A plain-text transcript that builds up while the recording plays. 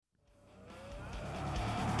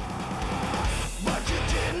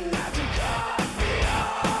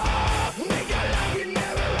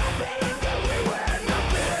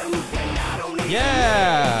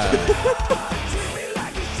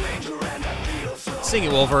Sing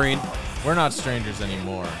it, Wolverine. We're not strangers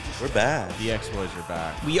anymore. We're back. The X-Boys are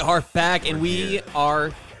back. We are back, and we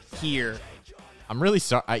are here. I'm really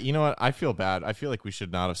sorry. You know what? I feel bad. I feel like we should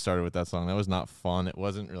not have started with that song. That was not fun. It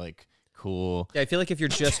wasn't like cool. Yeah, I feel like if you're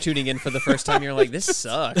just tuning in for the first time, you're like, this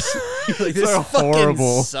sucks. Like, this So fucking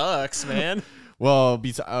horrible. sucks, man. Well,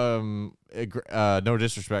 no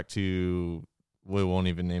disrespect to, we won't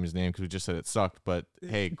even name his name because we just said it sucked. But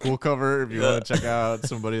hey, cool cover. If you want to check out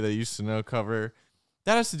somebody that used to know cover,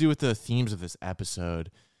 that has to do with the themes of this episode.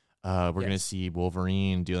 We're gonna see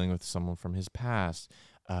Wolverine dealing with someone from his past.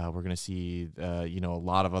 We're gonna see, a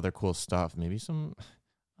lot of other cool stuff. Maybe some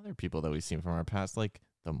other people that we've seen from our past, like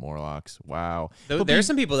the Morlocks. Wow, There's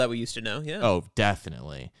some people that we used to know. Yeah. Oh,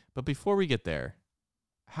 definitely. But before we get there,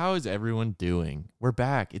 how is everyone doing? We're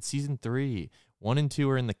back. It's season 3. 1 and 2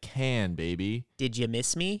 are in the can, baby. Did you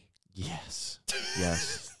miss me? Yes.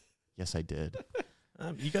 Yes. Yes, I did.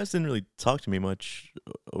 You guys didn't really talk to me much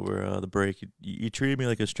over the break. You treated me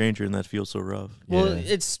like a stranger, and that feels so rough. Well, Yeah.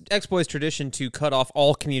 it's X-Boys tradition to cut off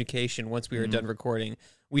all communication once we are done recording.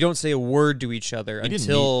 We don't say a word to each other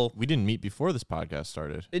We didn't meet before this podcast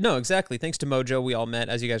started. No, exactly. Thanks to Mojo, we all met,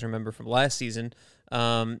 as you guys remember from last season.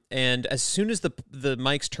 And as soon as the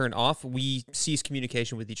mics turn off, we cease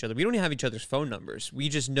communication with each other. We don't even have each other's phone numbers. We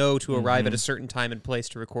just know to arrive at a certain time and place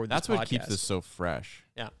to record this That's podcast. what keeps this so fresh.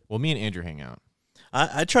 Yeah. Well, me and Andrew hang out.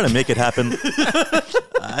 I try to make it happen.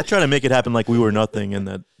 I try to make it happen like we were nothing, and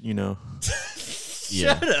that Yeah.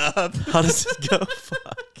 Shut up. How does it go?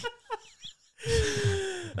 Fuck.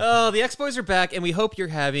 Oh, the X-Boys are back, and we hope you're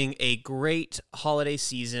having a great holiday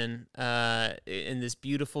season in this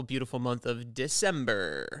beautiful, beautiful month of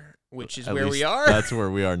December, which is At where least we are. That's where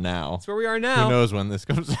we are now. That's where we are now. Who knows when this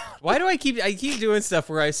comes out? Why do I keep doing stuff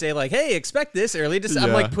where I say like, "Hey, expect this early"? I'm Yeah.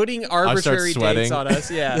 like putting arbitrary sweating. dates on us.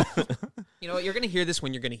 Yeah. You know what? You're gonna hear this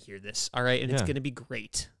when you're gonna hear this. All right, and it's Yeah. gonna be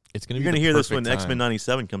great. It's gonna You're be gonna the hear this perfect when time. X-Men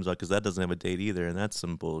 '97 comes out, because that doesn't have a date either, and that's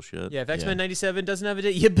some bullshit. Yeah, if X-Men '97 doesn't have a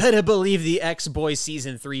date, you better believe the X-Boys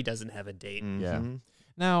season 3 doesn't have a date. Yeah. Mhm.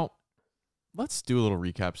 Now, let's do a little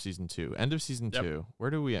recap. Season 2, end of season Yep. 2. Where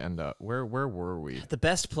do we end up? Where were we? The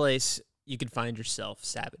best place you could find yourself,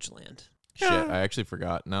 Savage Land. Shit, I actually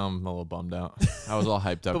forgot. Now I'm a little bummed out. I was all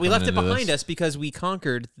hyped up. But we coming left it into behind this. us because we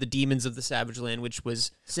conquered the demons of the Savage Land, which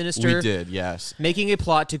was Sinister. We did, yes. Making a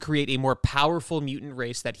plot to create a more powerful mutant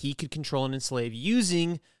race that he could control and enslave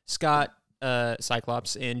using Scott,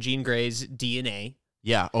 Cyclops, and Jean Grey's DNA.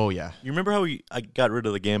 Yeah. Oh, yeah. You remember how I got rid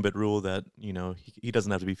of the Gambit rule that, he doesn't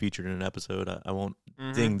have to be featured in an episode. I won't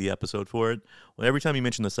ding the episode for it. Well, every time you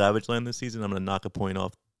mention the Savage Land this season, I'm going to knock a point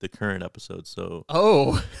off the current episode. So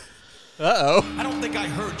Oh. Uh-oh. I don't think I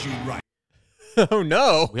heard you right. Oh,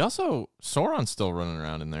 no. We also, Sauron's still running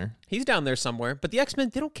around in there. He's down there somewhere. But the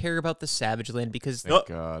X-Men, they don't care about the Savage Land because Thank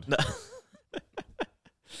God.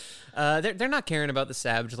 they're not caring about the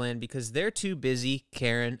Savage Land because they're too busy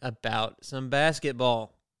caring about some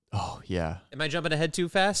basketball. Oh, yeah. Am I jumping ahead too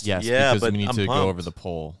fast? Yes, Yeah, because but we need I'm to go pumped. over the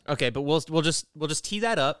poll. Okay, but we'll just tee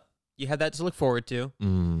that up. You have that to look forward to.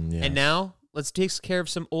 Yes. And now let's take care of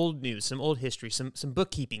some old news, some old history, some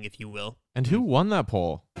bookkeeping, if you will. And who won that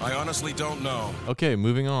poll? I honestly don't know. Okay,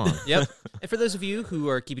 moving on. Yep. And for those of you who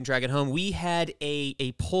are keeping track at home, we had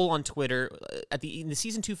a poll on Twitter in the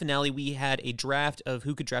season 2 finale. We had a draft of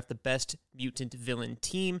who could draft the best mutant villain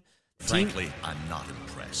team. Frankly, I'm not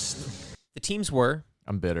impressed. The teams were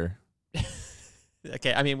I'm bitter.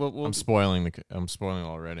 okay. I mean, we'll I'm spoiling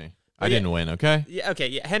already. I yeah. didn't win, okay? yeah. Okay.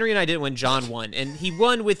 Yeah. Henry and I didn't win. John won, and he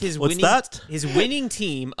won with his What's winning that? his winning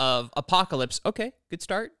team of Apocalypse. Okay. Good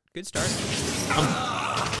start. Good start.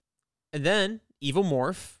 And then Evil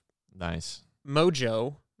Morph, Nice.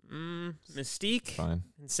 Mojo, Mystique, Fine.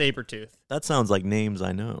 and Sabretooth. that sounds like names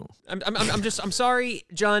I know. I'm sorry,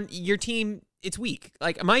 John. Your team, it's weak.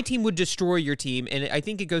 Like my team would destroy your team, and I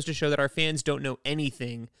think it goes to show that our fans don't know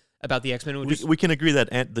anything about the X-Men. We can agree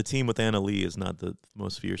that the team with Anna Lee is not the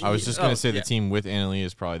most fierce. I was just going Oh, to say yeah. the team with Annalie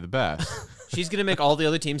is probably the best. She's gonna make all the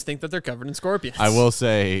other teams think that they're covered in scorpions. I will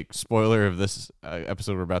say, spoiler of this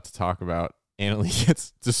episode we're about to talk about, Annalie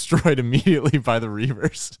gets destroyed immediately by the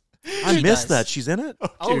Reavers. I She missed does. that. She's in it?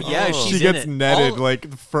 Oh yeah, Oh. she's She in gets it. netted All,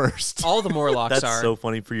 like first. all the Morlocks That's are. so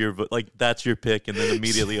funny for your like that's your pick, and then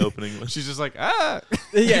immediately opening. She's just like, ah.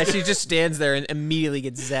 Yeah, she just stands there and immediately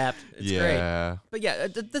gets zapped. It's great. Yeah. But yeah,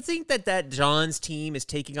 the thing that John's team is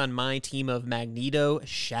taking on my team of Magneto,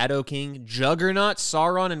 Shadow King, Juggernaut,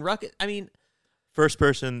 Sauron, and Rocket. I mean, First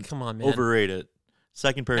person, come on, man. overrated.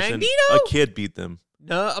 Second person, Magneto? a kid beat them.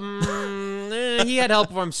 No, he had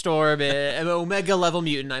help from Storm, an Omega level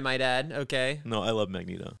mutant, I might add. Okay. No, I love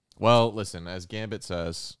Magneto. Well, listen, as Gambit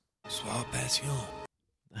says, Sois patient.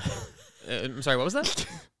 I'm sorry, what was that?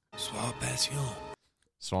 Swamp Passion.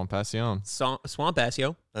 Swamp Passion. Swamp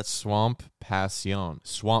Assio. That's Swamp Passion.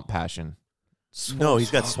 Swamp Passion. No,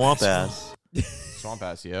 he's got swamp ass. Swamp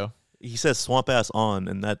Passio. He says swamp ass on,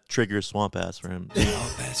 and that triggers swamp ass for him.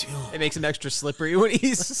 Swamp Passion. It makes him extra slippery when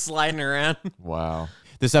he's sliding around. Wow.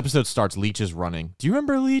 This episode starts, Leech is running. Do you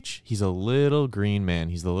remember Leech? He's a little green man.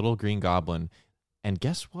 He's the little green goblin. And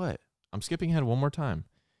guess what? I'm skipping ahead one more time.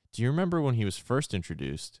 Do you remember when he was first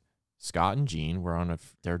introduced? Scott and Jean were on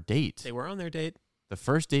their date. They were on their date. The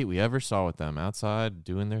first date we ever saw with them outside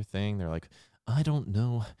doing their thing. They're like, I don't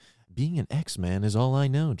know. Being an X-Man is all I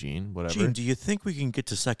know, Jean. Whatever. Gene, do you think we can get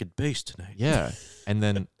to second base tonight? Yeah. And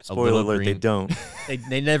then a Spoiler little alert, they green, don't.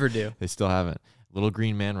 They never do. They still haven't. Little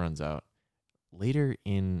green man runs out. Later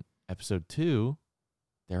in episode 2,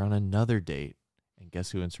 they're on another date. And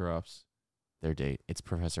guess who interrupts their date? It's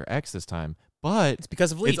Professor X this time. But It's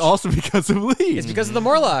because of Leech. it's also because of Leech. It's because of the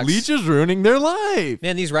Morlocks. Leech is ruining their life.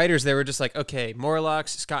 Man, these writers, they were just like, okay,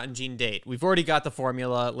 Morlocks, Scott and Jean date. We've already got the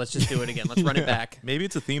formula. Let's just do it again. Let's run it back. Maybe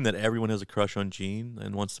it's a theme that everyone has a crush on Gene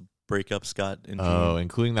and wants to break up Scott and Gene. Oh,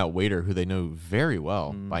 including that waiter who they know very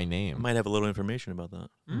well by I name. might have a little information about that.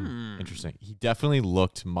 Interesting. He definitely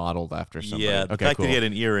looked modeled after somebody. Yeah, the Okay, fact cool. that he had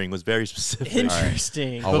an earring was very specific.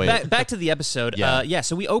 Interesting. I'll But wait. back to the episode. Yeah.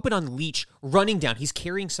 So we open on Leech running down. He's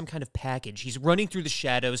carrying some kind of package. He's running through the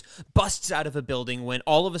shadows, busts out of a building when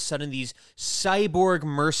all of a sudden these cyborg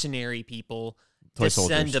mercenary people Toy descend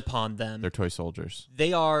soldiers. upon them. They're toy soldiers.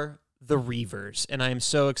 They are the Reavers, and I am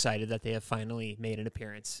so excited that they have finally made an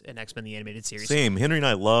appearance in X-Men the Animated Series. Same. Henry and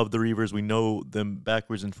I love the Reavers. We know them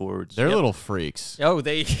backwards and forwards. They're little freaks. Oh,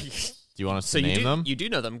 they. Do you want us So to you name do them? you do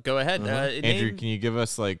know them? Go ahead. Andrew, Name- can you give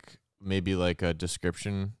us maybe a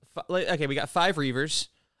description? Okay, we got 5 Reavers.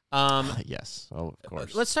 Yes. Oh, of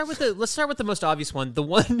course. Let's start with the most obvious one. The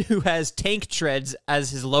one who has tank treads as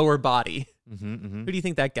his lower body. Who do you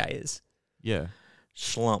think that guy is? Yeah.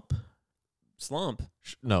 Slump. Slump.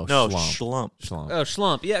 No, Schlump. Schlump. Schlump. Oh,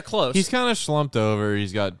 Schlump. Yeah, close. He's kind of slumped over.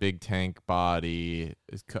 He's got big tank body.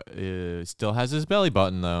 Still has his belly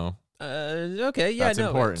button though. Okay, yeah, That's no.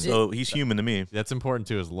 important. So he's human to me. That's important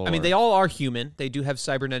to his lore. I mean, they all are human. They do have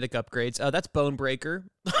cybernetic upgrades. That's Bonebreaker.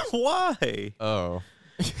 Why? Oh.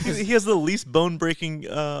 He has the least bone-breaking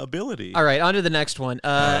ability. All right, on to the next one.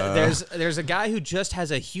 There's a guy who just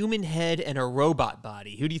has a human head and a robot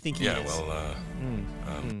body. Who do you think he is?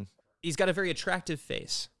 He's got a very attractive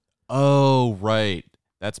face. Oh, right.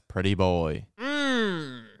 That's Pretty Boy.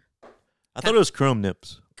 I thought it was Chrome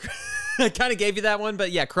Nips. I kind of gave you that one,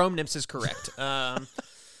 but yeah, Chrome Nips is correct.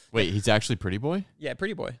 Wait, he's actually Pretty Boy? Yeah,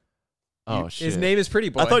 Pretty Boy. Oh, shit. His name is Pretty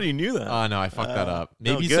Boy. I thought you knew that. Oh, no, I fucked that up.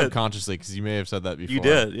 no, Maybe good. subconsciously, because you may have said that before. You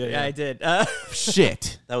did. Yeah, Yeah, I did.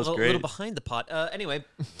 Shit. That was a great. little behind the pot. Anyway,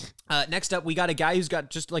 next up, we got a guy who's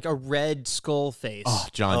got just like a red skull face. Oh,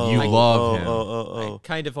 John, you love him. I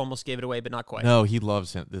kind of almost gave it away, but not quite. No, he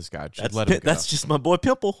loves him. This guy. Should let him go. That's just my boy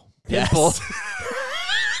Pimple. Pimple.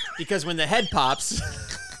 Because when the head pops,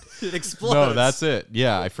 it explodes. No, that's it.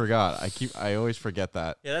 Yeah, I forgot. I always forget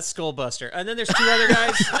that. Yeah, that's Skullbuster. And then there's 2 other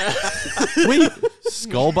guys. Wait,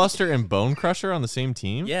 Skullbuster and Bone Crusher on the same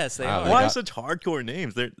team? Yes, they Wow, are. they Why got- such hardcore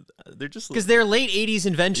names? They're just Because they're late 80s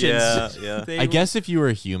inventions. Yeah, yeah. They- I guess if you were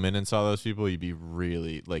a human and saw those people, you'd be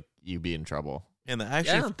really you'd be in trouble. and the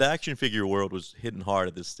Yeah. action figure world was hitting hard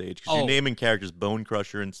at this stage because Oh. you're naming characters Bone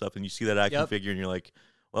Crusher and stuff, and you see that action Yep. figure and you're like,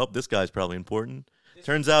 well, this guy's probably important.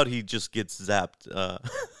 Turns out he just gets zapped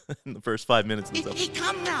in the first 5 minutes and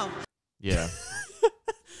stuff. Yeah.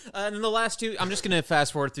 And then the last 2, I'm just going to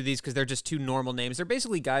fast forward through these because they're just 2 normal names. They're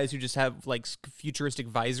basically guys who just have like futuristic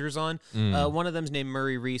visors on. One of them's named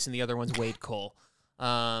Murray Reese and the other one's Wade Cole.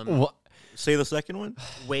 What? Say the second one.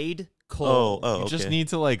 Wade Cole. Oh, You okay. just need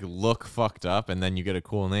to look fucked up and then you get a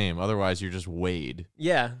cool name. Otherwise, you're just Wade.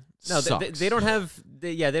 Yeah. No, Sucks. they don't have.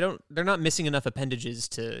 They're not missing enough appendages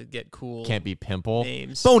to get cool Can't be Pimple.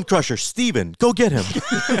 names. Bone Crusher, Steven, go get him.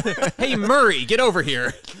 Hey Murray, get over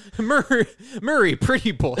here. Murray,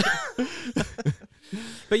 pretty boy.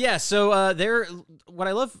 But yeah, so they're what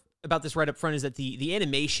I love about this right up front is that the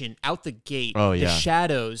animation out the gate, Oh, the yeah.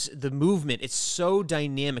 shadows, the movement, it's so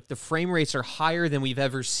dynamic. The frame rates are higher than we've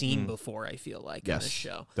ever seen before, I feel like, in this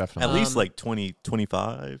show. Definitely. At least like 20,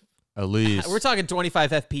 25. At least. We're talking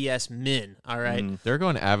 25 FPS min, all right? They're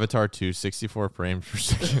going Avatar 2, 64 frames per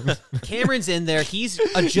second. Cameron's in there. He's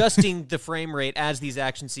adjusting the frame rate as these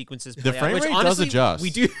action sequences play The frame out, which rate does honestly, adjust. We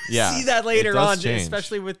do Yeah, see that later it does on, change.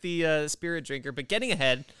 especially with the Spirit Drinker. But getting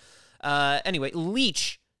ahead, anyway,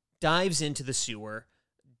 Leech dives into the sewer,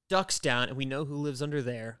 ducks down, and we know who lives under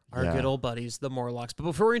there. Our Yeah. good old buddies, the Morlocks. But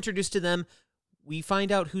before we're introduced to them, we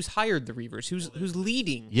find out who's hired the Reavers, who's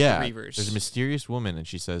leading Yeah, the Reavers. there's a mysterious woman, and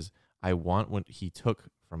she says, "I want what he took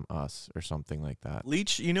from us," or something like that.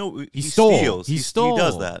 Leech, you know, he stole. steals. He He stole.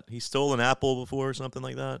 does that. He stole an apple before or something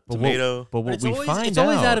like that. But Tomato. But what it's we always, find it's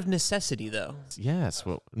always out of necessity, though. Yes.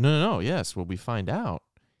 Well, no. Yes. What we find out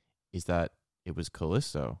is that it was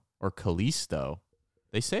Callisto or Callisto.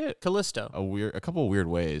 They say it Callisto. a couple of weird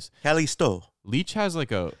ways. Callisto. Leech has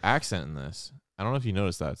like a accent in this. I don't know if you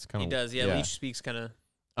noticed that. It's kind He of does, yeah. Leech speaks kind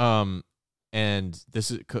of. And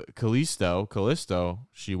this is Callisto.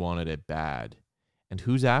 She wanted it bad, and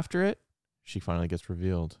who's after it? She finally gets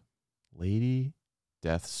revealed. Lady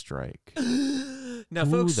Deathstrike. Now,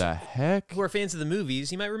 Who folks the heck? who are fans of the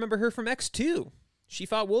movies, you might remember her from X2. She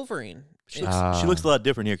fought Wolverine. She looks a lot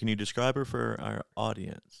different here. Can you describe her for our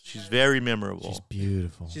audience? She's very memorable. She's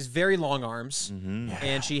beautiful. She's very long arms. Mm-hmm.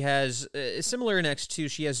 And she has, similar in X2,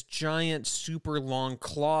 she has giant, super long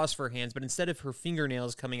claws for hands, but instead of her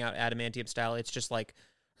fingernails coming out adamantium style, it's just like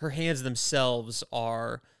her hands themselves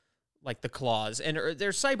are like the claws. And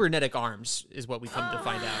they're cybernetic arms, is what we come to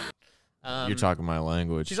find out. You're talking my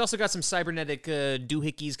language. She's also got some cybernetic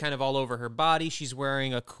doohickeys kind of all over her body. She's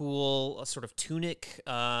wearing a cool sort of tunic.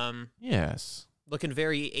 Yes. Looking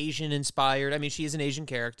very Asian-inspired. I mean, she is an Asian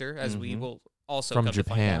character, as we will also From come to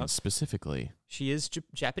find Japan out. specifically. She is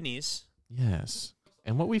Japanese. Yes.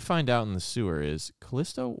 And what we find out in the sewer is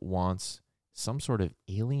Callisto wants some sort of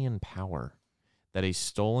alien power that a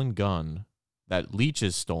stolen gun, that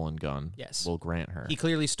Leech's stolen gun, Yes. will grant her. He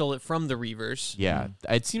clearly stole it from the Reavers. Yeah.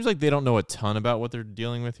 It seems like they don't know a ton about what they're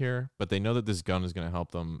dealing with here, but they know that this gun is going to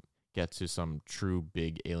help them get to some true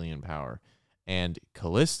big alien power. And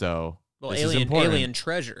Callisto, Well, this is important. alien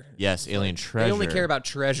treasure. Yes, alien treasure. They only care about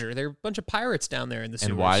treasure. They're a bunch of pirates down there in the sewers.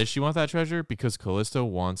 And why does she want that treasure? Because Callisto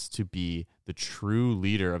wants to be the true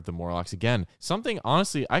leader of the Morlocks. Again, something,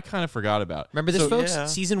 honestly, I kind of forgot about. Remember this, So- folks? yeah.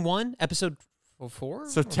 Season 1, episode 4?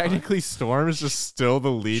 So technically, Storm is just still the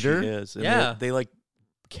leader? She is. And Yeah. They like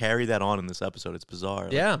carry that on in this episode. It's bizarre.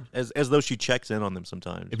 Like, Yeah. as though she checks in on them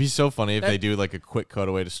sometimes. It'd be so funny if That- they do like a quick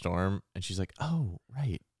cutaway to Storm, and she's like, "Oh,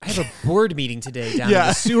 right." I have a board meeting today down in Yeah.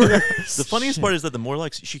 the sewer. The funniest part is that the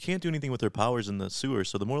Morlocks, she can't do anything with her powers in the sewer,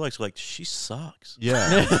 so the Morlocks are like, she sucks.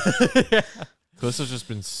 Yeah. Callisto's just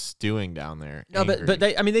been stewing down there. No, but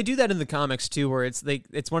angry. they do that in the comics too, where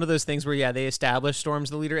it's one of those things where they establish Storm's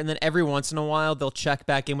the leader, and then every once in a while they'll check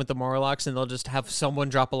back in with the Morlocks, and they'll just have someone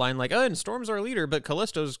drop a line like, "Oh, and Storm's our leader, but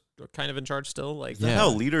Callisto's kind of in charge still." Like, Is that Yeah. how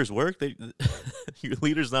leaders work? They, your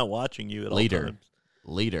leader's not watching you at all Leader. times.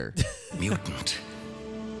 Leader. Mutant.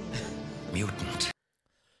 Mutant.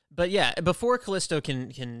 but yeah, before Callisto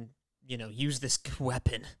can use this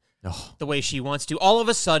weapon Oh, the way she wants to, all of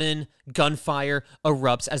a sudden gunfire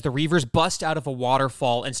erupts as the Reavers bust out of a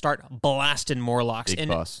waterfall and start blasting Morlocks. Big and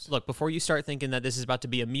bust. look, before you start thinking that this is about to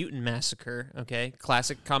be a mutant massacre, okay,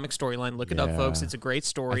 classic comic storyline, look it up, Yeah. folks. It's a great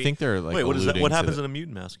story. I think they're like. Wait, what is that? alluding What to happens the, in a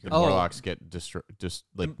mutant massacre? the Oh. Morlocks get just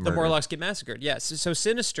like the murdered. Morlocks get massacred. Yes. So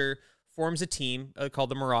Sinister forms a team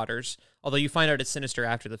called the Marauders, although you find out it's Sinister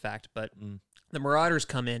after the fact. But the Marauders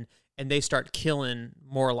come in and they start killing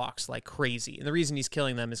Morlocks like crazy. And the reason he's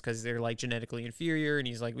killing them is because they're like genetically inferior, and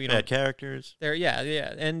he's like, we don't. Bad characters. They're yeah.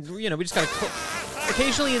 And we just gotta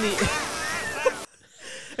occasionally in the.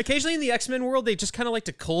 Occasionally in the X-Men world, they just kind of like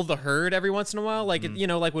to cull the herd every once in a while. Like,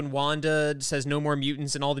 like when Wanda says no more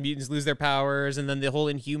mutants and all the mutants lose their powers, and then the whole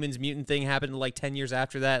Inhumans mutant thing happened like 10 years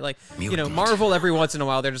after that. Like, Mutant. Marvel every once in a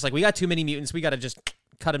while, they're just like, we got too many mutants. We got to just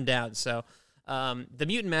cut them down. So the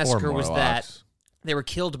Mutant Or Massacre was that. Morlocks. They were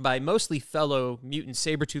killed by mostly fellow mutants.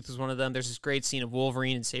 Sabretooth was one of them. There's this great scene of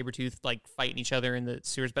Wolverine and Sabretooth like fighting each other in the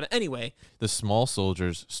sewers. But anyway, The small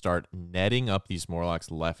soldiers start netting up these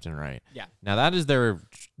Morlocks left and right. yeah. Now that is their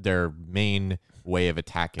main way of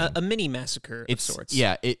attacking. A mini massacre of sorts.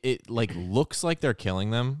 Yeah, it like looks like they're killing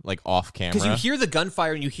them like off camera. Because you hear the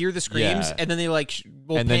gunfire and you hear the screams, Yeah. and then they like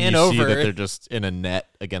will and then pan you over. see that they're just in a net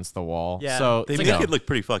against the wall. Yeah. So They It's make like it look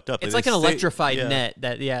pretty fucked up. it's They like an stay- electrified yeah. net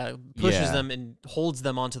that pushes Yeah. them and holds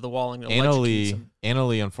them onto the wall and Anna electrocutes Lee, them.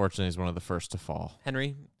 unfortunately, is one of the first to fall.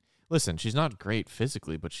 Henry, Listen, she's not great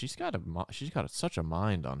physically, but she's got such a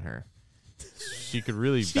mind on her. She could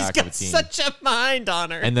really she's back up a got team. such a mind on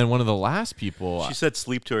her. And then one of the last people. She said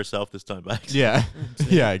sleep to herself this time back. Yeah,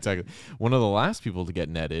 yeah, exactly. One of the last people to get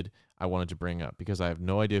netted, I wanted to bring up because I have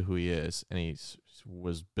no idea who he is, and he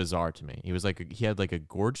was bizarre to me. He was like he had like a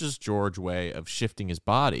gorgeous George way of shifting his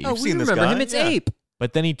body, oh, You've we seen this remember guy? him. It's Yeah. Ape.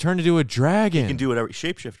 but then he turned into a dragon. You can do whatever.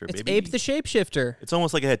 Shapeshifter, It's baby. Ape the shapeshifter. It's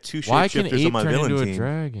almost like I had two Why can shapeshifters Ape on my turn villain into a team.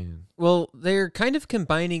 dragon? Well, they're kind of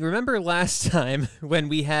combining. Remember last time when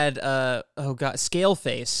we had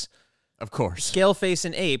Scaleface? Of course. Scaleface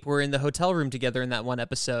and Ape were in the hotel room together in that one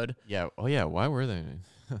episode. Yeah. Oh yeah. Why were they?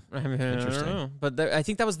 I mean, I Interesting. don't know. But I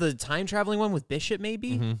think that was the time traveling one with Bishop,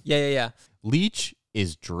 maybe. Mhm. Yeah. Leech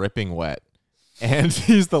is dripping wet, and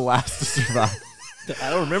he's the last to survive. I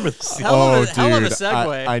don't remember this. Hell of a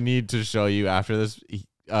segue. I need to show you after this.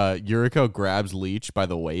 Yuriko grabs Leech by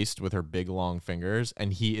the waist with her big long fingers,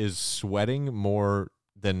 and he is sweating more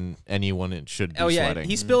than anyone should be Oh yeah, sweating.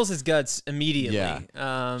 he spills his guts immediately.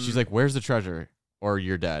 Yeah. She's like, "Where's the treasure?" Or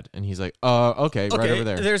 "You're dead." And he's like, okay, right over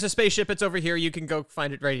there." There's a spaceship. It's over here. You can go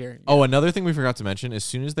find it right here. Oh, another thing we forgot to mention: as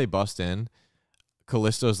soon as they bust in,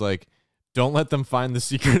 Callisto's like, "Don't let them find the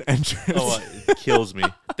secret entrance." Oh, it kills me.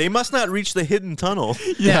 They must not reach the hidden tunnel.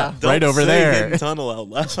 Yeah. Don't right over say there. Hidden tunnel out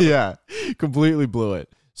loud. Yeah, completely blew it.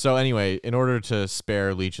 So anyway, in order to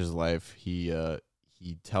spare Leech's life, he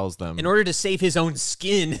tells them In order to save his own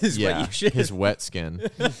skin is what you should. his wet skin.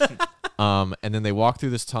 And then they walk through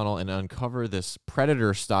this tunnel and uncover this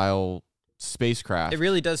Predator-style spacecraft. It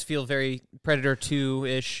really does feel very Predator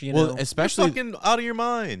 2-ish, you well, know. especially Fucking out of your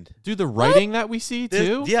mind. do the writing that we see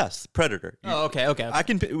too. Yes, Predator. Oh, okay. I want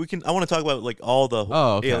to talk about like all the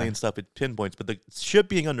Oh, okay. alien stuff at pinpoints, but the ship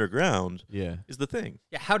being underground Yeah. is the thing.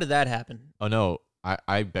 Yeah, how did that happen? Oh no,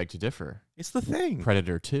 I beg to differ. It's the thing.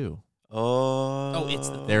 Predator 2. Oh, it's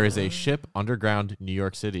the There is a ship underground New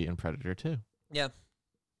York City in Predator 2. Yeah.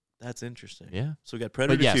 That's interesting. Yeah. So we got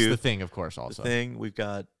Predator But yes, 2, the thing, of course, also. the thing. We've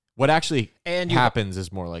got What actually And you've, happens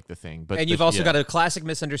is more like the thing. But and you've the- also yeah. got a classic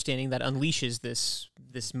misunderstanding that unleashes this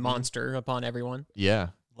monster upon everyone. Yeah.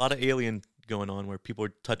 a lot of alien going on where people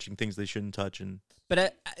are touching things they shouldn't touch, and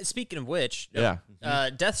But speaking of which, Yeah.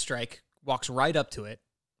 Deathstrike walks right up to it,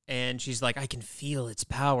 and she's like, I can feel its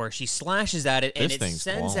power. She slashes at it, and This it thing's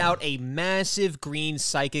sends glowing. out a massive green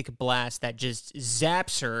psychic blast that just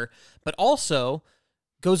zaps her, but also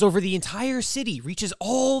goes over the entire city, reaches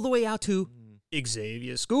all the way out to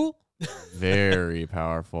Xavier School. Very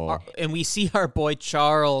powerful. And we see our boy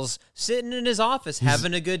Charles sitting in his office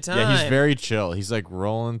having a good time. Yeah, he's very chill. He's like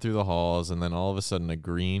rolling through the halls, and then all of a sudden a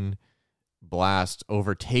green blast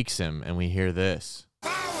overtakes him, and we hear this.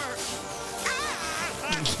 Power! Ah!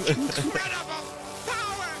 Incredible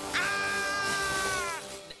power! Ah!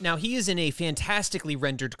 Now, he is in a fantastically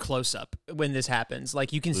rendered close-up when this happens.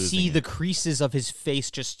 Like, you can Losing see it. the creases of his face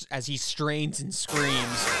just as he strains and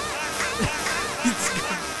screams.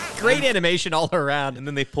 It's great animation all around.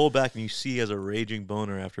 then they pull back and you see he has a raging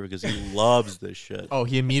boner after because he loves this shit. Oh,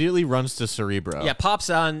 he immediately runs to Cerebro. Yeah, pops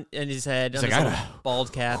on in his head, He's on like, his I little don't-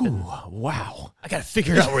 bald cap. And Ooh, wow. I gotta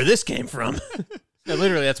figure out where this came from. No,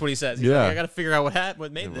 literally, that's what he says. He's Yeah. like, I gotta figure out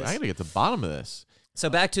what made I this. gotta get to the bottom of this. So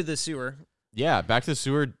back to the sewer. Yeah, back to the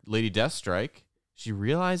sewer. Lady Deathstrike. She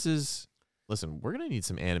realizes, listen, we're gonna need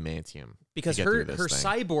some adamantium Because to get her through this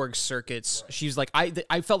thing. cyborg circuits, she's like,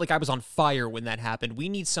 I felt like I was on fire when that happened. We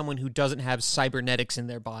need someone who doesn't have cybernetics in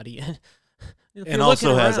their body. And if And you're also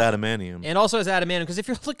looking has around- adamantium. And also has adamantium, because if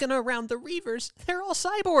you're looking around the Reavers, they're all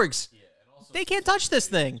cyborgs. They can't touch this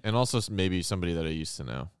thing. And also maybe somebody that I used to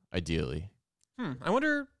know, ideally. I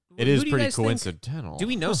wonder. It who is do you pretty guys think- coincidental. Do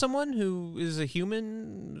we know someone who is a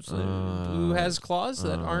human who has claws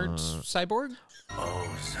that aren't cyborg?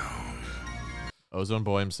 Ozone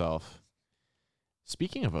Boy himself.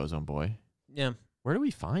 Speaking of Ozone Boy, Yeah. where do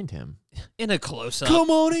we find him? In a close up.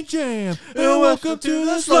 on and jam, and welcome to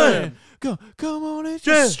the slam. Come on and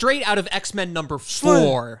jam. Straight out of X-Men number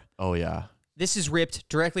 4. Oh yeah. This is ripped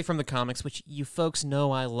directly from the comics, which you folks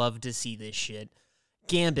know I love to see this shit.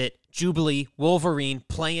 Gambit, Jubilee, Wolverine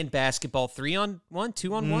playing basketball 3-on-1,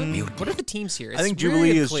 2-on-1. What are the teams here? I think It's really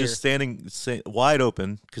Jubilee is unclear. just standing wide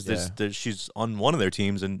open because Yeah. she's on one of their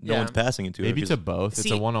teams and no Yeah. one's passing into Maybe her. to 'cause both. It's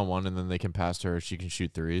See- a one-on-one, and then they can pass to her. She can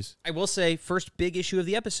shoot threes. I will say, first big issue of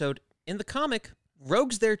the episode, in the comic,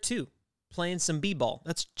 Rogue's there too, playing some b-ball.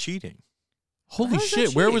 that's cheating. Holy How is that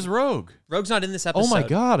shit! Where cheating? was Rogue? Rogue's not in this episode. Oh my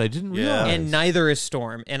god! I didn't Yeah. realize. And neither is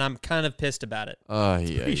Storm, and I'm kind of pissed about it. Yeah,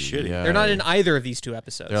 pretty shitty. They're not in either of these two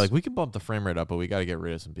episodes. They're like, we can bump the frame rate up, but we got to get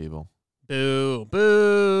rid of some people. boo,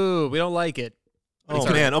 boo. We don't like it. Oh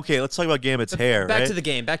Sorry. man, okay, let's talk about Gambit's hair. Back right? to the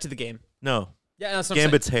game. Back to the game. No, Yeah, that's what I'm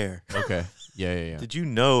Gambit's hair. Okay. Yeah. Did you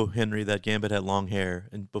know, Henry, that Gambit had long hair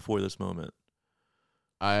and before this moment?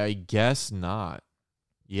 I guess not.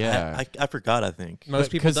 Yeah. I forgot. I think saying. Most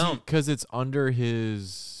people don't. Because it's under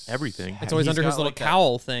his Everything. It's always he's under his got, little like, that-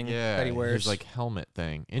 cowl thing Yeah, that he wears. his like helmet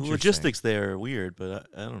thing. the Interesting. logistics there are weird, but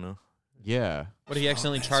I don't know. Yeah. What if he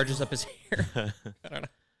accidentally charges up his hair? I don't know.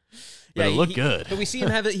 But it looked good. But we see him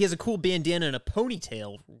have he has a cool bandana and a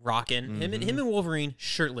ponytail rocking. Him and Wolverine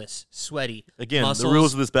shirtless, sweaty. Again, muscles. the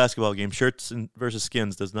rules of this basketball game: shirts versus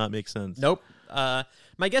skins does not make sense. Nope.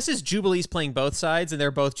 My guess is Jubilee's playing both sides, and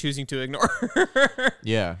they're both choosing to ignore her.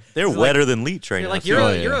 Yeah. They're wetter than Leech right You're now.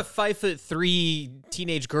 like, too. you're a 5'3"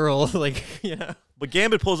 teenage girl. Like, yeah. But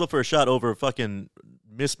Gambit pulls up for a shot over a fucking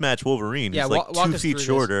mismatched Wolverine. Yeah, He's like walk 2 us feet through this.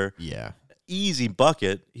 shorter. Yeah. Easy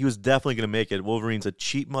bucket. He was definitely going to make it. Wolverine's a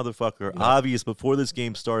cheap motherfucker. Obvious before this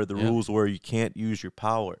game started, the rules were you can't use your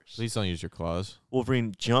powers. Please don't use your claws.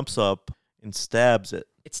 Wolverine jumps up and stabs it.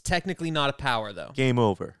 It's technically not a power, though. Game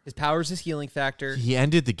over. His power is his healing factor. He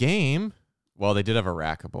ended the game. Well, they did have a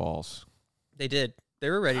rack of balls. They did. They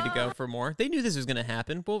were ready to go for more. They knew this was going to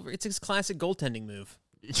happen. Well, it's his classic goaltending move.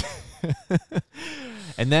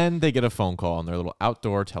 And then they get a phone call on their little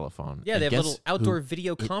outdoor telephone. Yeah, And they have a guess little outdoor who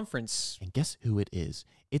video conference. And guess who it is?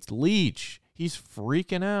 It's Leech. He's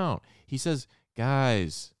freaking out. He says,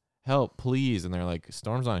 guys, help, please. And they're like,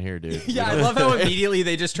 Storm's not here, dude. Yeah, I love how immediately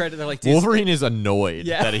they just tried to, they're like, dude, Wolverine is annoyed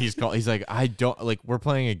Yeah. that he's called. He's like, I don't, like, we're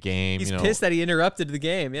playing a game. he's you know. pissed that he interrupted the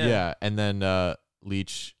game. Yeah. Yeah. And then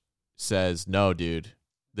Leech says, no, dude,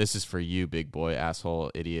 this is for you, big boy, asshole,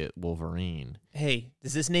 idiot Wolverine. Hey,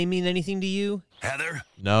 does this name mean anything to you? Heather?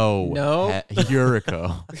 No. No?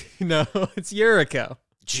 Yuriko. No, it's Yuriko.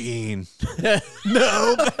 Gene.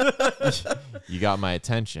 No. You got my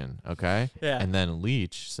attention, okay? Yeah. And then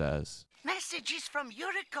Leech says, Messages from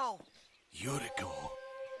Yuriko. Yuriko.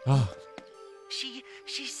 oh,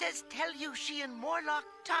 She says tell you she in Morlock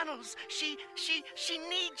tunnels. She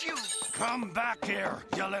needs you. Come back here,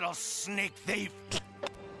 you little sneak thief.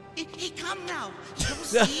 He come now. You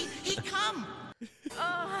see? He come.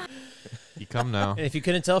 you come now. And if you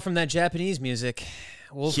couldn't tell from that Japanese music,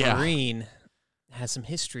 Wolverine has some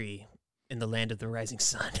history in the land of the rising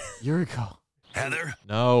sun. Yuriko. Heather?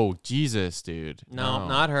 No, Jesus, dude. No,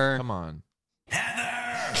 not her. Come on.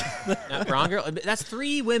 No, wrong girl. That's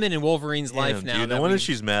 3 women in Wolverine's life Damn, now. dude, that no wonder we-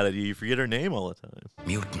 she's mad at you. You forget her name all the time.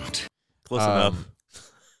 Mutant. Close enough.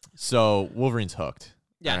 So Wolverine's hooked.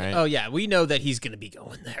 Yeah. all right? Oh, yeah. We know that he's going to be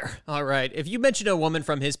going there. All right. If you mention a woman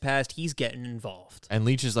from his past, he's getting involved. And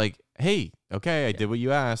Leech is like, hey, okay, I did what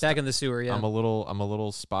you asked. Back in the sewer, yeah. I'm a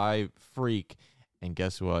little spy freak. And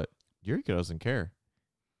guess what? Yuriko doesn't care.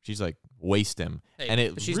 She's like, waste him. Hey, and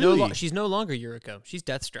it but she's really, she's no longer Yuriko. She's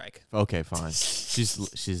Deathstrike. okay, fine.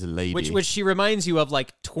 She's a lady. Which she reminds you of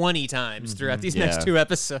like 20 times throughout these next Yeah. 2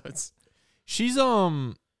 episodes. She's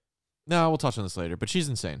no, we'll touch on this later, but she's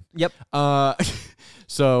insane. Yep.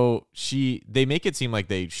 So they make it seem like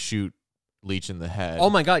they shoot Leech in the head. Oh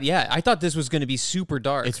my god, yeah. I thought this was going to be super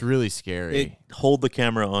dark. It's really scary. They hold the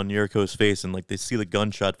camera on Yuriko's face and like they see the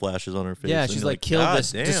gunshot flashes on her face. yeah, and she's you're like, kill "God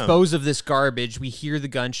this, damn." dispose of this garbage. We hear the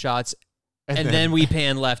gunshots, and then we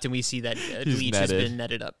pan left and we see that He's Leech has netted. been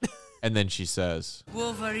netted up. And then she says,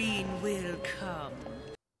 Wolverine will come.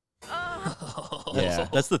 yeah,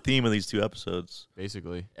 That's the theme of these 2 episodes.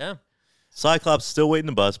 basically. Yeah. Cyclops still waiting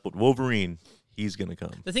to bust, but Wolverine, he's gonna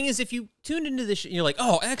come. The thing is, if you tuned into this, you're like,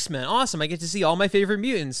 oh, X-Men, awesome. I get to see all my favorite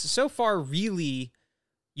mutants. So far, really,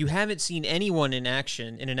 you haven't seen anyone in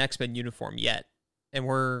action in an X-Men uniform yet. And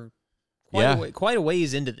we're quite a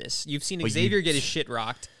ways into this. You've seen But Xavier get his shit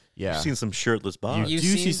rocked. Yeah. You've seen some shirtless bodies. You You've do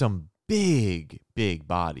see seen- some big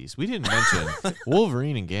bodies. We didn't mention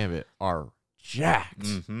Wolverine and Gambit are jacked.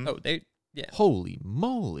 Mhm. Oh, yeah. Holy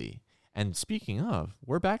moly. And speaking of,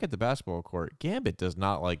 we're back at the basketball court. Gambit does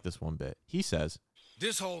not like this one bit. He says,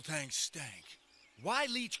 This whole thing stank. Why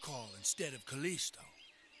Leech call instead of Callisto?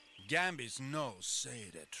 Gambit's nose say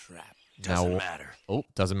it a trap. Doesn't Now- matter. oh,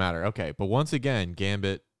 doesn't matter. Okay. But once again,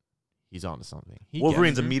 Gambit, he's onto something. He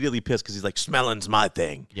Wolverine's gets it. immediately pissed because he's like, smelling's my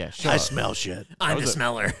thing. Yeah, shut I up. smell shit. I'm was the a-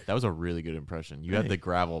 smeller. That was a really good impression. You had the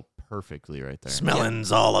gravel perfectly right there.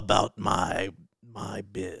 Smelling's all about my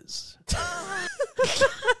biz.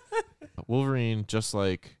 Wolverine, just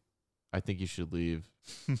like I think you should leave,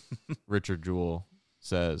 Richard Jewell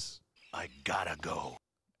says, I gotta go.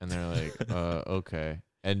 and they're like, okay.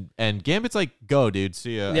 And Gambit's like, go, dude.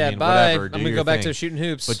 See ya. Yeah, I mean, bye. whatever. I'm do going to your go back thing. to shooting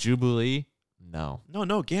hoops. But Jubilee, no.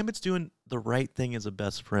 No, Gambit's doing the right thing as a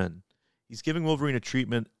best friend. He's giving Wolverine a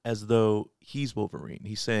treatment as though he's Wolverine.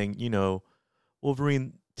 He's saying,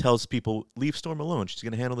 Wolverine tells people, leave Storm alone. She's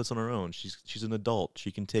going to handle this on her own. She's an adult.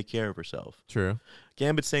 She can take care of herself. True.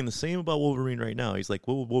 Gambit's saying the same about Wolverine right now. He's like,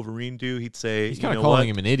 what would Wolverine do? He'd say, He's you kind know of calling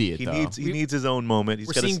what? him an idiot, He though. needs his own moment. He's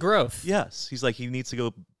We're gotta seeing growth. Yes. He's like, he needs to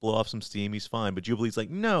go blow off some steam. He's fine. But Jubilee's like,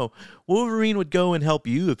 no, Wolverine would go and help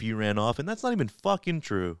you if you ran off. And that's not even fucking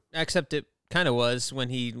true. Except it kind of was when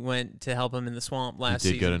he went to help him in the swamp last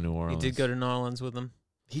did season. go to New Orleans. He did go to New Orleans with him.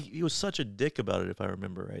 He was such a dick about it, if I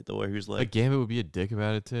remember right. The way he was Like like, Gambit would be a dick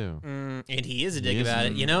about it too. And he is a He dick is about a-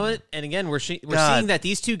 it. You know what? And again, we're seeing God. that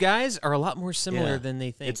these two guys are a lot more similar Yeah. than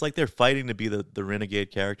they think. it's like they're fighting to be the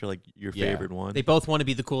renegade character, like your Yeah. favorite one. they both want to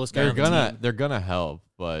be the coolest guy They're on the gonna team. they're gonna help,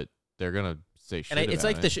 but they're gonna say shit. And it's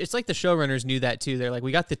like about it. it's like the showrunners knew that too. They're like,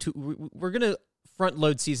 we got the two. We're gonna front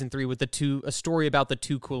load season 3 with a story about the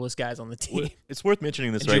two coolest guys on the team. It's worth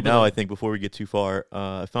mentioning this And right now, Jubilee. I think, before we get too far.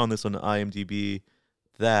 I found this on IMDb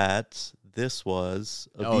that this was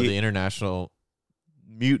a the International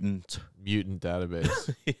mutant. Mutant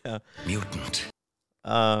Database. Yeah. Mutant.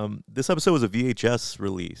 This episode was a VHS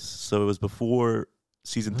release, so it was before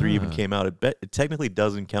season 3 even Ah. came out. It technically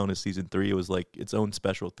doesn't count as season 3. It was like its own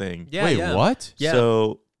special thing. Yeah, Wait, yeah. what? Yeah.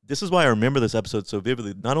 So this is why I remember this episode so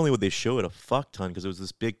vividly. Not only would they show it a fuck ton because it was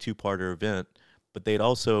this big 2-parter event, but they'd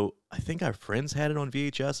also, I think our friends had it on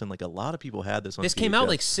VHS, and like a lot of people had this on This VHS. came out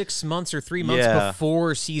like 6 months or 3 months Yeah.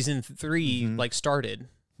 before season 3 Mhm. like started.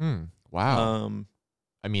 Wow.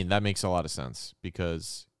 I mean, that makes a lot of sense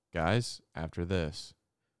because, guys, after this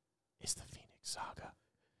is the Phoenix Saga.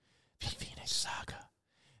 The Phoenix Saga.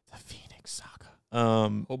 The Phoenix Saga.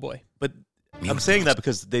 Oh boy. But I'm saying that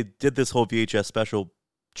because they did this whole VHS special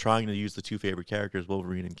trying to use the two favorite characters,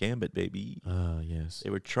 Wolverine and Gambit, baby. Yes. They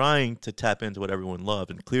were trying to tap into what everyone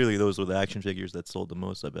loved, and clearly those were the action figures that sold the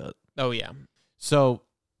most, I bet. Oh yeah. So,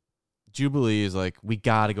 Jubilee is like, we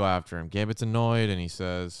got to go after him. Gambit's annoyed, and he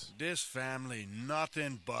says, This family,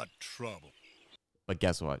 nothing but trouble. but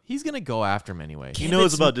guess what? He's going to go after him anyway. He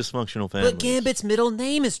knows about dysfunctional families. But Gambit's middle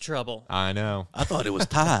name is Trouble. I know. I thought it was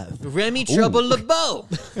Tithe. Remy Trouble LeBeau.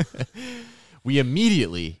 We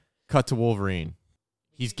immediately cut to Wolverine.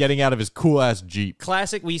 He's getting out of his cool-ass Jeep.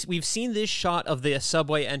 Classic. We've seen this shot of the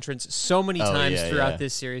subway entrance so many Oh, times yeah, throughout yeah.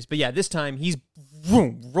 this series. But yeah, this time he's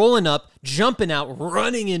rolling up, jumping out,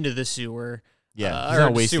 running into the sewer. Yeah, he's or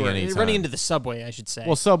not wasting sewer, any time. running into the subway, I should say.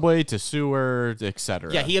 Well, subway to sewer,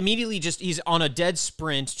 etc. Yeah, he immediately he's on a dead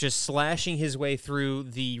sprint, just slashing his way through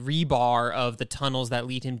the rebar of the tunnels that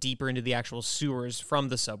lead him deeper into the actual sewers from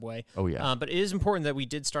the subway. Oh, yeah. But it is important that we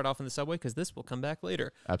did start off in the subway because this will come back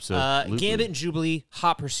later. Absolutely. Gambit and Jubilee,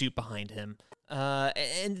 hot pursuit behind him.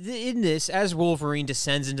 In this, as Wolverine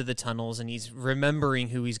descends into the tunnels and he's remembering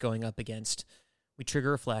who he's going up against, we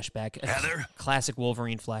trigger a flashback. A Heather? classic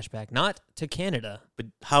Wolverine flashback, not to Canada. But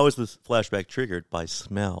how is this flashback triggered? By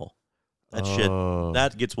smell. That Oh. shit,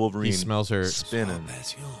 that gets Wolverine He smells her. spinning.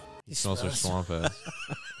 He smells her swamp ass.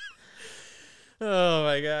 Oh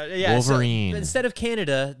my god! Yeah, Wolverine. So instead of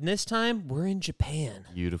Canada, this time we're in Japan.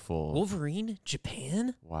 Beautiful. Wolverine,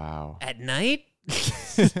 Japan Wow. at night.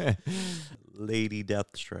 Lady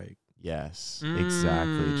Deathstrike. Yes,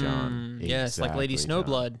 exactly, John. Yes, like Lady Exactly, John.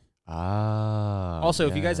 Snowblood. Ah. Also,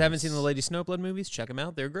 if you guys haven't seen the yes. Lady Snowblood movies, check them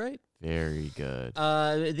out. They're great. Very good.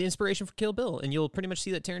 The inspiration for Kill Bill, and you'll pretty much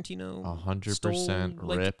see that Tarantino 100% stole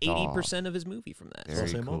like ripped off. 80% of his movie from that. Very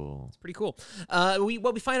Same cool. It's pretty cool.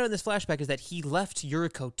 What we find out in this flashback is that he left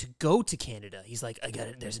Yuriko to go to Canada. He's like, I got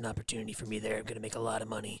it. There's an opportunity for me there. I'm gonna make a lot of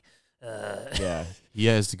money. Yeah, he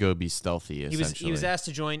has to go be stealthy. He Essentially, was asked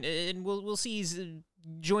to join, and we'll see he's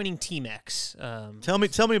joining Team X. Tell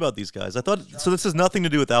me about these guys. I thought so. This has nothing to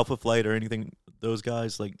do with Alpha Flight or anything. Those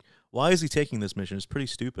guys, like, why is he taking this mission? It's pretty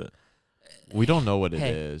stupid. We don't know what Hey,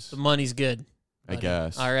 it is. the money's good. I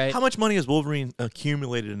guess. All right. How much money has Wolverine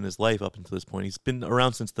accumulated in his life up until this point? He's been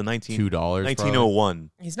around since the $2. 1901.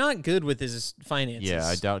 He's not good with his finances. Yeah,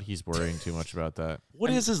 I doubt he's worrying too much about that. What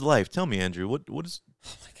is his life? Tell me, Andrew. What is? Oh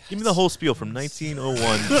Give me the whole spiel from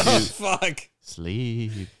 1901 to Fuck.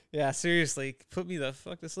 Sleep. Yeah, seriously, put me the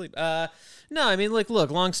fuck to sleep. No, I mean, look.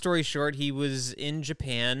 Long story short, he was in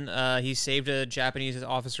Japan. He saved a Japanese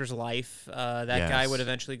officer's life. That guy Yes. would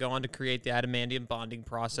eventually go on to create the adamantium bonding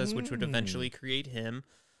process, which would eventually create him.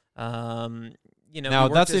 Now, he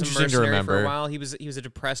worked that's as a interesting to mercenary For remember. a while, he was a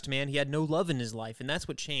depressed man. He had no love in his life, and that's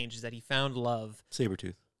what changed. Is that he found love.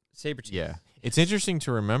 Sabretooth. Sabretooth. Yeah. It's interesting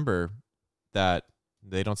to remember that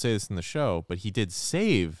they don't say this in the show, but he did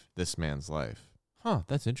save this man's life. Huh,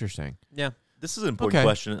 that's interesting. Yeah. This is an important Okay.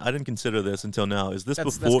 question. I didn't consider this until now. Is this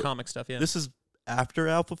That's before? comic stuff. Yeah. This is after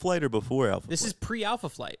Alpha Flight or before Alpha This is Flight? pre-Alpha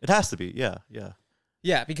Flight. It has to be. Yeah.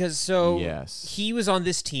 Yeah, because Yes. he was on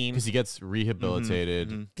this team. Because he gets rehabilitated.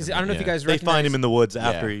 Mhm, mhm. Because I don't know if you guys They recognize. find him in the woods Yeah.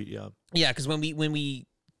 after he. Yeah. Yeah, because when we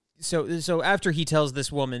so after he tells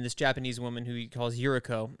this woman, this Japanese woman who he calls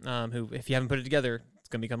Yuriko, who, if you haven't put it together, it's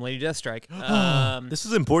gonna become Lady Deathstrike. This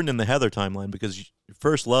is important in the Heather timeline because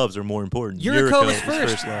first loves are more important. Yuriko was is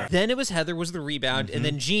first. love. Then it was Heather was the rebound, and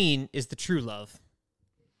then Jean is the true love.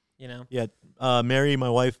 You know. Yeah. Mary, my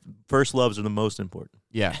wife, first loves are the most important.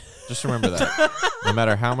 Yeah, just remember that. No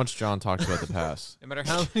matter how much John talks about the past. No matter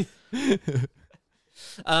how many.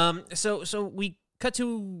 So we cut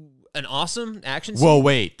to an awesome action scene. Whoa,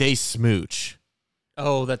 wait, they smooch.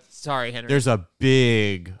 Oh, sorry, Henry. There's a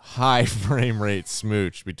big high frame rate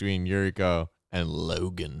smooch between Yuriko and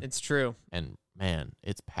Logan. It's true. And man,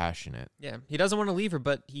 it's passionate. Yeah, he doesn't want to leave her,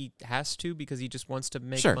 but he has to because he just wants to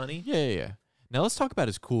make money. Yeah. Now let's talk about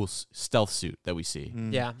his cool stealth suit that we see.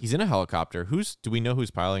 Yeah, He's in a helicopter. Do we know who's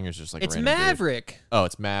piloting, or is it just like it's a random dude? Maverick, Oh,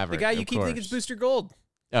 it's Maverick. the guy you of keep thinking course. is Booster Gold.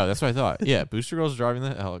 Oh, that's what I thought. Yeah, Booster Gold's driving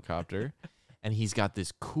the helicopter, and he's got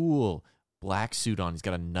this cool black suit on. He's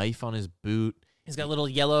got a knife on his boot. He's got little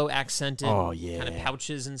yellow accented Oh, yeah. kind of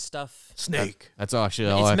pouches and stuff. Snake. That's actually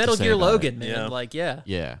all I It's have Metal to say Gear about Logan, it. man. Yeah. Like, yeah.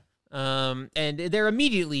 Yeah. And they're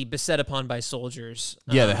immediately beset upon by soldiers.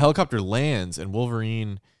 Yeah, the helicopter lands, and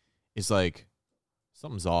Wolverine is like,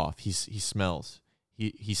 something's off. He smells.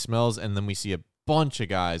 He smells, and then we see a bunch of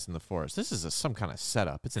guys in the forest. This is some kind of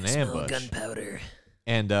setup. It's an ambush. Gunpowder.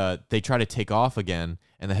 And they try to take off again,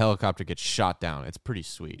 and the helicopter gets shot down. It's pretty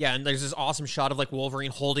sweet. Yeah, and there's this awesome shot of like Wolverine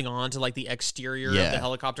holding on to like the exterior of Yeah. the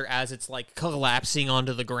helicopter as it's like collapsing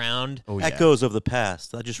onto the ground. Oh, yeah. Echoes of the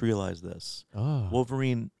past. I just realized this. Oh.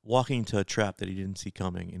 Wolverine walking into a trap that he didn't see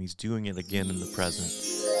coming, and he's doing it again in the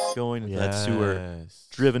present. Going into that sewer, Yes.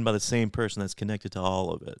 driven by the same person that's connected to all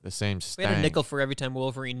of it. The same We stank. had a nickel for every time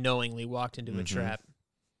Wolverine knowingly walked into a Mhm. trap.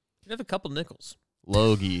 You'd have a couple nickels.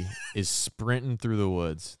 Logie is sprinting through the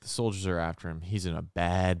woods. The soldiers are after him. He's in a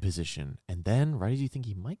bad position. And then, right as you think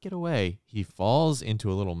he might get away, he falls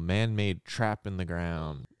into a little man-made trap in the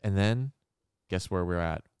ground. And then, guess where we're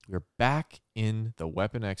at? We're back in the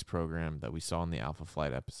Weapon X program that we saw in the Alpha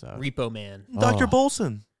Flight episode. Repo Man. Dr. Oh.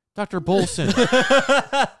 Bolson. Dr. Bolson.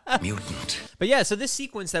 Mutant. But yeah, so this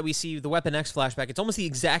sequence that we see, the Weapon X flashback, it's almost the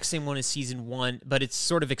exact same one as season 1, but it's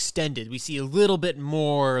sort of extended. We see a little bit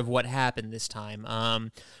more of what happened this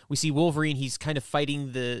time. We see Wolverine, he's kind of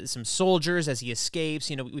fighting some soldiers as he escapes.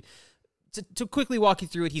 You know, to quickly walk you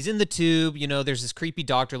through it, he's in the tube. You know, there's this creepy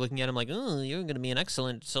doctor looking at him like, oh, you're going to be an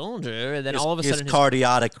excellent soldier. And then all of a sudden his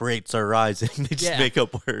cardiac rates are rising. They just Yeah. make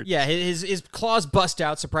up words. Yeah, his claws bust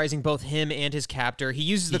out, surprising both him and his captor. He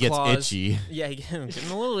uses He the gets claws. itchy. Yeah, he getting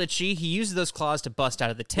a little itchy. He uses those claws to bust out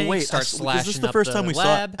of the tank, Wait, start slashing is this the up first time we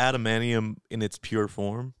lab. saw adamantium in its pure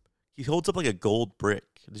form? He holds up like a gold brick.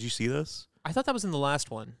 Did you see this? I thought that was in the last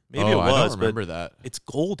one. Maybe Oh, it I don't was, remember but that. it's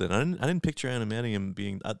golden. I didn't picture adamantium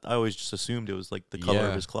being. I always just assumed it was like the color Yeah.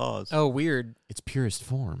 of his claws. Oh, weird. It's purest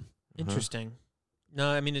form. Interesting. No,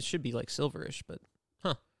 I mean, it should be like silverish, but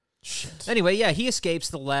Shit. anyway, yeah, he escapes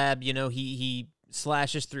the lab. You know, he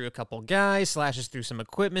slashes through a couple guys, slashes through some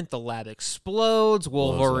equipment. The lab explodes.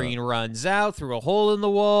 Wolverine runs out through a hole in the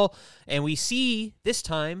wall, and we see this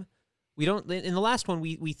time. We don't. In the last one,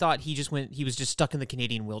 we thought he was just stuck in the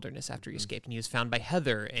Canadian wilderness after he escaped, and he was found by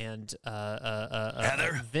Heather and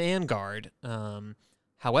Heather? Vanguard.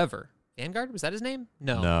 However, Vanguard, was that his name?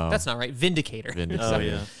 No. That's not right. Vindicator. Vindicator. Oh Sorry.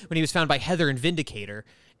 yeah. When he was found by Heather and Vindicator,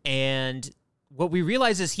 and what we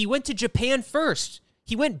realize is he went to Japan first.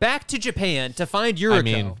 He went back to Japan to find Yuriko. I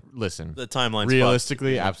mean, listen. The timeline's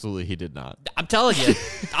Realistically, absolutely, he did not. I'm telling you,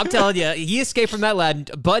 he escaped from that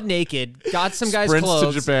lab butt naked, got some guy's Sprints to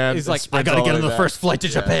clothes. Japan, He's like, I sprints gotta all get the on way the back. first flight to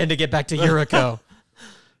Japan to get back to Yuriko.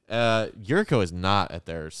 Yuriko is not at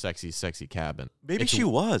their sexy cabin. Maybe It's- she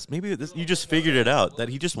was. Maybe you just figured it out that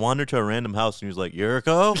he just wandered to a random house and he was like,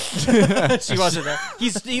 "Yuriko." She wasn't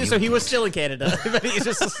there. So he was still in Canada, but he's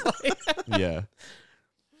just like, Yeah.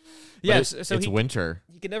 yeah. But So it's he winter.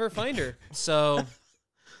 could never find her. So,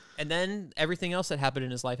 and then everything else that happened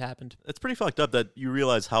in his life happened. It's pretty fucked up that you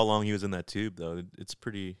realize how long he was in that tube, though. It's a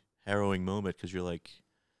pretty harrowing moment because you're like,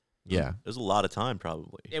 Yeah. there's a lot of time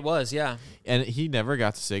probably. It was, yeah. And he never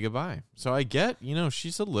got to say goodbye. So I get,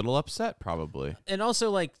 she's a little upset probably. And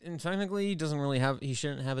also, like, and technically, he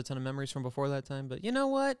shouldn't have a ton of memories from before that time. But you know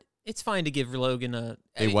what? It's fine to give Logan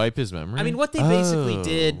They wipe his memory. I mean, what they basically Oh,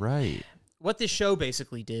 did- Right. what this show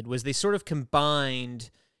basically did was they sort of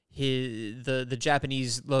combined the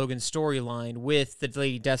Japanese Logan storyline with the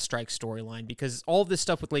Lady Deathstrike storyline, because all of this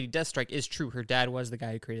stuff with Lady Deathstrike is true. Her dad was the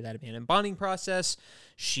guy who created that abandoned bonding process.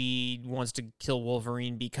 She wants to kill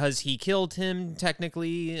Wolverine because he killed him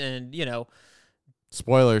technically, and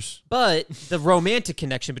Spoilers. but the romantic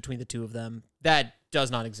connection between the two of them, that does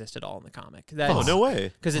not exist at all in the comic. That Oh, no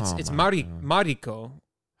way. because Oh it's my Mariko,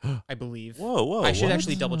 I believe. Whoa. I should what?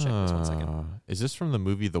 actually double check this 1 second. Is this from the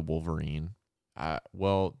movie The Wolverine?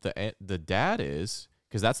 Well, the dad is,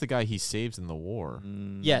 because that's the guy he saves in the war.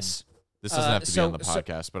 Mm, Yes. This doesn't have to be on the so-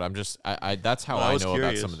 podcast, but I'm just that's how Well, I I was know about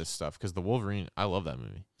curious. some of this stuff because the Wolverine. I love that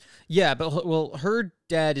movie. Yeah, but well, her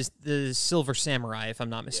dad is the Silver Samurai, if I'm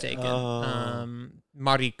not mistaken. Oh.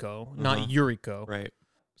 Mariko, not Yuriko. Right.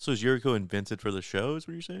 So is Yuriko invented for the show? Is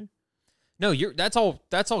what you're saying? No, that's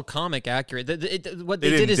all comic accurate. What they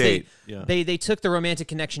They did didn't is date. Yeah. they took the romantic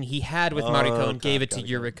connection he had with Oh, Mariko and okay, gave it to got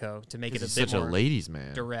it, got it. Yuriko to make it a He's bit such a more ladies'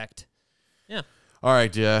 man. direct. Yeah. All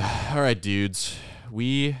right, dudes.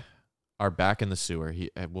 We are back in the sewer.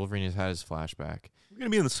 Wolverine has had his flashback. We're gonna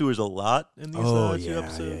be in the sewers a lot in these two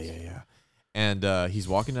episodes. yeah. And he's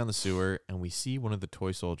walking down the sewer, and we see one of the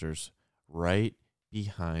toy soldiers right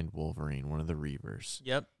behind Wolverine, one of the Reavers.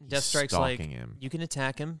 Yep. He's Deathstrike's like, stalking him. you can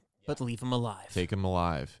attack him, but leave him alive. Take him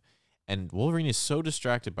alive. And Wolverine is so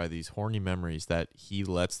distracted by these horny memories that he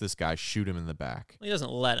lets this guy shoot him in the back. Well, he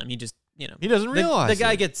doesn't let him. He just, He doesn't realize the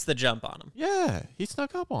guy it. gets the jump on him. Yeah, he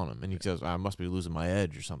snuck up on him, and he goes, "I must be losing my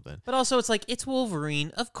edge or something." But also, it's like, it's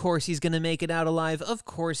Wolverine. Of course he's going to make it out alive. Of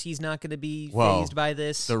course he's not going to be Well, fazed by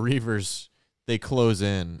this. The Reavers, they close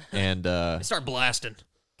in, and They start blasting.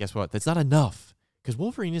 guess what? That's not enough because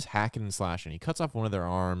Wolverine is hacking and slashing. He cuts off one of their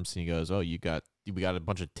arms, and he goes, "Oh, we got a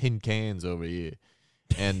bunch of tin cans over here,"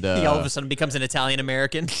 and He all of a sudden becomes an Italian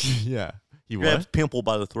American. yeah, he Grabs what? Pimple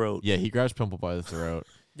by the throat. Yeah, he grabs Pimple by the throat,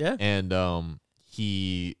 Yeah. and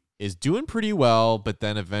he is doing pretty well, but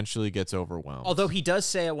then eventually gets overwhelmed. Although he does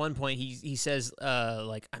say at one point, he says,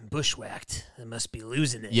 like, I'm bushwhacked. I must be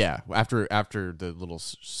losing it. yeah, after the little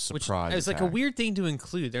Which surprise, is like a attack. weird thing to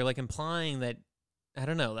include. They're like implying that, I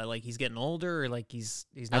don't know, that like he's getting older or like he's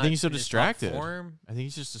not. I think he's so in his top distracted. form. I think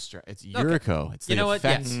he's just distracted. It's Okay. Yuriko. It's You the know what?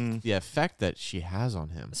 effect, Yes. the effect that she has on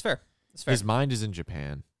him. That's fair. That's fair. His mind is in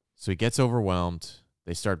Japan, so he gets overwhelmed.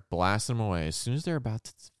 They start blasting him away. As soon as they're about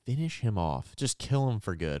to finish him off, just kill him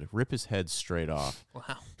for good, rip his head straight off.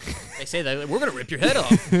 Wow. They say that we're gonna rip your head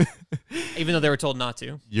off, even though they were told not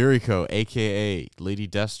to. Yuriko, aka Lady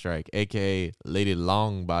Deathstrike, aka Lady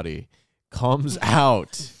Longbody, comes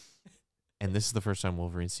out, and this is the first time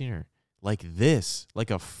Wolverine's seen her like this, like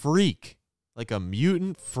a freak, like a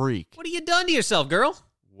mutant freak. What have you done to yourself, girl?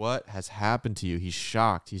 What has happened to you? He's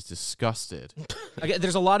shocked. He's disgusted. Okay,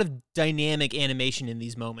 there's a lot of dynamic animation in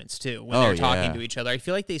these moments too when Oh, they're talking yeah. to each other. I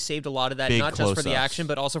feel like they saved a lot of that, Big not just for the close-ups. action,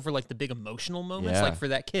 but also for like the big emotional moments, Yeah. like for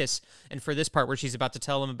that kiss and for this part where she's about to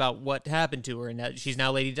tell him about what happened to her and that she's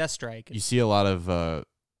now Lady Deathstrike. You see a lot of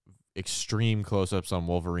extreme close-ups on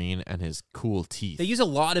Wolverine and his cool teeth. They use a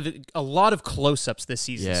lot of close-ups this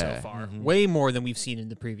season so Yeah. far, Mhm. way more than we've seen in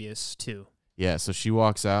the previous two. Yeah, so she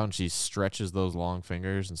walks out and she stretches those long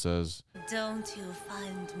fingers and says, Don't you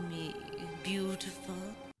find me beautiful?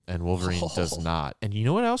 and Wolverine does not. And you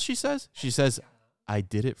know what else she says? She says, I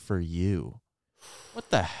did it for you. What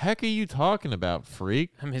the heck are you talking about,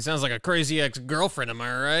 freak? I mean, it sounds like a crazy ex-girlfriend, am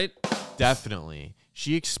I right? Definitely.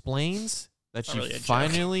 She explains that Not she really a joke.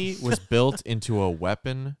 finally was built into a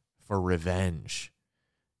weapon for revenge.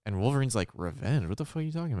 And Wolverine's like, revenge? What the fuck are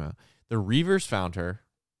you talking about? The Reavers found her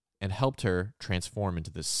and helped her transform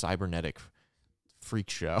into this cybernetic freak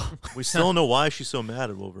show. We still don't know why she's so mad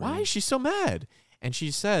at Wolverine. Why is she so mad? And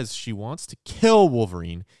she says she wants to kill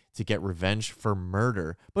Wolverine to get revenge for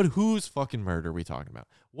murder. But whose fucking murder are we talking about?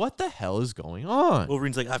 What the hell is going on?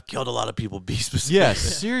 Wolverine's like, I've killed a lot of people. Be specific. Yes,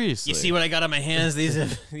 seriously. You see what I got on my hands? These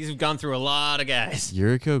have gone through a lot of guys.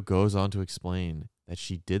 Yuriko goes on to explain that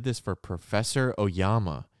she did this for Professor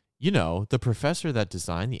Oyama. You know, the professor that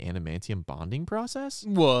designed the adamantium bonding process?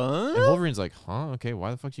 And What? Wolverine's like, huh? Okay,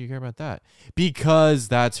 why the fuck do you care about that? Because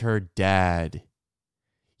that's her dad.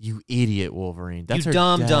 You idiot, Wolverine. That's You her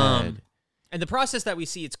dumb dad. dumb. And the process that we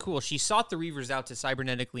see, it's cool. She sought the Reavers out to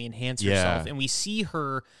cybernetically enhance herself, Yeah. and we see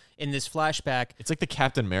her in this flashback. It's like the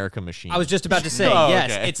Captain America machine. I was just about to say, Oh,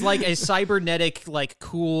 yes, okay. it's like a cybernetic, like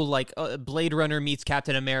cool, like Blade Runner meets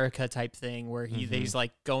Captain America type thing, where he's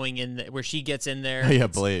like going in, where she gets in there. Oh, yeah,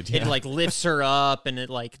 It's- Blade, It yeah. like lifts her up and it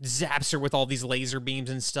like zaps her with all these laser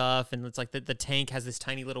beams and stuff, and it's like the tank has this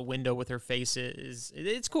tiny little window with her face.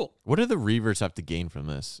 It's cool. What do the Reavers have to gain from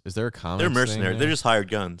this? Is there a comic? They're mercenaries. They're just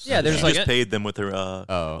hired guns. Yeah, they're She just like- just paid them with her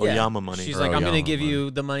Oh. Oyama money. She's Or like, I'm going to Oyama give money.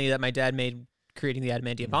 you the money that my dad made creating the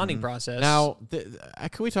adamantium bonding process. Now,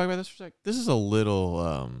 can we talk about this for a sec? This is a little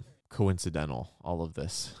coincidental, all of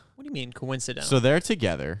this. what do you mean coincidental? So they're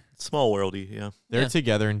together. Small worldy, yeah. They're Yeah.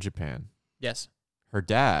 together in Japan. yes. Her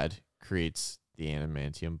dad creates the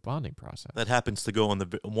adamantium bonding process. That happens to go on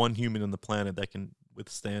the one human on the planet that can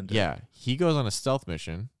withstand it. Yeah, he goes on a stealth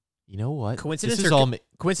mission. You know what? Coincidence This is or all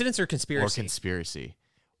coincidence or or conspiracy? conspiracy.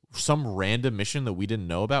 Some random mission that we didn't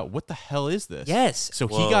know about. What the hell is this? Yes. So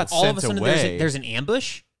Whoa. he got All of sent a sudden, away. there's an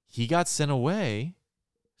ambush. He got sent away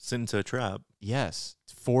Sent into a trap. Yes,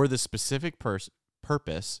 for the specific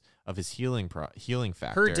purpose of his healing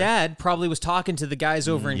factor. Her dad probably was talking to the guys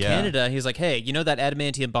over in Yeah. Canada. He was like, hey, you know that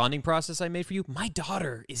adamantium bonding process I made for you? My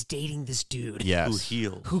daughter is dating this dude Yes. Who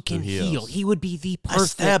heals? who can heals. heal. He would be the I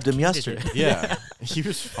perfect stabbed him candidate. yesterday. Yeah, he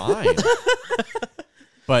was fine.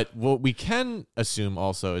 But what we can assume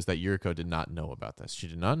also is that Yuriko did not know about this. She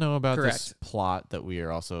did not know about this Correct. plot that we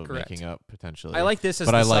are also Correct. making up potentially. I like this as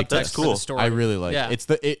But the I like subtext That's for cool. the story. I really like Yeah.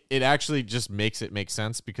 it. It actually just makes it make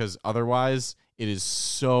sense because otherwise it is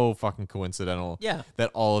so fucking coincidental Yeah.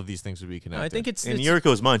 that all of these things would be connected. I think it's In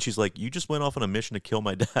Yuriko's mind, she's like, "You just went off on a mission to kill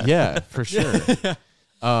my dad." yeah, for sure.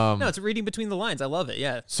 no, it's reading between the lines. I love it.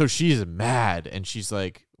 Yeah. So she's mad and she's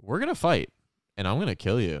like, "We're gonna fight, and I'm gonna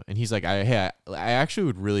kill you." And he's like, I actually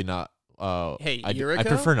would really not. Hey, I Yuriko?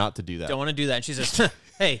 prefer not to do that." Don't want to do that. And she says,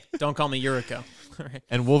 hey, don't call me Yuriko. All right.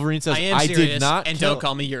 And Wolverine says, I am "I serious, did not." and kill. don't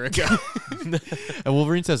call me Yuriko. And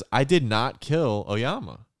Wolverine says, "I did not kill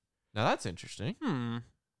Oyama." Now that's interesting.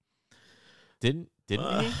 Didn't he?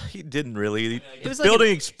 He didn't really. It The was like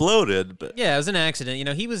building exploded, but Yeah, it was an accident. You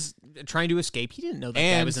know, he was trying to escape. He didn't know that guy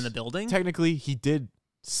And was in the building. Technically, he did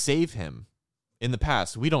save him in the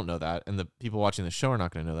past. We don't know that, and the people watching the show are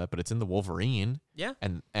not going to know that. But it's in the Wolverine, Yeah.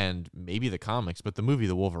 and maybe the comics. But the movie,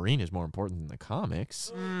 The Wolverine, is more important than the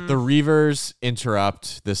comics. Mm. The Reavers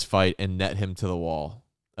interrupt this fight and net him to the wall.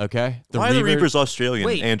 Okay, why are the Reapers Australian,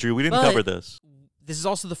 Wait, Andrew? We didn't but- cover this. This is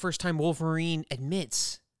also the first time Wolverine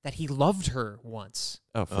admits that he loved her once.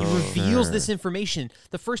 Oh, for He reveals sure. this information.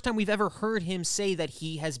 The first time we've ever heard him say that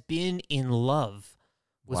he has been in love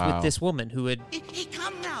was Wow. with this woman who had He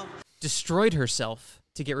come now. destroyed herself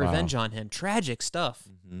to get Wow. revenge on him. Tragic stuff.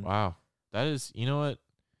 Wow, that is. You know what?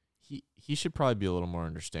 He should probably be a little more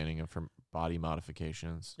understanding of her body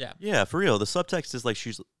modifications. Yeah. Yeah, for real. The subtext is like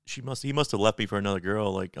he must have left me for another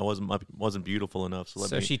girl. Like I wasn't beautiful enough. So let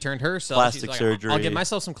So me. she turned herself. Plastic She's like, surgery. I'll give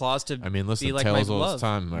myself some claws to I mean, listen, be like tale my as old as love.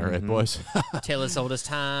 time, all right, boys, Tale as old as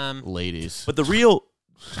time. ladies. But the real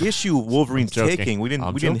issue Wolverine's I'm joking. taking, we didn't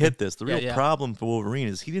I'm hit joking. this. The Yeah, real yeah. problem for Wolverine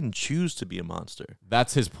is he didn't choose to be a monster.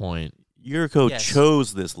 That's his point. Yuriko Yes.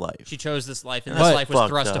 chose this life. She chose this life, and But- this life was Fucked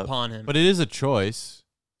thrust up. upon him. But it is a choice.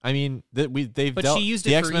 I mean, they've But dealt, she used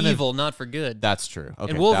the it for X-Men have- evil, not for good. That's true. Okay,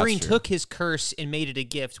 and Wolverine that's true. took his curse and made it a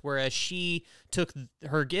gift, whereas she took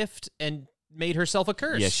her gift and made herself a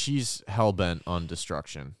curse. Yeah, she's hell bent on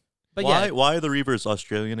destruction. but why? yeah. Why are the Reavers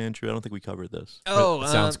Australian, Andrew? I don't think we covered this. Oh, It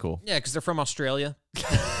sounds cool. Yeah, because they're from Australia.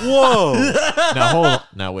 Whoa! Now hold on.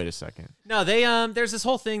 Now wait a second. No, they there's this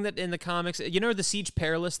whole thing that in the comics, you know, the Siege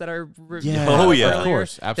Perilous that I reviewed Yeah. Oh, yeah. Of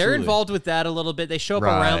course, They're absolutely. involved with that a little bit. They show up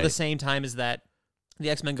around the Right. same time as that. The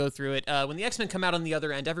X-Men go through it. When the X-Men come out on the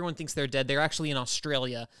other end, everyone thinks they're dead. They're actually in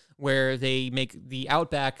Australia, where they make the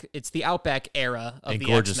Outback. It's the Outback era of And the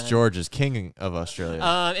Gorgeous X-Men. George is king of Australia.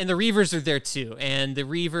 And the Reavers are there too. And the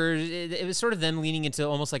Reavers, it was sort of them leaning into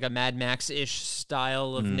almost like a Mad Max-ish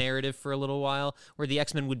style of narrative for a little while, where the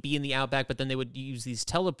X-Men would be in the Outback, but then they would use these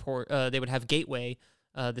they would have Gateway,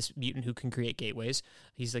 this mutant who can create gateways.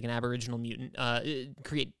 He's like an Aboriginal mutant,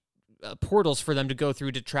 create portals for them to go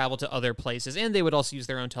through to travel to other places. And they would also use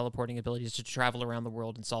their own teleporting abilities to travel around the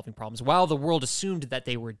world and solving problems, while the world assumed that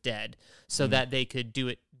they were dead, so that they could do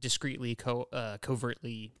it discreetly,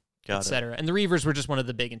 covertly, Got it. etc. And the Reavers were just one of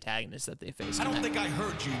the big antagonists that they faced. I don't in think that I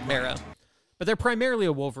heard you. era, but they're primarily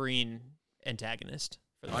a Wolverine antagonist.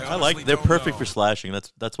 For the most I part. like. They're don't perfect know. for slashing.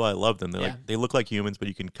 That's why I love them. They're Yeah. like they look like humans, but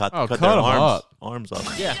you can cut Oh, cut cut their 'em arms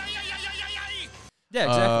off. Yeah, yeah,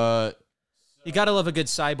 exactly. You gotta love a good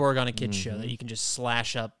cyborg on a kids show that you can just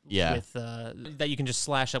slash up Yeah. with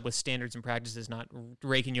standards and practices, not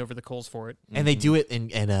raking you over the coals for it. And they do it in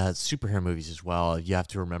superhero movies as well. You have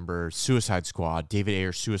to remember Suicide Squad, David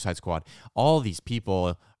Ayer's Suicide Squad. All these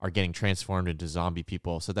people are getting transformed into zombie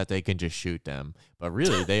people so that they can just shoot them. But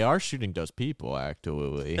really, they are shooting those people,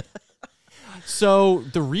 actually. So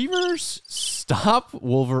the Reavers stop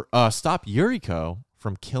Yuriko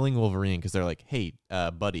from killing Wolverine because they're like, hey,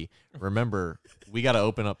 buddy, remember, we got to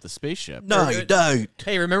open up the spaceship. No, you don't.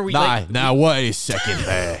 Hey, remember Now wait a second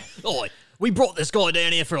there. we brought this guy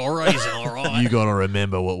down here for a reason, all right? You got to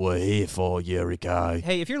remember what we're here for, Yuriko.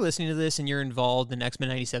 Hey, if you're listening to this and you're involved in X-Men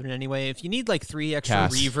 97 in any way, if you need like 3 extra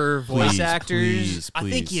Cass, Reaver voice please, actors, I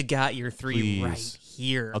think please. you got your 3 Please. right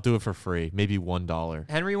here. I'll do it for free, maybe $1.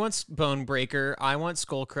 Henry wants Bone Breaker. I want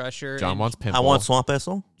Skull Crusher. John and wants Pimple. I want Swamp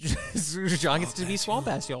Vessel. John gets to be Swamp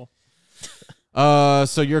Ass, y'all.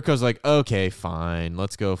 So Yuriko's like, okay, fine.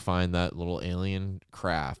 Let's go find that little alien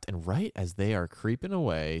craft. And right as they are creeping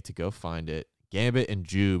away to go find it, Gambit and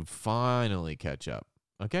Jube finally catch up.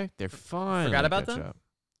 Okay? They're finally Forgot about catch them? up.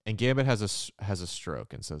 And Gambit has a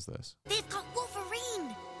stroke and says this. They've got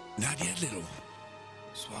Wolverine. Not yet, little.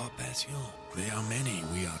 Sois patient. They are many,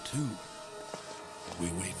 we are two. We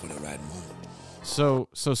wait for the right moment. So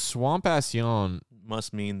Swampation,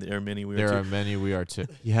 Must mean there are many. there are many, we are two.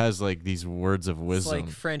 He has like these words of It's wisdom. like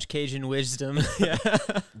French Cajun wisdom. Yeah.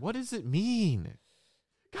 What does it mean?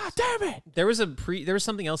 God damn it! There was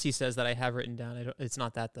something else he says that I have written down. It's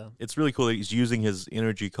not that though. It's really cool that he's using his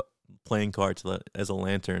energy playing cards as a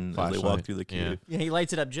lantern as they walk Flashlight. through the Yeah. cave. Yeah, he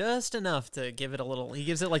lights it up just enough to give it a little. He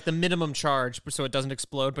gives it like the minimum charge so it doesn't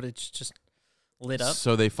explode, but it's just lit up.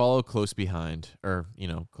 So they follow close behind, or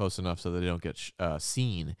close enough so that they don't get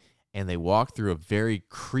seen, and they walk through a very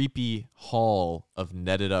creepy hall of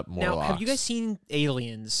netted up Morlocks. Now, have you guys seen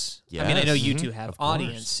Aliens? I mean, I know Yes. you Mhm. two have. Of course.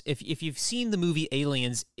 Audience, if you've seen the movie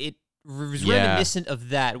Aliens, it was Yeah. reminiscent of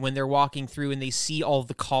that when they're walking through and they see all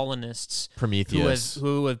the colonists Prometheus?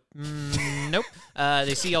 who have nope.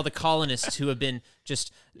 They see all the colonists who have been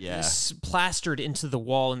just Yeah. plastered into the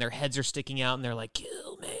wall and their heads are sticking out and they're like,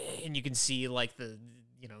 kill me, and you can see like the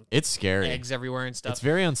It's scary. eggs everywhere and stuff. It's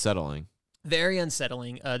very unsettling. Very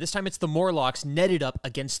unsettling. This time it's the Morlocks netted up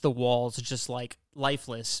against the walls, just like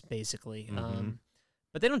lifeless, basically.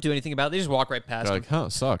 But they don't do anything about it. They just walk right past They're them. like, huh,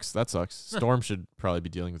 sucks. That sucks. Storm should probably be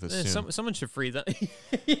dealing with this soon. Someone should free them.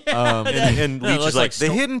 And No, Leech it looks is like, like the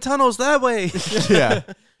Storm- hidden tunnels that way. Yeah.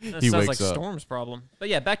 That He sounds wakes like up. Storm's problem. But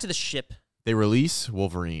yeah, back to the ship. They release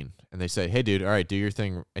Wolverine, and they say, hey, dude, all right, do your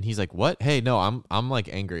thing. And he's like, what? Hey, no, I'm like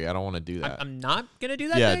angry. I don't want to do that. I'm not gonna do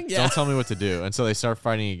that yeah, thing. don't tell me what to do. And so they start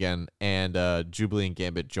fighting again, and Jubilee and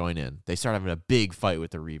Gambit join in. They start having a big fight with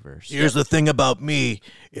the Reavers. Here's the thing about me.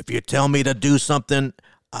 If you tell me to do something,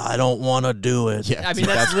 I don't want to do it. Yeah, I mean,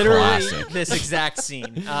 dude, that's literally classic. this exact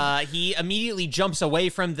scene. He immediately jumps away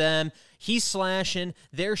from them. He's slashing.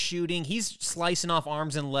 They're shooting. He's slicing off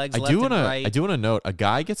arms and legs left and right. I do want to note a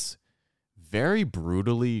guy gets very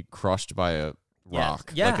brutally crushed by a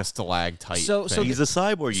rock, Yeah. like a stalactite. So thing. He's a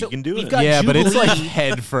cyborg. So you can do we've it. got yeah, but it's like Jubilee.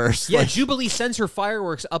 head first. Yeah, like, Jubilee sends her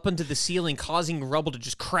fireworks up into the ceiling, causing rubble to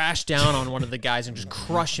just crash down on one of the guys and just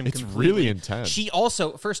crush him It's completely. really intense. She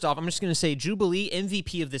also, first off, I'm just going to say, Jubilee,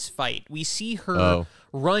 MVP of this fight. We see her Oh.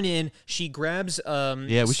 run in. She grabs we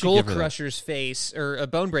should Skull give her that. Crusher's face, or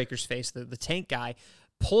Bonebreaker's face, the tank guy,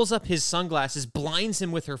 pulls up his sunglasses, blinds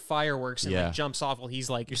him with her fireworks, and Yeah. like, jumps off while he's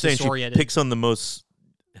like You're saying she disoriented. picks on the most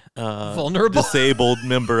Vulnerable. disabled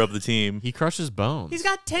member of the team. he crushes bones. He's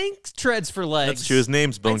got tank treads for legs. That's true. His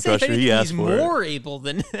name's Bone I'd say, if Crusher. anything, He asked he's for more it. able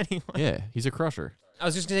than anyone. Yeah, he's a crusher. I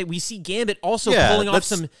was just gonna say we see Gambit also Yeah, pulling off that's-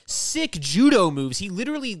 some sick judo moves. He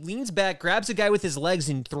literally leans back, grabs a guy with his legs,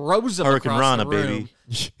 and throws him Hurricane across Rana, the room.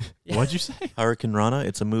 baby. What'd you say? Hurricane Rana.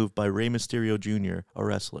 It's a move by Rey Mysterio Jr., a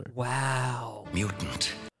wrestler. Wow.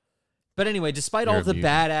 Mutant. But anyway, despite You're all a the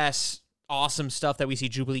mutant. badass, awesome stuff that we see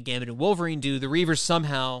Jubilee, Gambit, and Wolverine do, the Reavers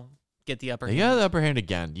somehow get the upper They hand. got the upper hand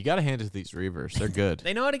again. You got to hand it to these Reavers. They're good.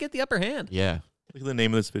 They know how to get the upper hand. Yeah. Look at the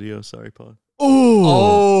name of this video. Sorry, Paul.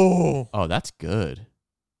 Oh, that's good.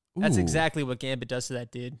 That's Ooh. exactly what Gambit does to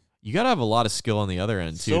that dude. You got to have a lot of skill on the other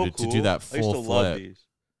end too So to do cool. that I used full to love flip. these.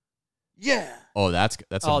 Yeah. Oh, that's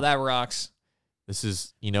That rocks. This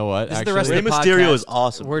is, you know what? This is actually, the rest Rey of the Mysterio podcast. is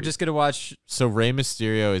awesome. We're just gonna watch. so Rey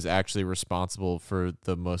Mysterio is actually responsible for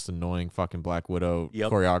the most annoying fucking Black Widow Yep,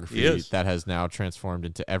 he choreography is. that has now transformed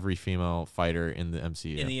into every female fighter in the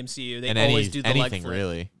MCU. In the MCU, they and always do the leg anything flip.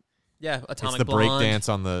 really. Yeah, It's Atomic the break Blonde. dance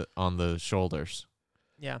on the shoulders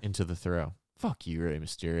Yeah, into the throw. Fuck you, Rey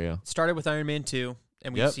Mysterio. started with Iron Man 2,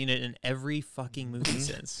 and we've Yep. seen it in every fucking movie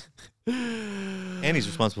since. And he's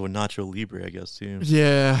responsible for Nacho Libre, I guess, too.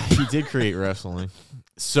 Yeah, he did create wrestling.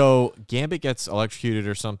 So Gambit gets electrocuted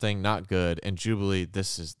or something, not good. And Jubilee,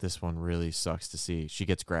 this one really sucks to see. She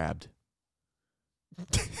gets grabbed.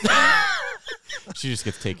 She just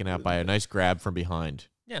gets taken out by a nice grab from behind.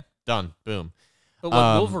 Yeah. Done. Boom. But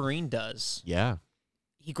what Wolverine does, Yeah.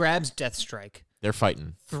 he grabs Deathstrike, They're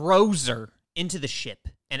fighting. throws her into the ship,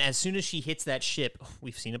 and as soon as she hits that ship,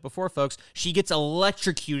 we've seen it before, folks, she gets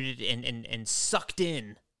electrocuted and sucked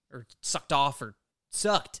in, or sucked off, or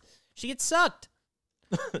sucked. She gets sucked.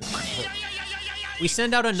 We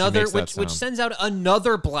send out another, makes that which sound. sends out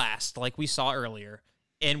another blast, like we saw earlier,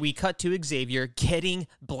 and we cut to Xavier getting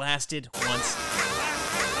blasted once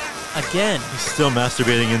again. He's still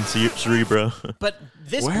masturbating into Cerebro. But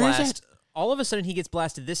this Where is blast, all of a sudden he gets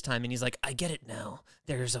blasted this time, and he's like, I get it now.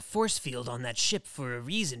 There's a force field on that ship for a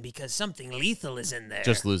reason, because something lethal is in there.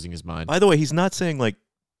 Just losing his mind. By the way, he's not saying, like,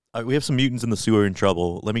 we have some mutants in the sewer in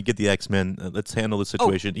trouble. Let me get the X-Men. Let's handle the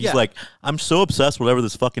situation. He's yeah. like, I'm so obsessed with whatever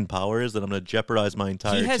this fucking power is that I'm going to jeopardize my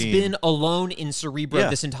entire He has team. been alone in Cerebro Yeah.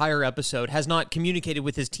 this entire episode, has not communicated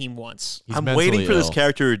with his team once. He's I'm mentally waiting for this ill.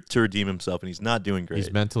 character to redeem himself, and he's not doing great.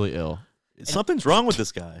 He's mentally ill. Something's wrong with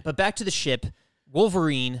this guy. But back to the ship,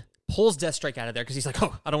 Wolverine pulls Deathstrike out of there because he's like,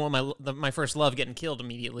 oh, I don't want my first love getting killed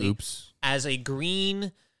immediately. Oops. As a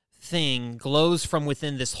green thing glows from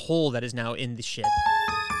within this hole that is now in the ship.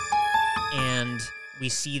 And we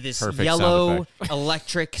see this Perfect yellow sound effect.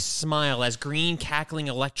 electric smile as green cackling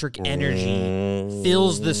electric energy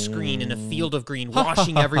fills the screen in a field of green,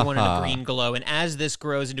 washing everyone in a green glow. And as this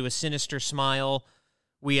grows into a sinister smile,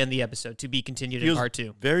 we end the episode. To be continued in Feels part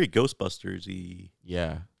 2. very Ghostbusters-y.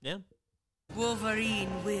 Yeah. Yeah. Wolverine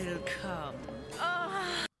will come.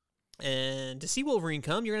 And to see Wolverine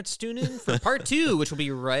come, you're going to have to tune in for part 2, which will be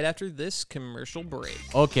right after this commercial break.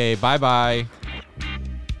 Okay, bye-bye.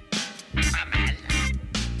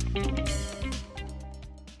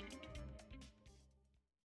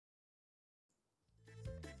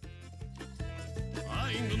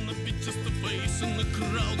 I'm gonna be just a face in the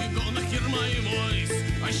crowd. You're gonna hear my voice.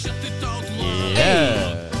 I shut it out loud.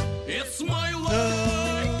 Yeah. It's my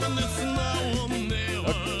life, and it's now or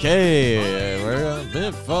never. Okay, we're gonna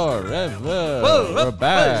live forever. We're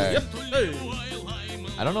back. Yep. Hey.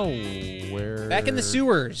 I don't know where Back in the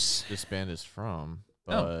sewers. this band is from,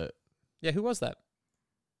 Oh. but Yeah, who was that?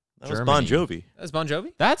 That was Bon Germany. Jovi. That was Bon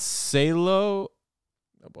Jovi? that's Salo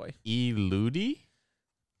Oh, boy. Eludi.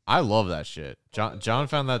 I love that shit. John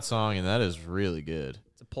found that song, and that is really good.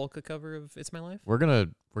 It's a polka cover of It's My Life? We're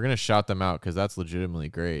gonna shout them out because that's legitimately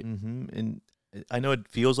great. Mm-hmm. And I know it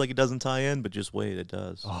feels like it doesn't tie in, but just wait, it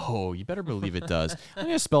does. Oh, you better believe it does. I'm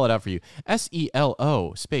gonna spell it out for you.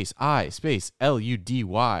 SELO space I space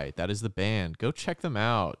LUDY. That is the band. Go check them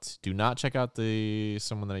out. Do not check out the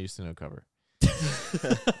Someone That I Used to Know cover.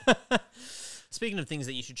 Speaking of things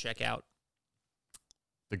that you should check out,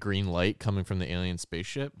 The green light coming from the alien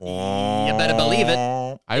spaceship. you better believe it.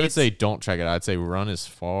 I would say don't check it out. I'd say run as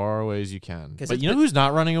far away as you can. 'Cause But it's you know been- who's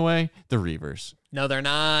not running away? The Reavers. No, they're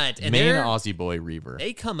not. And Main they're, Aussie boy Reaver.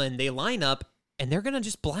 they come in, they line up, and they're going to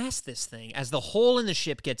just blast this thing. As the hole in the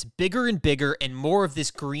ship gets bigger and bigger, and more of this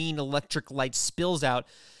green electric light spills out.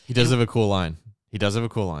 He does have a cool line. He does have a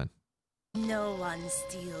cool line. No one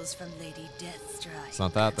steals from Lady Deathstrike. It's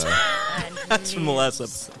not that though. And That's from the last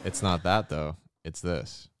lives. episode. It's not that though. It's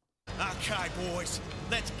this. Okay, boys,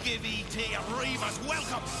 let's give E.T. a Reavers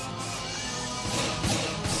welcome.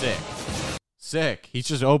 Sick. Sick. He's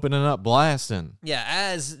just opening up, blasting. Yeah,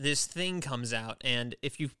 as this thing comes out, and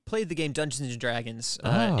if you've played the game Dungeons and Dragons, it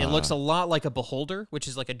Ah. looks a lot like a beholder, which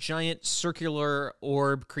is like a giant circular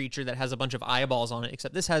orb creature that has a bunch of eyeballs on it,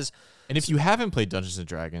 except this has... And if you haven't played Dungeons and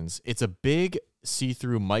Dragons, it's a big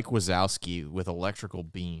see-through Mike Wazowski with electrical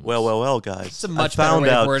beams. Well, guys. It's a much I better found way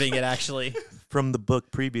of out wording it, actually. from the book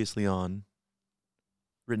previously on,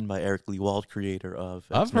 written by Eric Lee Wald, creator of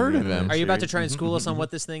I've X-Men heard of animated him. Are you about to series. try and school us on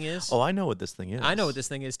what this thing is? Oh, I know what this thing is. I know what this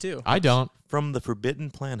thing is, too. I don't. From the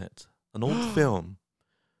Forbidden Planet, an old film,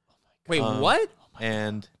 Wait, Um, what?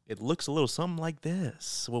 and it looks a little something like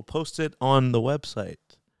this. We'll post it on the website.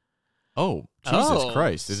 Oh, Jesus Oh.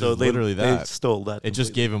 Christ. It is so literally they that. stole that. It just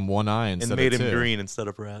completely. gave him one eye and instead made of him two. green instead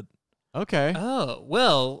of red. Okay. Oh,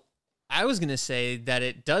 well, I was going to say that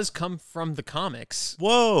it does come from the comics.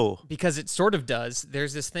 Whoa! Because it sort of does.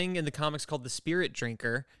 There's this thing in the comics called the Spirit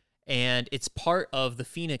Drinker, and it's part of the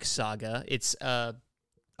Phoenix Saga. It's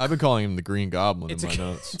I've been calling him the Green Goblin it's in my a,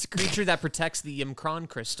 notes. it's a creature that protects the Imkron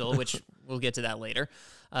crystal, which we'll get to that later,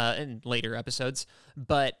 in later episodes.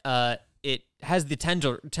 But it has the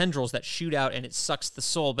tendrils that shoot out, and it sucks the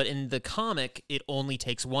soul. But in the comic, it only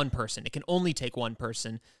takes one person. It can only take one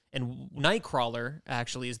person. And Nightcrawler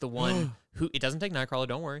actually is the one who... It doesn't take Nightcrawler,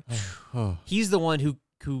 don't worry. Oh. He's the one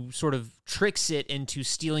who sort of tricks it into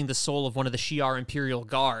stealing the soul of one of the Shi'ar Imperial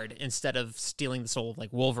Guard instead of stealing the soul of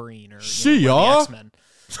like Wolverine or one of the Shi'ar? X-Men.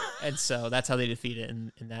 And so that's how they defeat it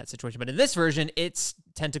in that situation. But in this version, its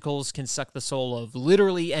tentacles can suck the soul of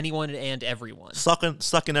literally anyone and everyone.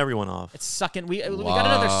 Sucking everyone off. It's sucking. We got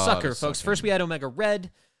another Lot sucker, of folks. sucking. First we had Omega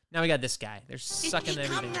Red. Now we got this guy. They're He sucking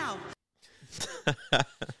everything. come now.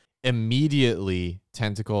 Immediately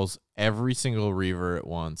tentacles every single Reaver at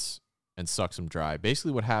once and sucks them dry.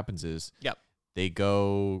 Basically what happens is Yep. they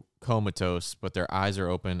go comatose, but their eyes are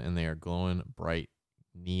open and they are glowing bright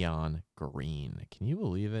neon green. Can you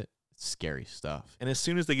believe it? It's scary stuff. And as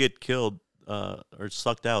soon as they get killed or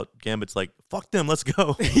sucked out, Gambit's like, "Fuck them, let's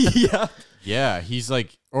go." Yeah. Yeah, he's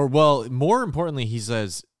like, or well, more importantly, he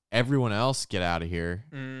says, everyone else get out of here.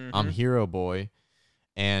 I'm hero boy.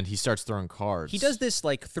 And he starts throwing cards. He does this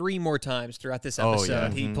like 3 more times throughout this Oh, episode. yeah.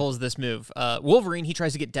 He pulls this move. Wolverine, he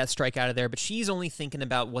tries to get Deathstrike out of there, but she's only thinking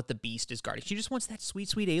about what the Beast is guarding. She just wants that sweet,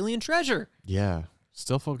 sweet alien treasure. Yeah,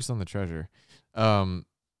 still focused on the treasure.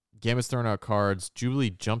 Gambit's throwing out cards. Jubilee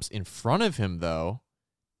jumps in front of him, though.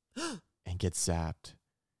 and gets zapped.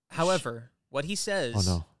 However, what he says Oh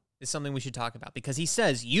no. is something we should talk about because he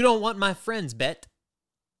says, "You don't want my friends, Bet."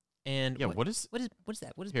 And Yeah, what is that?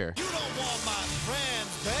 What is here? You don't want my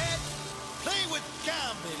friends, man. Play with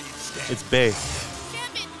Gambit instead. It's Bay.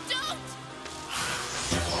 Gambit, don't!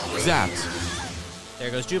 Zapped.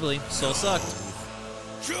 There goes Jubilee. Soul sucked.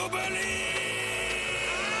 Jubilee!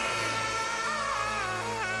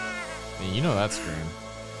 And you know that scream.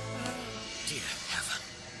 Dear heaven,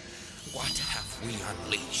 what have we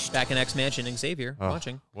unleashed? Back in X Mansion, Xavier Oh,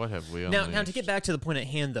 watching. What have we Now, unleashed? to get back to the point at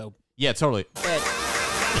hand, though, Yeah, totally.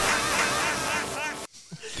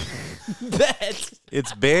 Bet.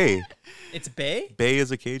 It's Bay. It's Bay. Bay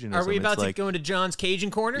is a Cajun. Are we about to go into John's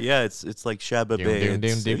Cajun corner? Yeah, it's like Shabba Dum, Bay. dum,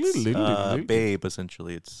 It's, dum, it's, dum, dum, dum. Babe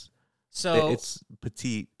essentially. So It's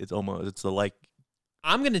petite. It's almost. It's like.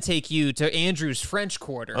 I'm going to take you to Andrew's French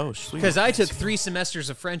quarter. Oh, sweet. Because I took 3 semesters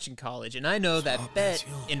of French in college, and I know that bet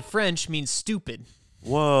in French means stupid.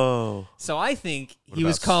 Whoa. So I think What he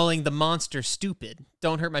was about calling the monster stupid.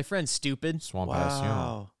 Don't hurt my friend, stupid. Swampation.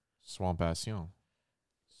 Wow. Swampation.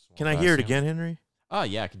 Can I hear it again, Henry? Oh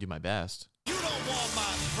yeah, I can do my best. You don't want my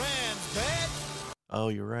friends, man. Oh,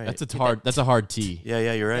 you're right. That's a hard T.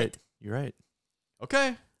 Yeah, you're right. You're right.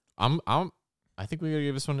 Okay. I think we gotta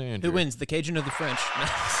give this one to Andrew. Who wins, the Cajun or the French?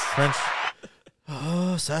 French.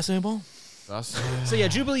 Assassinable. So yeah,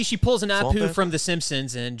 Jubilee, she pulls an Salt Apu bath? from The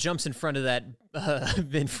Simpsons and jumps in front of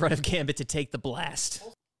Gambit to take the blast.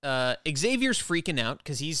 Xavier's freaking out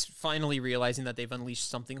because he's finally realizing that they've unleashed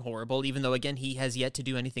something horrible, even though, again, he has yet to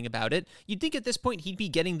do anything about it. You'd think at this point he'd be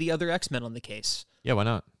getting the other X-Men on the case. Yeah, why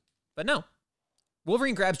not? But no.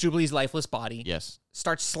 Wolverine grabs Jubilee's lifeless body, Yes.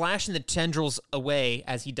 starts slashing the tendrils away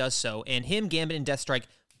as he does so, and him, Gambit, and Deathstrike,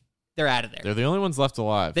 they're out of there. They're the only ones left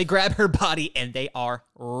alive. They grab her body and they are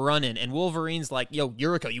running. And Wolverine's like, "Yo,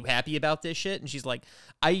 Yuriko, you happy about this shit?" And she's like,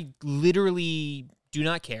 "I literally do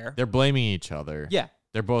not care." They're blaming each other. Yeah.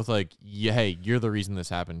 They're both like, yeah, hey, you're the reason this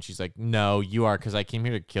happened. She's like, no, you are, because I came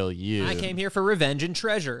here to kill you. I came here for revenge and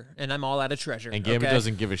treasure, and I'm all out of treasure. And Gambit okay?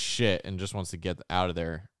 doesn't give a shit and just wants to get out of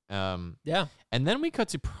there. Yeah. And then we cut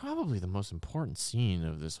to probably the most important scene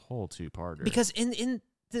of this whole two-parter. Because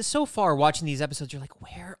so far watching these episodes, you're like,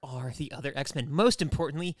 where are the other X-Men? Most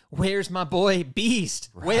importantly, where's my boy Beast?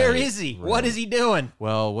 Where Right, is he? right. What is he doing?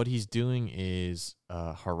 Well, what he's doing is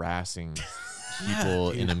harassing people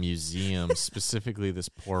in a museum, specifically this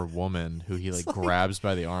poor woman who he like grabs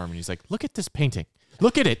by the arm and he's like, "Look at this painting.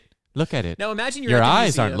 Look at it. Look at it. Now imagine you're Your at the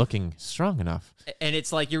eyes aren't museum, looking strong enough." and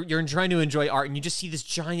it's like you're trying to enjoy art, and you just see this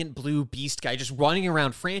giant blue beast guy just running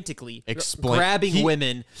around frantically, grabbing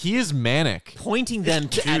women, He is manic. pointing them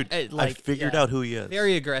to Dude, at, like, I figured yeah, out who he is.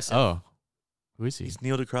 very aggressive. Oh, who is he? He's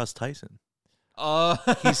Neil deGrasse Tyson.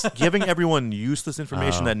 He's Giving everyone useless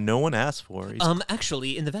information Oh. that no one asked for. He's,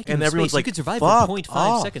 actually in the vacuum And of everyone's space, like, you could survive "Fuck for 0.5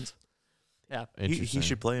 off." seconds. Yeah, he Interesting.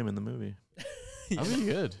 should play him in the movie. That'd be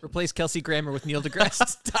good. replace Kelsey Grammer with Neil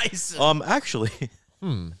deGrasse Tyson. Actually,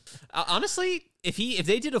 Honestly, if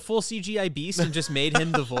they did a full CGI Beast and just made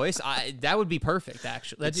him the voice, that would be perfect.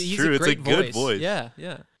 Actually, It's he's true. a It's a great good voice. Yeah,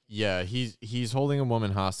 yeah. Yeah, he's holding a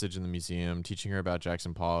woman hostage in the museum, teaching her about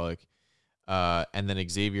Jackson Pollock. And then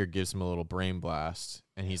Xavier gives him a little brain blast,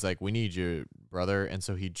 and he's like, "We need you, brother." And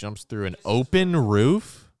so he jumps through an open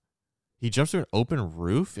roof. He jumps through an open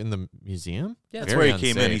roof in the museum. Yeah, that's Very where he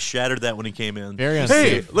came in. He unsafe. shattered that when he came in. Very Hey,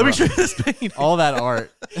 unsafe. let me Wow. show you this painting. All that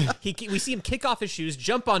art. We see him kick off his shoes,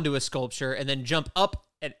 jump onto a sculpture, and then jump up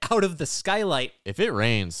and out of the skylight. If it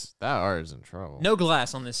rains, that art is in trouble. No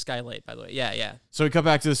glass on this skylight, by the way. Yeah, yeah. So we cut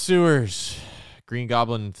back to the sewers. Green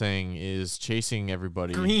Goblin thing is chasing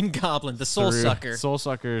everybody. Green Goblin, the soul through- sucker, Soul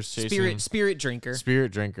suckers chasing spirit drinker.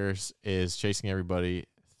 Spirit Drinkers is chasing everybody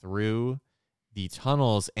through the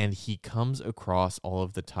tunnels, and he comes across all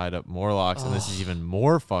of the tied up Morlocks, and this is even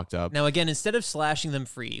more fucked up. Now again, instead of slashing them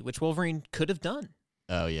free, which Wolverine could have done,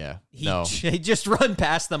 Oh yeah, he no, just run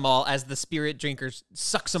past them all as the spirit drinker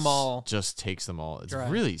sucks them all, just takes them all. It's Dry.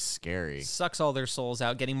 really scary. sucks all their souls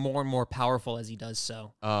out, getting more and more powerful as he does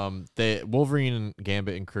so. The Wolverine and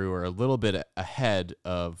Gambit and crew are a little bit ahead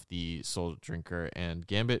of the Soul Drinker, and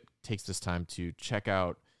Gambit takes this time to check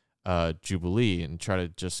out Jubilee and try to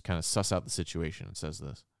just kind of suss out the situation, and says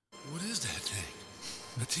this. What is that thing?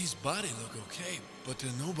 Matisse' body look okay, but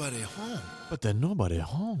there's nobody home. But there's nobody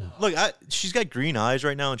home. Look, she's got green eyes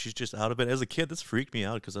right now, and she's just out of it. As a kid, this freaked me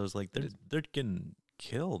out because I was like, they're getting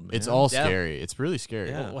killed, man. It's all Yeah. scary. It's really scary.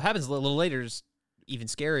 Yeah. What happens a little later is even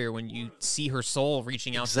scarier when you see her soul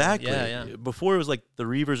reaching out. Exactly. To them. Yeah, yeah. Before it was like the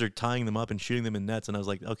Reavers are tying them up and shooting them in nets, and I was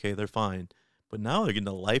like, okay, they're fine. But now they're getting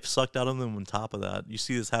the life sucked out of them on top of that. You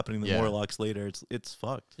see this happening to the Yeah. Morlocks later. It's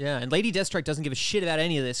fucked. Yeah, and Lady Deathstrike doesn't give a shit about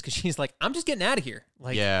any of this because she's like, I'm just getting out of here.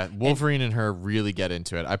 Like, yeah, Wolverine and her really get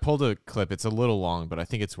into it. I pulled a clip. It's a little long, but I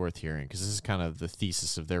think it's worth hearing because this is kind of the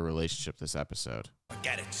thesis of their relationship this episode.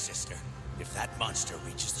 Forget it, sister. If that monster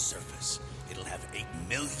reaches the surface, it'll have 8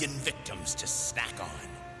 million victims to snack on.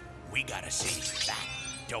 We gotta see that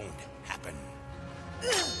don't happen.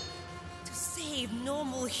 To save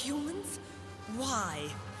normal humans? Why?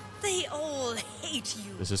 They all hate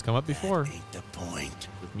you. This has come up before Ain't the point.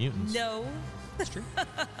 with mutants. No, that's true.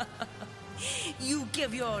 you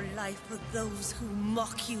give your life for those who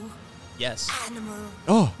mock you. Yes. Animal,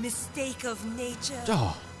 Oh, mistake of nature,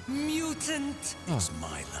 oh, mutant. It's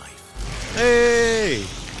my life. Hey!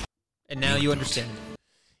 And now you understand.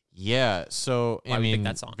 yeah. So Why I we picked mean,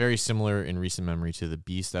 that song. very similar in recent memory to the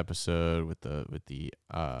Beast episode with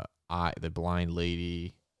the blind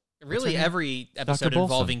lady. Really, her name? every episode Bolson.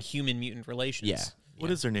 involving human-mutant relations. Yeah.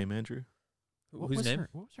 What is her name, Andrew? Whose name?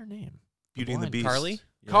 What was her name? Beauty and the blind- Beast. Carly?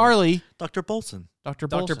 Yeah. Carly. Dr. Bolson. Dr.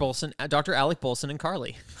 Dr. Bolson. Bolson, Dr. Alec Bolson, and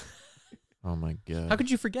Carly. Oh my god. How could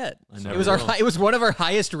you forget? I It never was will. it was one of our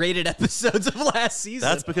highest-rated episodes of last season.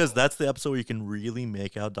 That's because that's the episode where you can really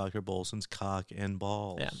make out Dr. Bolson's cock and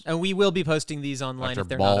balls. Yeah, and we will be posting these online Dr. if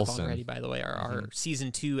they're not up Bolson. already. By the way, our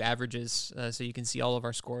season 2 averages, so you can see all of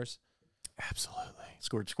our scores. Absolutely.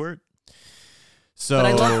 Squirt, squirt. So But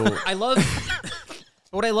I love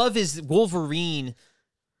what I love is Wolverine,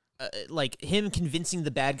 like him convincing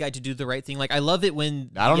the bad guy to do the right thing. Like I love it when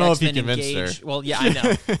I don't the know if he X-Men convinced engage. her. Well, yeah, I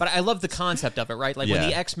know, but I love the concept of it, right? Like when Yeah.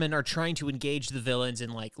 the X-Men are trying to engage the villains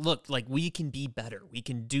and like, look, like we can be better, we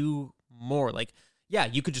can do more. Like, yeah,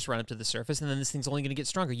 you could just run up to the surface and then this thing's only going to get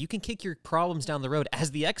stronger. You can kick your problems down the road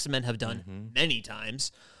as the X-Men have done many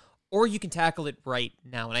times. Or you can tackle it right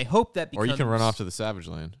now, and I hope that or becomes... you can run off to the Savage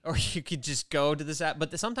Land. Or you could just go to the...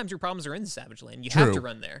 But sometimes your problems are in the Savage Land. You True. have to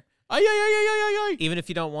run there, Ay, ay, ay, ay, ay, ay. even if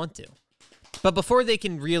you don't want to. But before they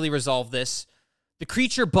can really resolve this, the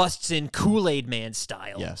creature busts in Kool-Aid Man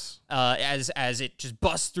style. Yes. As it just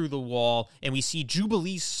busts through the wall, and we see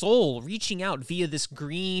Jubilee's soul reaching out via this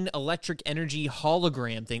green electric energy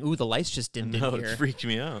hologram thing. Ooh, the lights just dimmed No, in it here. freaked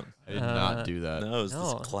me out. I did not do that. No, it was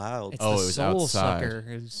No. this cloud. It's Oh, the it was soul outside. sucker.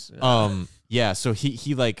 It was, Yeah, so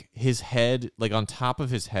he like his head, like on top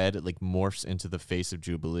of his head, it like morphs into the face of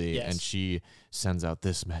Jubilee, Yes. and she sends out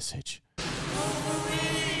this message.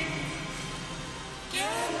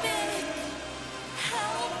 Gambit,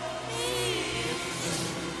 help me.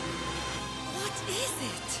 What is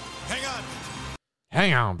it? Hang on.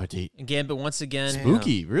 Hang on, Petite. And Gambit once again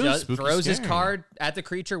Spooky, really does- spooky. throws his scary. card at the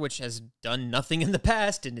creature, which has done nothing in the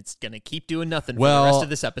past, and it's going to keep doing nothing for Well, the rest of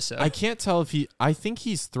this episode. I can't tell if I think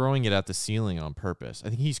he's throwing it at the ceiling on purpose. I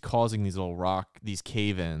think he's causing these little these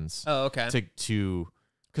cave-ins Oh, okay. to,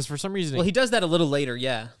 because for some reason, Well, he does that a little later,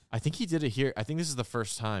 yeah. I think he did it here. I think this is the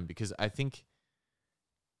first time because I think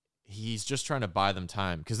he's just trying to buy them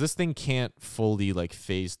time because this thing can't fully like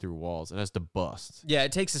phase through walls. It has to bust. Yeah,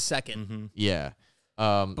 it takes a second. Mm-hmm. Yeah.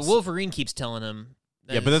 But Wolverine keeps telling him.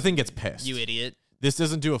 Yeah, but the thing gets pissed. You idiot. This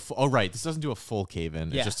doesn't do a full. Oh, right. This doesn't do a full cave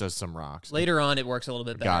in. Yeah. It just does some rocks. Later on, it works a little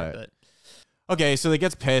bit better. Got it. Okay, so they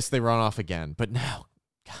gets pissed. They run off again. But now,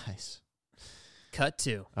 guys, But cut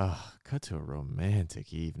to cut to a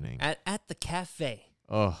romantic evening. at the cafe.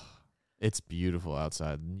 Oh, it's beautiful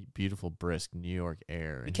outside. Beautiful, brisk New York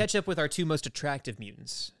air. We And catch up with our two most attractive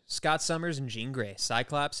mutants, Scott Summers and Jean Grey,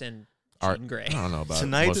 Cyclops and Our- Jean Grey. I don't know about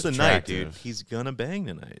Tonight's most the night, dude. attractive. He's gonna bang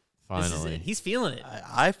tonight. This is Finally. it. He's feeling it.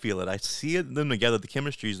 I feel it. I see it. Them together. The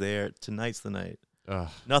chemistry's there. Tonight's the night. Ugh.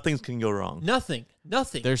 Nothing can go wrong. Nothing.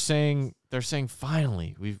 They're saying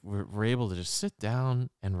finally we're able to just sit down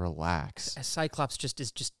and relax. As Cyclops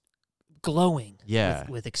is just glowing Yeah.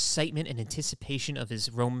 with excitement and anticipation of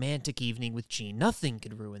his romantic evening with Jean. Nothing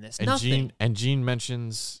could ruin this. And Nothing. Jean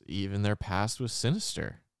mentions even their past was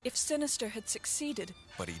sinister. If Sinister had succeeded,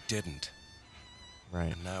 But he didn't.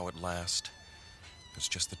 Right. And now at last, it's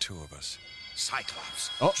just the two of us. Cyclops,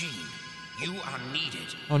 Oh. Jean, you are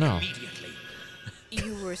needed Oh, no. immediately.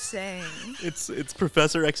 you were saying. It's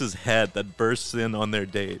Professor X's head that bursts in on their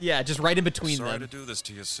date. Yeah, just right in between Sorry them. to do this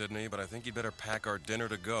to you, Sydney, but I think you'd better pack our dinner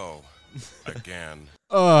to go. Again.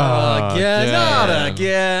 Again, not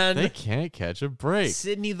again. They can't catch a break.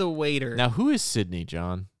 Sydney the waiter. Now, who is Sydney,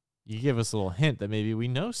 John? You give us a little hint that maybe we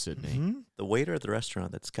know Sydney. Mhm. The waiter at the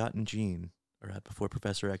restaurant that Scott and Jean are at before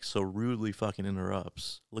Professor X so rudely fucking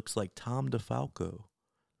interrupts looks like Tom DeFalco,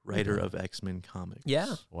 writer of X-Men comics.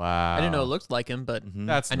 Yeah. Wow. I didn't know it looked like him, but Mhm.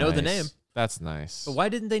 That's I know the nice. name. That's That's nice. but why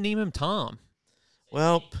didn't they name him Tom?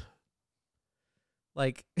 Well,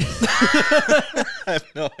 Like, I have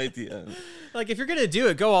no idea. like if you're gonna do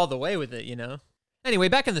it, go all the way with it, you know. Anyway,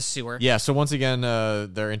 back in the sewer. Yeah, so once again,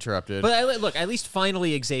 they're interrupted. But look, at least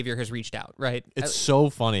finally Xavier has reached out, right? It's so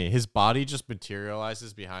funny. His body just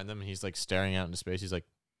materializes behind them, and he's like staring out into space. He's like,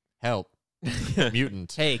 "Help,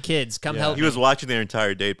 mutant!" Hey, kids, come help He me. was watching their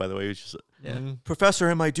entire date, by the way. He was just, Professor,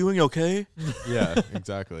 am I doing okay? Yeah,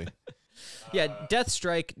 exactly. Yeah,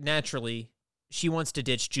 Deathstrike naturally. She wants to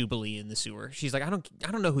ditch Jubilee in the sewer. She's like, I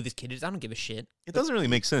don't know who this kid is. I don't give a shit. It doesn't really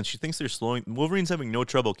make sense. She thinks they're slowing. Wolverine's having no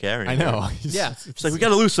trouble carrying. I know. her. Yeah. She's like, we got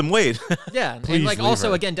to lose some weight. Yeah, Please and like leave also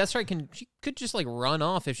her. again, Deathstrike she could just like run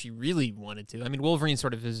off if she really wanted to. I mean, Wolverine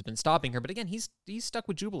sort of has been stopping her, but again, he's stuck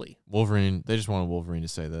with Jubilee. Wolverine. They just wanted Wolverine to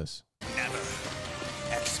say this. Never.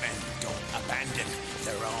 X-Men don't abandon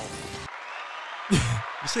their own.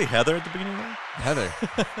 You say Heather at the beginning of that? Heather.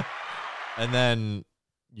 And then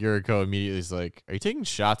Yuriko immediately is like, "Are you taking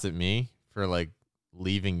shots at me for like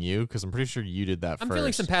leaving you? Because I'm pretty sure you did that I'm first."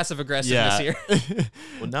 feeling some passive aggressiveness here.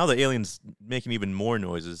 Well, now the alien's making even more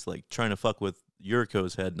noises, like trying to fuck with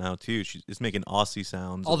Yuriko's head now too. She's making Aussie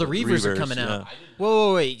sounds. All the with Reavers are coming yeah. out.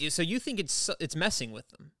 Whoa, wait. So you think it's messing with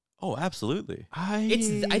them? Oh, absolutely. I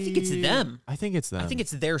think it's them. I think it's them. I think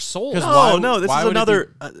it's their souls. 'Cause No, why- no, this why is would it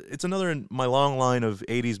another. It's another in my long line of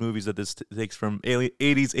 '80s movies that this takes from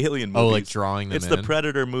 80s alien movies. Oh, like drawing them It's in? the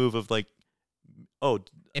Predator move of like, oh, I'm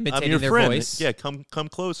Imitating your their friend. voice. Yeah, come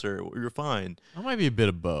closer. You're fine. That might be a bit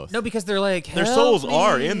of both. No, because they're like Their "Help souls me,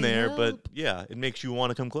 are in there, help." but yeah, it makes you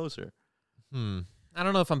want to come closer. I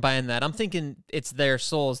don't know if I'm buying that. I'm thinking it's their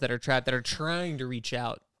souls that are trapped that are trying to reach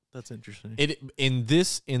out. That's interesting. In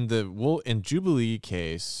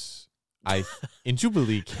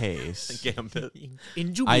Jubilee case, Gambit.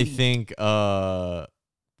 In Jubilee. I think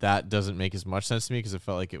that doesn't make as much sense to me because it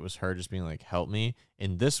felt like it was her just being like, "Help me."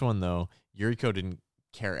 In this one though, Yuriko didn't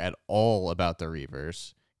care at all about the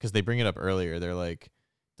Reavers because they bring it up earlier. They're like,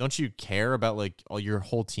 "Don't you care about like all your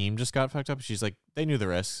whole team just got fucked up?" She's like, "They knew the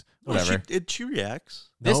risks. Whatever." She reacts.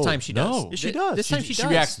 This No, time she does. no. Yeah, she does. This time she does.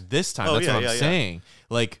 reacts this time. Oh, That's yeah, what I'm yeah, yeah. saying.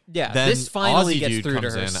 Like, Yeah, then this finally Aussie gets dude through to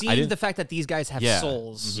comes her. in. I Seeing didn't- the fact that these guys have Yeah.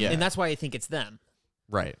 souls, Yeah. and that's why I think it's them.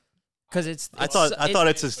 right. Because it's I thought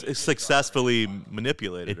it's successfully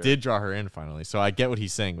manipulated. It her. did draw her in finally, so I get what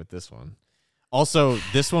he's saying with this one. Also,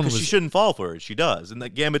 this one was Because she shouldn't fall for it. She does, and that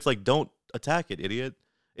Gambit's like, "Don't attack it, idiot."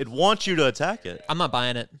 It wants you to attack it. I'm not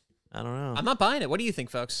buying it. I don't know. I'm not buying it. What do you think,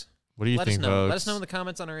 folks? What do you Let think, us know. folks? Let us know in the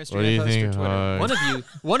comments on our What do Instagram you post or think, Twitter.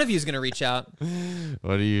 folks? One of you is going to reach out.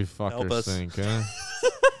 What do you Help fuckers us. think?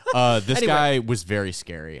 Huh? This Anyway. guy was very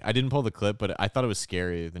scary. I didn't pull the clip, but I thought it was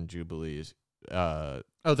scarier than Jubilee's. Oh,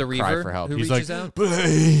 the Cry Reaver for help. who He's reaches like, out.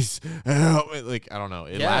 "Please help!" Like, I don't know.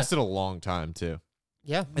 It Yeah. lasted a long time too,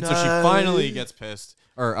 Yeah, and so she finally gets pissed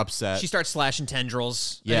or upset. she starts slashing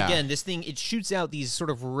tendrils. Yeah. And again, this thing it shoots out these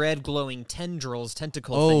sort of red glowing tendrils,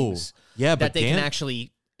 tentacle Oh, things yeah, that but they can Dan-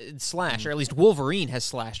 actually slash, or at least Wolverine has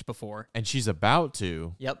slashed before. and she's about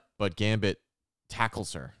to. Yep. But Gambit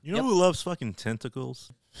tackles her. You know who loves fucking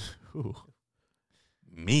tentacles? Who?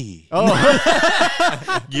 Me.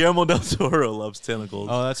 Oh, Guillermo del Toro loves tentacles.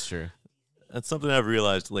 oh, that's true. That's something I've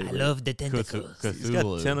realized I lately. love the tentacles. He's got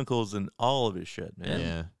Cthulhu. tentacles in all of his shit, man.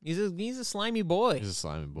 Yeah, He's a slimy boy. he's a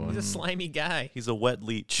slimy boy. He's a slimy guy. He's a wet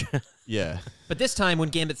leech. Yeah, But this time, when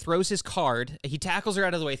Gambit throws his card, he tackles her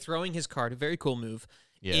out of the way, throwing his card. A very cool move.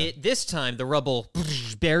 yeah. This time, the rubble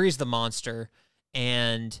buries the monster,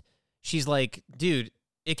 and she's like, "Dude,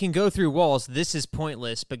 it can go through walls. This is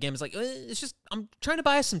pointless." But Gambit's like, "It's just I'm trying to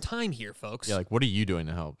buy us some time here, folks." Yeah, like, what are you doing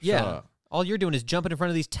to help? Shut Yeah. up. All you're doing is jumping in front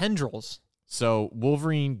of these tendrils. So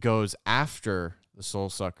Wolverine goes after the Soul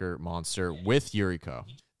Sucker monster with Yuriko.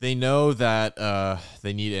 They know that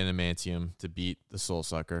they need adamantium to beat the Soul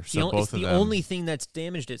Sucker. So It's both of the them, only thing that's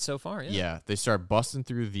damaged it so far. yeah, they start busting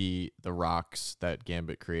through the rocks that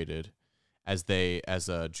Gambit created as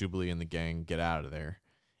Jubilee and the gang get out of there,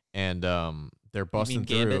 and they're busting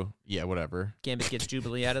Gambit? through. Yeah, whatever. Gambit gets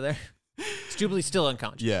Jubilee out of there. Is Jubilee still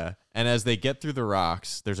unconscious? Yeah, and as they get through the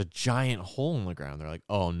rocks, there's a giant hole in the ground. They're like,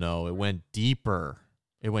 "Oh no, it went deeper.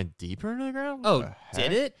 It went deeper into the ground." What Oh, the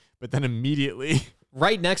did heck? it? But then immediately.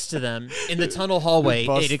 Right next to them in the tunnel hallway,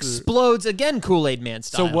 Bust it through. explodes again, Kool-Aid Man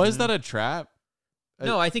style. So was that a trap?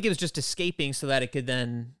 No, I think it was just escaping so that it could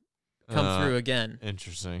then come through again.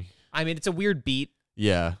 Interesting. I mean, it's a weird beat,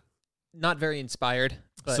 Yeah. not very inspired.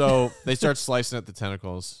 But So they start slicing at the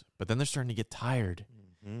tentacles, but then they're starting to get tired.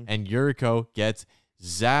 And Yuriko gets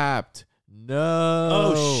zapped. No.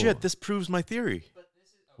 Oh shit! This proves my theory.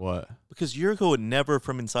 What? Because Yuriko would never,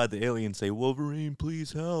 from inside the alien, say, "Wolverine,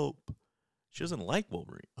 please help." She doesn't like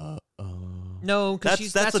Wolverine. Uh-oh. No,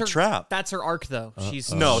 because That's a her, trap. That's her arc, though.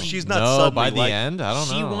 She's No, she- she's not No, suddenly by the like- end, I don't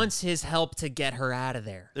know. She wants his help to get her out of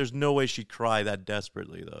there. There's no way she'd cry that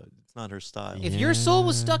desperately, though. It's not her style. If your soul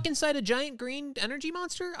was stuck inside a giant green energy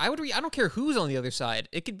monster, I would. I don't care who's on the other side.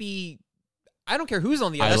 It could be. I don't care who's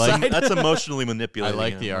on the I other like- side. That's emotionally I manipulating.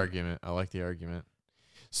 like him. the argument. I like the argument.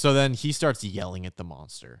 So then he starts yelling at the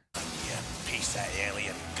monster. You piece of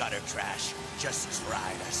alien gutter trash. Just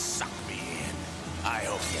try to suck me in. I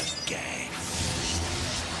hope you're gay.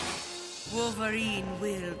 Wolverine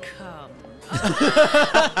will come.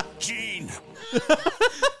 Gene!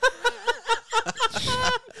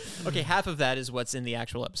 Okay, half of that is what's in the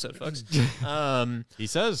actual episode, folks. He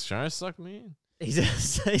says, "Try to suck me in." He does.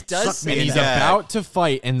 Suck me say And in he's that. about to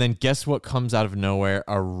fight, and then guess what comes out of nowhere?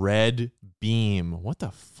 A red beam. What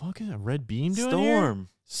the fuck is a red beam doing here? Storm.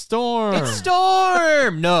 Storm. It's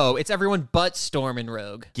Storm. No, it's everyone but Storm and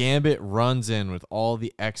Rogue. Gambit runs in with all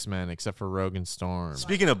the X-Men except for Rogue and Storm.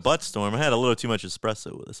 Speaking of butt storm, I had a little too much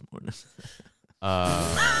espresso this morning.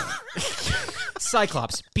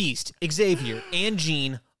 Cyclops, Beast, Xavier, and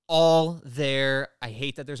Jean all there. I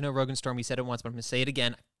hate that there's no Rogue and Storm. We said it once, but I'm going to say it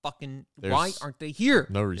again. Why There's aren't they here?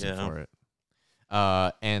 No reason Yeah. for it.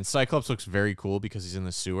 And Cyclops looks very cool because he's in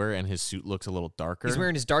the sewer and his suit looks a little darker. He's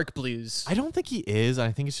wearing his dark blues. I don't think he is.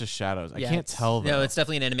 I think it's just shadows. I can't it's- tell, though. No, it's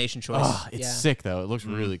definitely an animation choice. It's Yeah. sick, though. It looks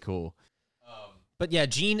really cool. But yeah,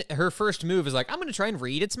 Jean, her first move is like, I'm going to try and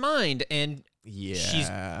read its mind. And Yeah. she's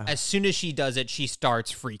as soon as she does it, she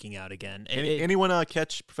starts freaking out again. Anyone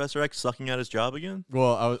catch Professor X sucking at his job again?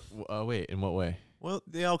 Well, wait, in what way? Well,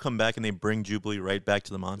 they all come back and they bring Jubilee right back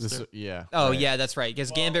to the monster. Yeah. Oh, right. yeah, that's right.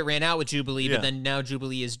 Because Gambit ran out with Jubilee, Yeah. but then now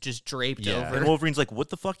Jubilee is just draped Yeah. over. And Wolverine's like, "What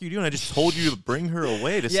the fuck are you doing? I just told you to bring her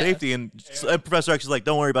away to Yeah. safety." And Professor X is like,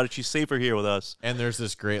 "Don't worry about it. She's safer here with us." And there's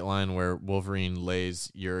this great line where Wolverine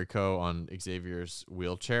lays Yuriko on Xavier's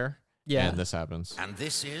wheelchair. Yeah. And this happens. And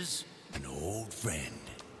this is an old friend.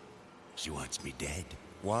 She wants me dead.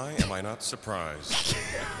 Why am I not surprised?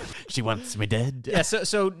 She wants me dead. Yeah,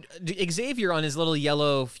 so Xavier on his little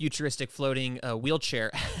yellow futuristic floating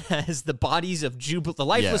wheelchair has the bodies of the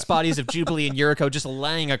lifeless bodies of Jubilee and Yuriko just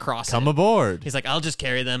laying across Come it. aboard. He's like, I'll just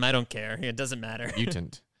carry them. I don't care. It doesn't matter.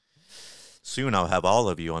 Mutant. Soon I'll have all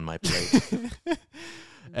of you on my plate.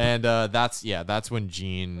 And that's when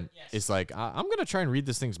Jean is like, I'm gonna try and read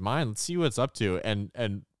this thing's mind. Let's see what it's up to.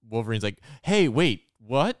 And Wolverine's like, hey, wait,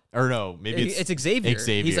 what? Or no, maybe It's Xavier.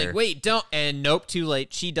 Xavier. He's like, wait, don't. And nope, too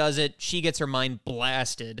late. She does it. She gets her mind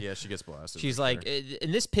blasted. Yeah, she gets blasted. She's for like, sure.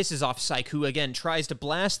 and this pisses off Psyche, who again tries to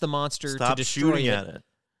blast the monster Stop to destroy shooting it. at it.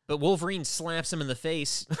 But Wolverine slaps him in the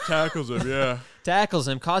face, tackles him. Yeah. tackles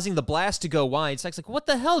him, causing the blast to go wide. Psyche's like, what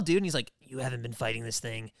the hell, dude? And he's like, you haven't been fighting this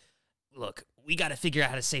thing. Look, we got to figure out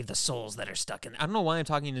how to save the souls that are stuck in. I don't know why I'm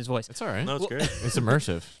talking in his voice. It's all right. No, it's great. It's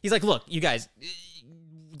immersive. He's like, look, you guys,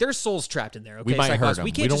 there's souls trapped in there. Okay, We might Cyclops, hurt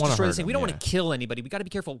we them. can't We don't just wanna destroy hurt this thing. We them, don't yeah. want to kill anybody. We got to be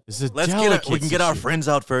careful. This is a Let's delicate we can get our situation. friends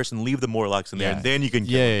out first and leave the Morlocks in there, Yeah. and then you can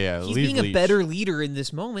kill Yeah. He's Leave being a Leech. better leader in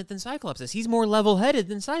this moment than Cyclops is. He's more level-headed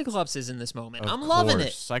than Cyclops is in this moment. Of I'm loving course.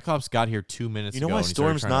 it. Cyclops got here 2 minutes You know ago. why and he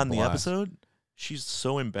started Storm's trying to not in the blast. episode? She's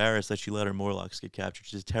so embarrassed that she let her Morlocks get captured.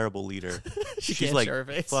 She's a terrible leader. She She's can't like show her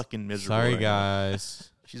face. fucking miserable. Sorry, right now. guys.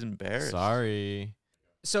 She's embarrassed. Sorry.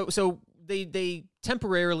 So they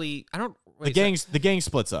temporarily. I don't. Wait, The gang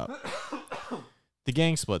splits up. The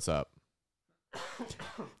gang splits up.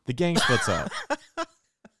 The gang splits up.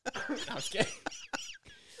 I was kidding.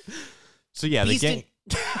 So yeah, the Beast gang.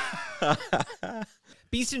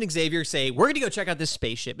 Beast and Xavier say, we're going to go check out this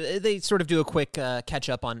spaceship. They sort of do a quick catch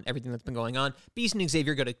up on everything that's been going on. Beast and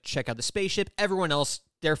Xavier go to check out the spaceship. Everyone else,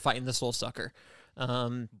 they're fighting the Soul Sucker.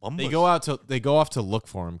 They go off to look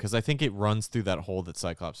for him because I think it runs through that hole that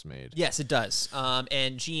Cyclops made. Yes, it does.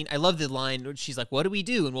 And Jean, I love the line. She's like, what do we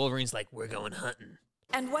do? And Wolverine's like, we're going hunting.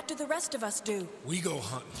 And what do the rest of us do? We go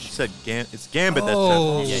hunting. She said it's Gambit that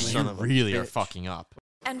Oh, said, Yeah, son you of a really are bitch. fucking up.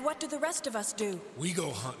 And what do the rest of us do? We go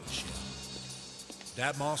hunting.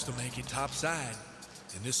 That monster make it topside,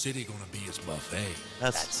 and this city gonna be its buffet.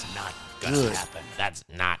 That's not gonna good. happen. That's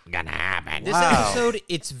not gonna happen. This episode,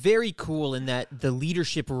 it's very cool in that the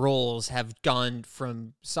leadership roles have gone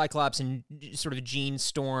from Cyclops and sort of Jean,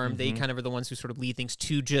 Storm, they kind of are the ones who sort of lead things,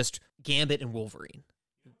 to just Gambit and Wolverine.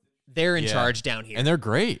 They're in Yeah. charge down here. And they're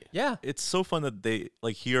great. Yeah. It's so fun that they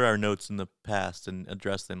like hear our notes in the past and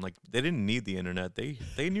address them. Like they didn't need the internet. They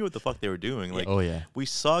knew what the fuck they were doing. Like Oh, yeah. we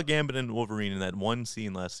saw Gambit and Wolverine in that one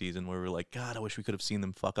scene last season where we were like, God, I wish we could have seen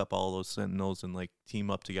them fuck up all those Sentinels and like team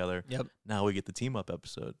up together. Yep. Now we get the team up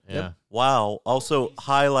episode. Yeah. Wow. Also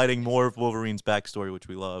highlighting more of Wolverine's backstory, which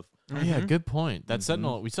we love. Oh, yeah, good point. That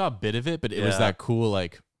Sentinel, we saw a bit of it, but it was Yeah. that cool,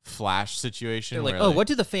 like, Flash situation. They're like, where, oh, what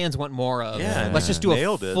do the fans want more of? Yeah, Let's just do a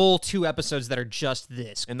nailed it. full 2 episodes that are just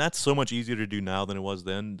this. And that's so much easier to do now than it was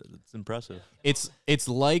then. It's impressive. It's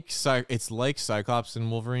like Cyclops and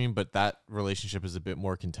Wolverine, but that relationship is a bit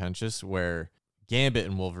more contentious. Where Gambit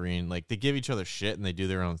and Wolverine, like, they give each other shit and they do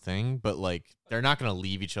their own thing, but like they're not going to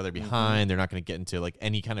leave each other behind. They're not going to get into like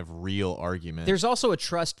any kind of real argument. There's also a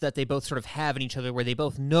trust that they both sort of have in each other, where they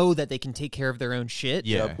both know that they can take care of their own shit.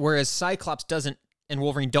 Yeah. Whereas Cyclops doesn't. And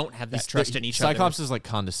Wolverine don't have that trust in each other. Cyclops is like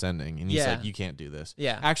condescending, and he's Yeah. like, "You can't do this."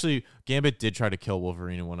 Yeah. Actually, Gambit did try to kill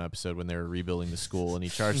Wolverine in one episode when they were rebuilding the school, and he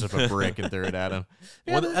charged up a brick and threw it at him.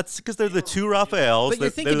 Well, that's because they're the two Raphaels. But you're They're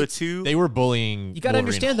thinking the two. They were bullying. You got to Wolverine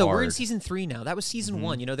understand, though, we're in hard. season 3 now. That was season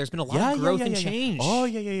 1. You know, there's been a lot Yeah, of growth yeah, and yeah, yeah. change. Oh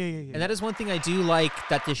yeah. And that is one thing I do like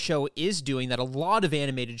that this show is doing that a lot of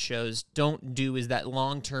animated shows don't do, is that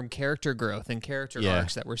long-term character growth and character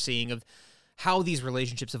arcs that we're seeing of how these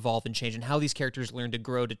relationships evolve and change and how these characters learn to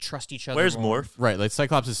grow to trust each other. Where's more. Morph? Right, like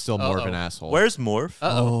Cyclops is still more of an asshole. Where's Morph?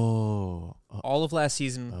 Oh. All of last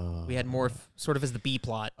season, we had Morph sort of as the B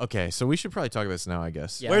plot. Okay, so we should probably talk about this now, I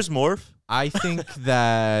guess. Yeah. Where's Morph? I think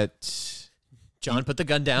that John put the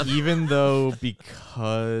gun down. even though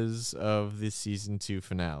because of the season 2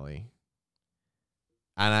 finale,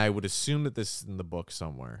 and I would assume that this is in the book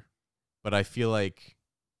somewhere, but I feel like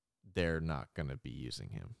they're not going to be using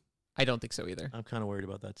him. I don't think so either. I'm kind of worried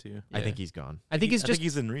about that too. I think he's gone. I think he's I just. think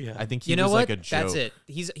he's in rehab. I think he You know was what? like a joke. That's it.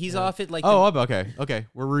 He's off it like. Oh, okay.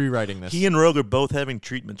 We're rewriting this. He and Rogue are both having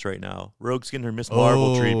treatments right now. Rogue's getting her Miss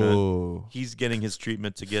Marvel treatment. He's getting his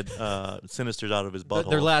treatment to get Sinisters out of his butthole.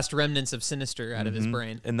 their last remnants of Sinister out of his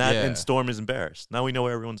brain. And and Storm is embarrassed. Now we know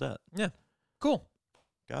where everyone's at. Yeah. Cool.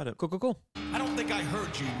 Got it. Cool. I don't think I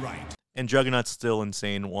heard you right. And Juggernaut's still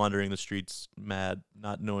insane, wandering the streets, mad,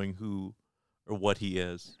 not knowing who or what he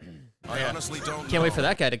is. I honestly don't Can't wait for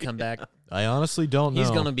that guy to come back. I honestly don't know.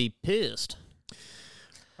 He's gonna be pissed.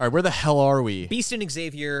 All right, where the hell are we? Beast and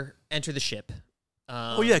Xavier enter the ship.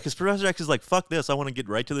 Oh yeah, because Professor X is like, "Fuck this! I want to get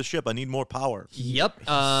right to the ship. I need more power." Yep.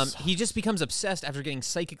 He just becomes obsessed after getting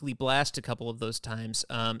psychically blasted a couple of those times.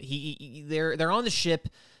 They're on the ship.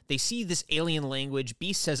 They see this alien language.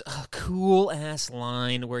 Beast says a cool ass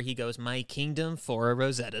line where he goes, "My kingdom for a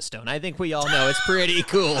Rosetta Stone." I think we all know it's pretty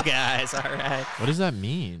cool, guys. All right. What does that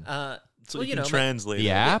mean? So well, you you can know, translate the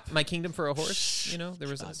it. app? My kingdom for a horse. You know the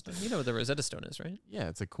Rosetta Stone. You know what the Rosetta Stone is, right? Yeah,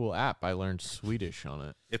 it's a cool app. I learned Swedish on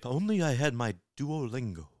it. If only I had my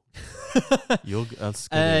Duolingo. That's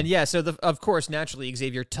good. And yeah, so of course, naturally,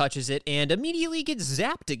 Xavier touches it and immediately gets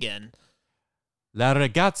zapped again. La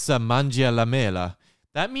ragazza mangia la mela.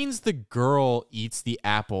 That means the girl eats the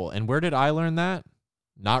apple. And where did I learn that?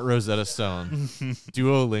 Not Rosetta Stone.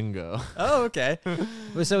 Duolingo. Oh, okay.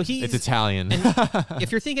 So It's Italian.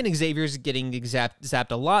 If you're thinking Xavier's getting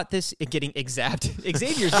zapped a lot, Xavier's getting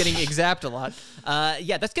zapped a lot.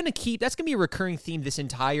 Yeah, that's gonna be a recurring theme this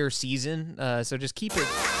entire season. So just keep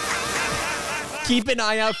an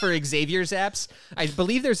eye out for Xavier zaps. I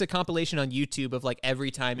believe there's a compilation on YouTube of like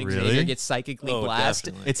every time Xavier Really? gets psychically Oh,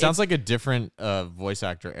 blasted. definitely. It sounds like a different voice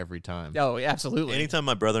actor every time. Oh, absolutely. Anytime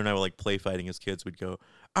my brother and I were like play fighting as kids, we'd go,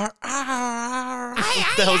 "Arr, arr."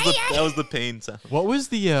 That was the pain sound.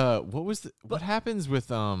 What happens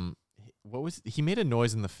with he made a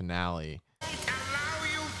noise in the finale.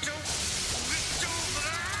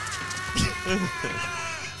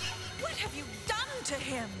 What have you done to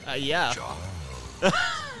him? Yeah.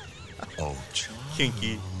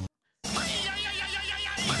 Kinky.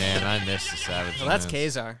 Man, I miss the Savage. Well, that's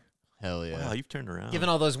Minutes. Kazar. Hell yeah. Wow, you've turned around. Giving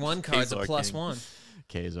all those 1 cards a Kazar plus King. 1.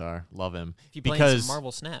 Kazar, love him. If you playing some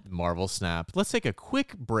Marvel Snap. Marvel Snap. Let's take a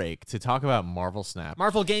quick break to talk about Marvel Snap.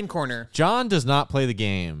 Marvel Game Corner. John does not play the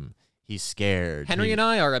game. He's scared. Henry and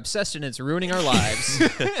I are obsessed and it's ruining our lives.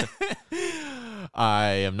 I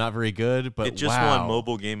am not very good, but It just wow. won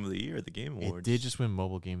Mobile Game of the Year at the Game Awards. It did just win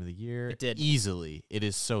Mobile Game of the Year. It did. Easily. It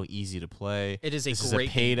is so easy to play. It is a this great is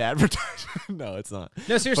a paid advertisement. No, it's not.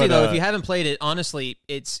 No, seriously But, though, if you haven't played it, honestly,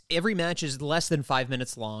 every match is less than 5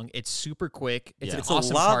 minutes long. It's super quick. It's Yeah. an It's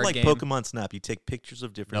awesome a lot card like game. Pokemon Snap. You take pictures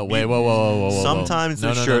of different No, wait, people. whoa. Sometimes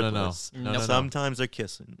No, they're no, no, no, no. shirtless. No, no, no. Sometimes they're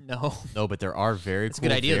kissing. No. No, but there are very It's a cool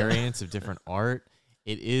good idea, though. variants of different art.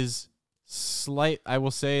 It is I will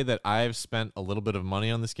say that I've spent a little bit of money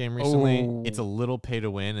on this game recently. Oh. It's a little pay to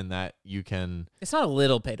win in that you can. It's not a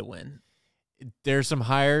little pay to win. There's some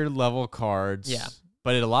higher level cards. Yeah.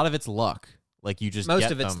 But a lot of it's luck. Like you just Most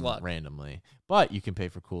get of it's them luck. randomly. But you can pay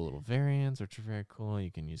for cool little variants, which are very cool.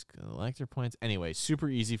 You can use collector points. Anyway, super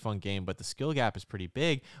easy, fun game. But the skill gap is pretty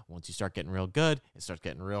big. Once you start getting real good, it starts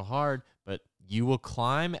getting real hard. But you will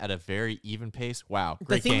climb at a very even pace. Wow,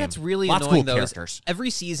 great The thing game. that's really Lots of annoying cool though is characters. every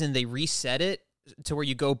season they reset it to where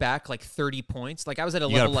you go back like 30 points. Like I was at a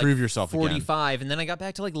You level gotta prove like yourself 45, again. and then I got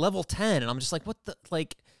back to like level 10, and I'm just like, what the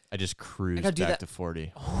like. I just cruised gotta do back that. to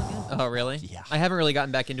 40. Oh, really? Yeah. I haven't really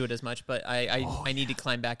gotten back into it as much, but I need to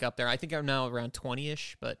climb back up there. I think I'm now around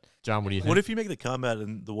 20-ish, but John, what do you think? What if you make the combat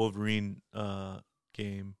in the Wolverine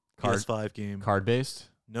game, PS5 game? Card based?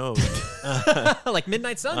 No. like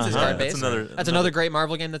Midnight Suns is Uh-huh. card based. That's another great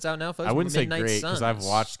Marvel game that's out now, folks. I wouldn't say Midnight great because I've Suns.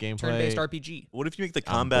 watched gameplay. Turn-based RPG. What if you make the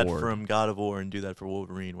I'm combat bored. from God of War and do that for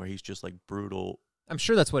Wolverine, where he's just like brutal? I'm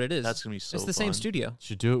sure that's what it is. That's gonna be so It's the same fun. studio.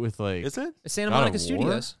 Should do it with like. Is it? It's Santa God of Monica War?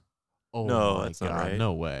 Studios. Oh No, my that's not God, right.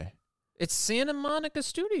 No way. It's Santa Monica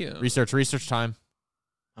Studios. Research time.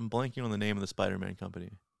 I'm blanking on the name of the Spider-Man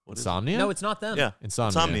company. What is it? Insomnia? No, it's not them. Yeah,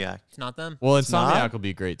 Insomniac. It's not them. Well, It's not? Insomniac will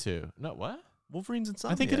be great too. No, what? Wolverine's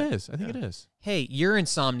Insomniac. I think it is. I think it is. Hey, you're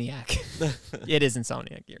Insomniac. It is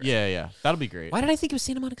Insomniac. You're right. Yeah. That'll be great. Why did I think it was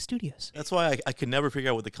Santa Monica Studios? That's why I could never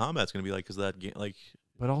figure out what the combat's going to be like because that game, like,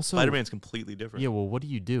 But also, Spider-Man's completely different. Yeah, well, what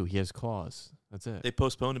do? He has claws. That's it. They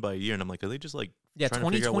postponed it by a year, and I'm like, are they just like Yeah, trying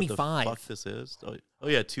to figure out what the 2025. fuck this is? Oh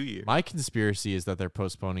yeah, 2 years. My conspiracy is that they're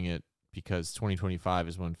postponing it because 2025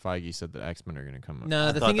 is when Feige said that X-Men are going to come up.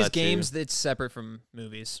 No, the thought thing is, that too. games it's separate from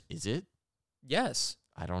movies. Is it? Yes.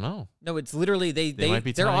 I don't know. No, it's literally they might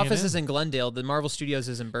be their tying it office is in. in Glendale. The Marvel Studios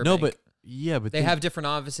is in Burbank. No, but yeah, but they have different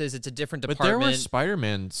offices. It's a different But there department. were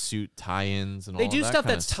Spider-Man suit tie-ins and all They do that stuff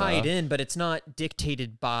kinda that's tied stuff. in, but it's not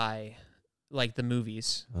dictated by like the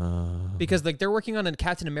movies. Uh, Because like they're working on a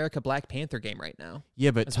Captain America Black Panther game right now.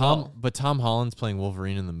 yeah, but as Tom, well. but Tom Holland's playing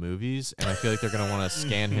Wolverine in the movies, and I feel like they're gonna want to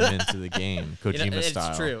scan him into the game, Kojima it's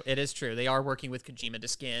style. true. It is true. They are working with Kojima to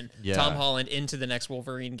scan Yeah. Tom Holland into the next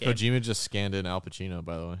Wolverine game. Kojima just scanned in Al Pacino,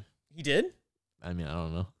 by the way. He did? I mean, I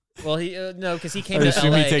don't know. Well, he no, because he came I to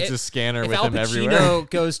assume LA. he takes a scanner if with Al him Pacino everywhere.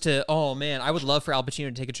 goes to, oh man, I would love for Al Pacino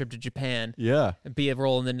to take a trip to Japan Yeah. and be a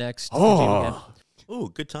role in the next Kojima game. Oh,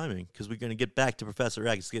 good timing, because we're going to get back to Professor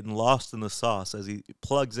X getting lost in the sauce as he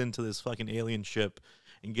plugs into this fucking alien ship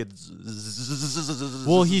and gets.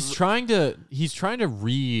 Well, he's trying to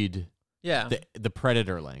read Yeah. the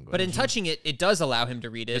Predator language. But in touching it, it does allow him to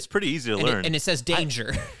read it. It's pretty easy to and learn. and it says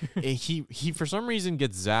danger. he for some reason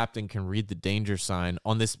gets zapped and can read the danger sign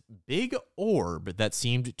on this big orb that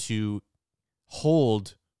seemed to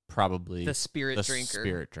hold probably The spirit drinker.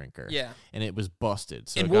 Spirit drinker. Yeah. And it was busted.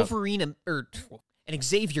 So And it got- Wolverine and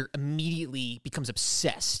Xavier immediately becomes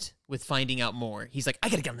obsessed with finding out more. He's like, I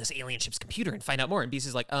gotta get on this alien ship's computer and find out more. And Beast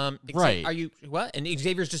is like, Right. are you what? And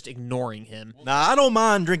Xavier's just ignoring him. Now, I don't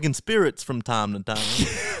mind drinking spirits from time to time.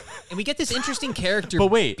 And we get this interesting character. But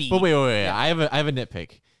wait, beat. Yeah. I have a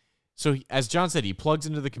nitpick. So as John said, he plugs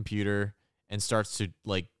into the computer and starts to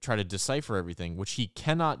like try to decipher everything, which he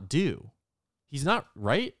cannot do. He's not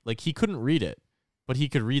right. Like he couldn't read it, but he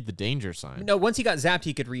could read the danger sign. No, once he got zapped,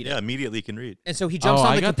 he could read Yeah, it. immediately he can read. And so he jumps Oh,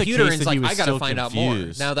 on I the got the computer case and is that he like, was I gotta still find out more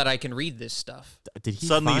confused. now that I can read this stuff. Did he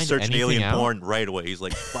Suddenly find he's searching anything alien out? porn right away. He's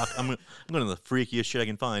like, fuck, I'm going to the freakiest shit I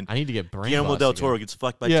can find. I need to get brain. Guillermo del Toro gets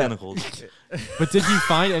fucked by tentacles. But did he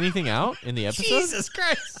find anything out in the episode? Jesus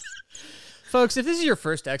Christ. Folks, if this is your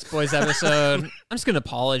first X-Boys episode, I'm just going to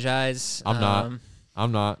apologize. I'm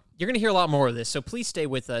not. You're going to hear a lot more of this, so please stay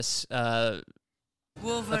with us.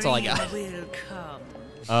 Wolverine That's all I got. will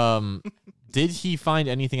come. Did he find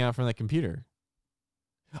anything out from that computer?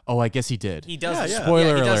 Oh, I guess he did. He does. Yeah.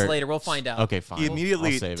 Spoiler he does alert. later. We'll find out. Okay, fine. He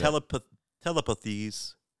immediately I'll save it.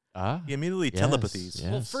 telepathies. He immediately yes, telepathies.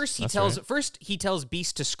 yes, Well, first he tells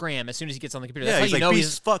Beast to scram as soon as he gets on the computer. That's Yeah, how he's you like, know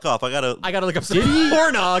Beast, fuck off. I gotta look up some Did he?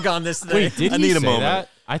 pornog on this thing. Wait, did I he need a say moment. that?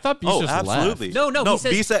 I thought Beast Oh, just absolutely. left. No, he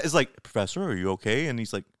says- Beast is like, Professor, are you okay? And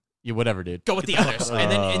he's like, Yeah, whatever, dude. Go with the others.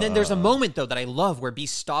 And then there's a moment though that I love where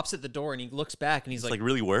Beast stops at the door and he looks back and he's like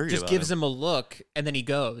really worried just about gives him. him a look and then he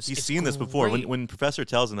goes. He's It's seen this before. great. When Professor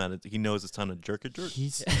tells him that, he knows it's time to jerk.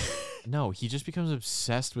 He's no, he just becomes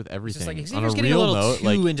obsessed with It's everything. just like On a Xavier's getting a real little note, too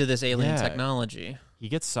like into this alien yeah, technology. He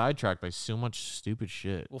gets sidetracked by so much stupid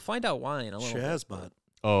shit. We'll find out why in a little bit. Shazbot.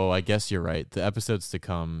 Oh, I guess you're right. The episodes to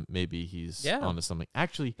come, maybe he's Yeah. onto something.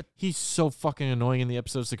 Actually, he's so fucking annoying in the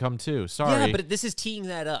episodes to come too. Sorry. Yeah, but this is teeing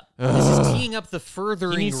that up. This is teeing up the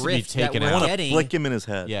furthering He needs to be rift that taken we're out. I want to getting. flick him in his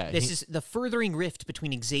head. Yeah. This is the furthering rift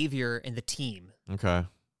between Xavier and the team. Okay.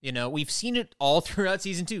 You know, we've seen it all throughout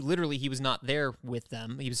season 2. Literally, he was not there with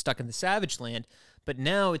them. He was stuck in the Savage Land. But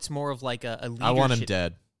now it's more of like a leadership. I want him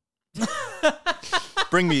dead.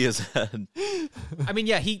 Bring me his head. I mean,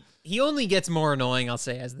 yeah, he only gets more annoying, I'll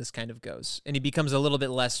say, as this kind of goes, and he becomes a little bit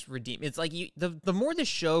less redeemed. It's like the more the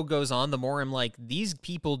show goes on, the more I'm like, these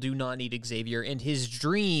people do not need Xavier, and his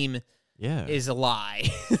dream is a lie.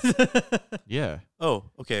 Yeah. Oh,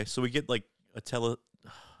 okay. So we get like a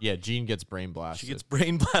Yeah, Jean gets brain blasted. She gets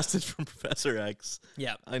brain blasted from Professor X.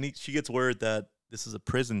 Yeah. She gets word that this is a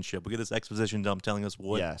prison ship. We get this exposition dump telling us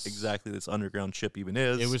what exactly this underground ship even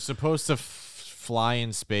is. It was supposed to fly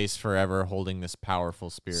in space forever, holding this powerful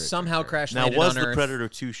spirit. Somehow crash now, landed was on the Earth. Predator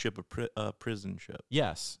 2 ship a prison ship?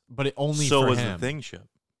 Yes, but it only so for was him. the Thing ship.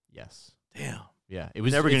 Yes. Damn. Yeah, it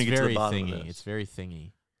was never going to get to very the bottom thingy. of this. It's very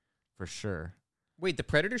thingy, for sure. Wait, the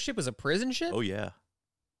Predator ship was a prison ship? Oh yeah.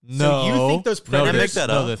 No, So you think those Predators? Did I make that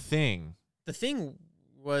no, up? the Thing. The Thing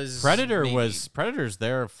was Predator's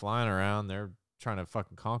there flying around. They're trying to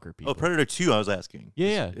fucking conquer people. Oh, Predator 2. I was asking.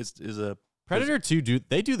 Yeah, is a Predator 2.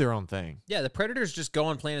 They do their own thing. Yeah, the Predators just go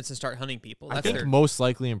on planets and start hunting people. I That's think their- most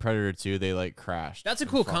likely in Predator 2 they like crashed. That's a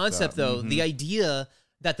and cool fucked concept, up. though. The idea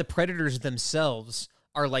that the Predators themselves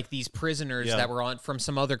are like these prisoners that were on from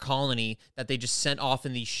some other colony that they just sent off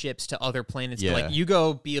in these ships to other planets. Yeah. To like, you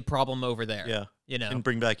go be a problem over there. Yeah. You know, and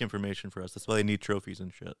bring back information for us. That's why they need trophies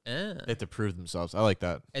and shit. They have to prove themselves. I like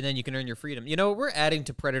that. And then you can earn your freedom. You know, we're adding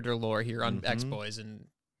to Predator lore here on X Boys, and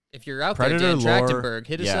if you're out Predator there, Dan lore, Trachtenberg,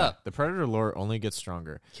 hit us up. The Predator lore only gets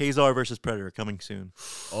stronger. Kazar versus Predator coming soon.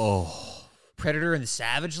 Oh, Predator in the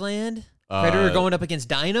Savage Land. Predator going up against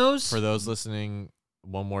dinos. For those listening,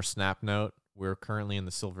 one more snap note. We're currently in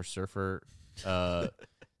the Silver Surfer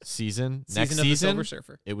season. Next of the season, Silver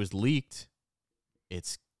Surfer. it was leaked.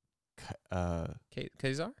 It's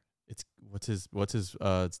Kazar? It's what's his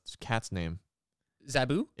cat's name?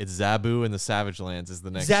 Zabu? It's Zabu in the Savage Lands is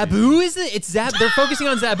the next Zabu is it? It's Zab. They're focusing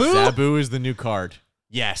on Zabu. Zabu is the new card.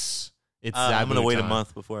 Yes. It's Zabu. I'm gonna wait a time.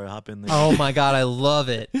 month before I hop in there. Oh my god, I love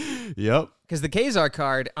it. Yep. Because the Kazar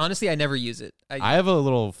card, honestly, I never use it. I have a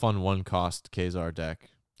little fun one-cost Kazar deck.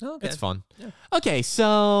 Oh, okay. It's fun. Yeah. Okay,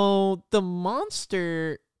 so the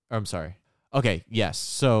monster... I'm sorry. Okay, yes.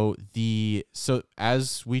 So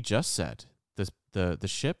as we just said, the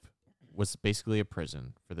ship was basically a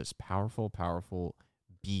prison for this powerful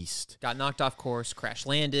beast. Got knocked off course, crash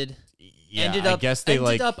landed. Yeah, ended I up, guess they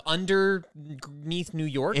ended up underneath New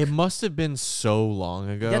York. It must have been so long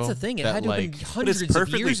ago. That's the thing. It had to have been But hundreds it's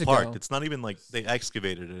perfectly of years parked. ago. It's not even like they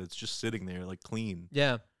excavated it. It's just sitting there, like clean.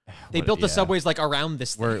 Yeah. They built the subways like around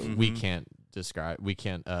this thing. We can't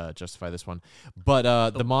justify this one.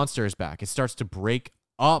 But the monster is back. It starts to break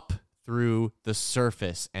up through the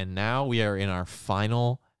surface, and now we are in our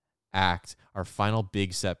final act, our final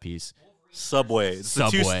big set piece. Subway. It's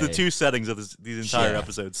the two settings of these entire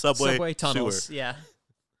episodes. Subway tunnels. sewer. Yeah.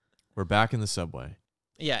 We're back in the subway.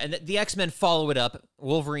 Yeah, and the X-Men follow it up.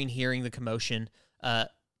 Wolverine hearing the commotion.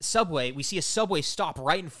 Subway, we see a subway stop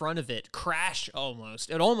right in front of it, crash almost.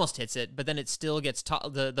 It almost hits it, but then it still gets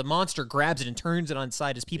the monster grabs it and turns it on its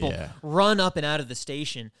side as people run up and out of the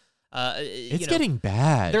station. It's getting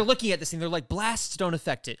bad. They're looking at this thing. They're like, blasts don't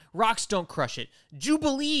affect it. Rocks don't crush it.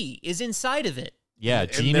 Jubilee is inside of it. Yeah,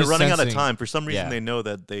 and Jean they're is running out of sensing- time. For some reason, yeah. they know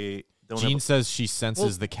that they don't Jean have says she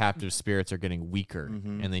senses the captive spirits are getting weaker,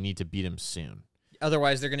 Mm-hmm. and they need to beat him soon.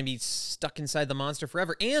 Otherwise, they're going to be stuck inside the monster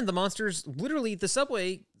forever. And the monster's literally the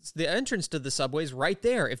subway, the entrance to the subway is right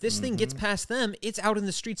there. If this thing gets past them, it's out in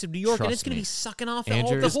the streets of New York, and Trust it's going to me. be sucking off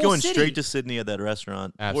Andrew, the It's whole going city. straight to Sydney at that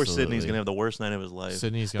restaurant. Or Sydney's Absolutely. going to have the worst night of his life.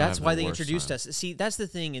 Sydney's gonna That's have why the they worst introduced time. us. See, that's the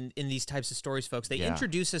thing in these types of stories, folks. They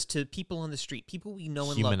introduce us to people on the street, people we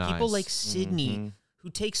know and love, people Humanized. like Sydney,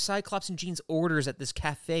 who takes Cyclops and Jean's orders at this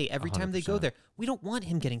cafe every time they go 100%. there. We don't want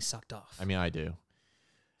him getting sucked off. I mean, I do.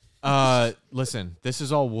 Listen, this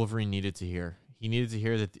is all Wolverine needed to hear. He needed to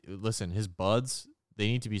hear that, listen, his buds, they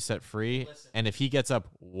need to be set free. And if he gets up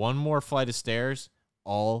one more flight of stairs,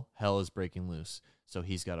 all hell is breaking loose. So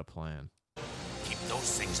he's got a plan. Keep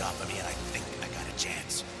those things off of me and I think I got a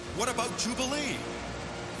chance. What about Jubilee?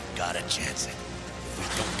 Gotta chance it. If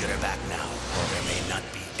we don't get her back now, there may not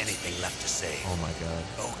be anything left to say. Oh my god.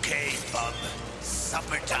 Okay, bub.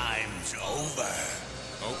 Supper time's over.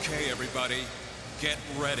 Okay, everybody, get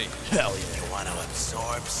ready. Hell, you want to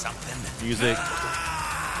absorb something? Music.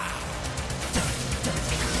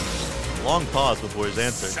 Long pause before his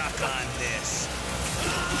answer. Suck on this.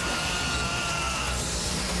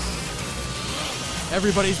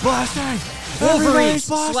 Everybody's blasting! Wolverine Everybody's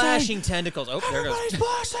blasting! slashing tentacles. Oh, there it goes. Everybody's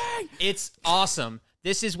blasting! It's awesome.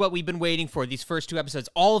 This is what we've been waiting for, these first two episodes.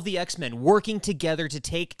 All of the X-Men working together to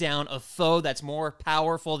take down a foe that's more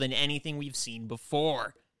powerful than anything we've seen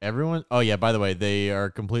before. Everyone, oh yeah, by the way, they are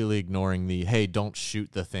completely ignoring the, hey, don't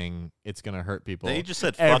shoot the thing. It's going to hurt people. They just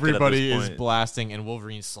said fuck it at this Everybody is point. blasting and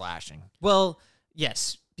Wolverine's slashing. Well,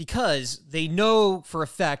 yes, because they know for a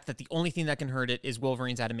fact that the only thing that can hurt it is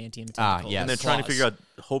Wolverine's adamantium tentacles. yes. And they're trying to figure out,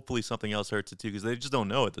 hopefully something else hurts it too, because they just don't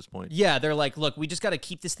know at this point. Yeah, they're like, look, we just got to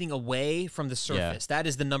keep this thing away from the surface. Yeah. That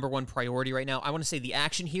is the #1 priority right now. I want to say the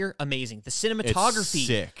action here, amazing. The cinematography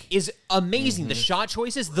sick. is amazing. The shot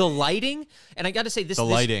choices, the lighting, and I got to say this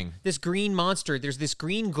green monster, there's this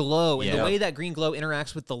green glow, and the way that green glow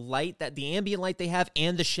interacts with the light, that the ambient light they have,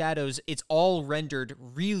 and the shadows, it's all rendered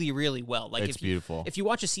really, really well. Like It's beautiful. If you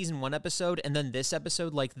watch a season 1 episode and then this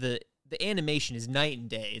episode, like the animation is night and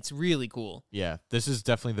day. It's really cool. Yeah, this is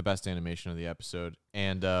definitely the best animation of the episode.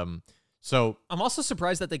 And so I'm also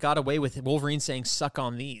surprised that they got away with Wolverine saying "suck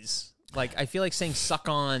on these." Like, I feel like saying "suck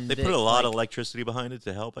on." They put a lot of electricity behind it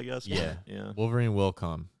to help, I guess. yeah, Yeah. Wolverine will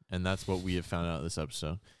come, and that's what we have found out this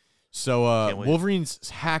episode. So Wolverine's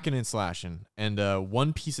hacking and slashing, and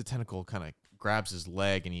one piece of tentacle kind of grabs his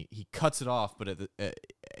leg, and he cuts it off, but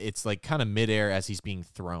it's like kind of midair as he's being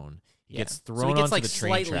thrown. He gets thrown so he gets onto like the train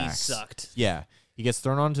slightly tracks. sucked. Yeah, he gets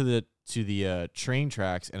thrown onto the train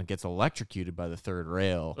tracks and gets electrocuted by the third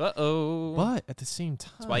rail. Uh-oh. But at the same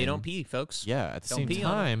time, That's why you don't pee, folks. Yeah, at the Don't same pee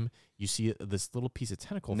on time, you see this little piece of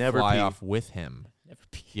tentacle Never fly pee. off with him. Never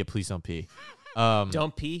pee. Yeah, please don't pee.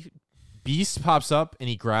 Don't pee. Beast pops up and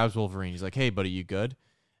he grabs Wolverine. He's like, "Hey, buddy, you good?"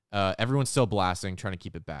 Everyone's still blasting, trying to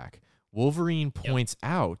keep it back. Wolverine points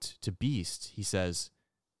out to Beast. He says,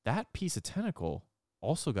 "That piece of tentacle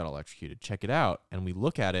also got electrocuted. Check it out." And we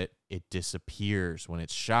look at it. It disappears when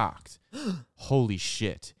it's shocked. Holy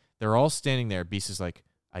shit. They're all standing there. Beast is like,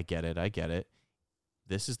 I get it. I get it.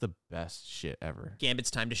 This is the best shit ever.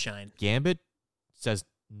 Gambit's time to shine. Gambit says,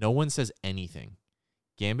 no one says anything.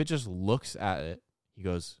 Gambit just looks at it. He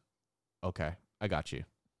goes, okay, I got you.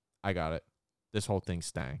 I got it. This whole thing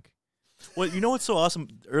stank. Well, you know what's so awesome?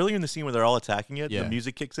 Earlier in the scene where they're all attacking it, Yeah. the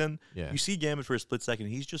music kicks in. Yeah. You see Gambit for a split second.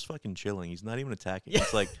 He's just fucking chilling. He's not even attacking.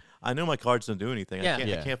 It's like, I know my cards don't do anything. Yeah. I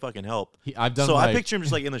Yeah. can't fucking help. I've done So I my- picture him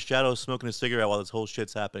just like in the shadows smoking a cigarette while this whole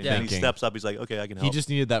shit's happening. Yeah. Then he Thinking. steps up. He's like, okay, I can help. He just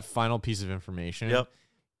needed that final piece of information. Yep.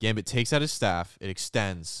 Gambit takes out his staff. It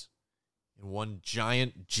extends in one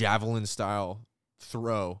giant javelin-style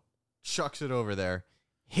throw, chucks it over there,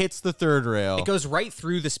 hits the third rail. It goes right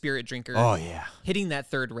through the spirit drinker. Oh, yeah. Hitting that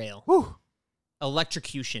third rail. Whew.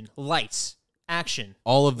 Electrocution. Lights. Action.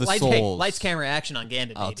 All of the souls. Lights, camera, action on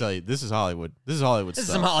Gambit, I'll baby. tell you, this is Hollywood. This is Hollywood This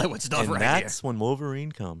stuff. is some Hollywood stuff and right here. that's when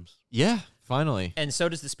Wolverine comes. Yeah, finally. And so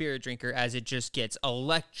does the spirit drinker as it just gets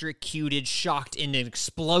electrocuted, shocked in an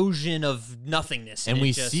explosion of nothingness. And it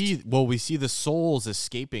we just- see the souls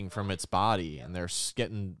escaping from its body, and they're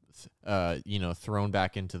getting, thrown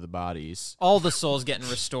back into the bodies. all the souls getting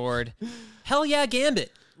restored. Hell yeah,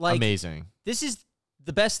 Gambit. Like, Amazing. this is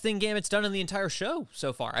the best thing Gambit's done in the entire show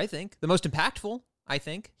so far, I think. The most impactful, I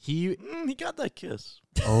think. He got that kiss.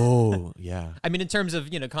 Oh, yeah. I mean, in terms of,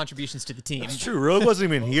 contributions to the team. It's true. Rogue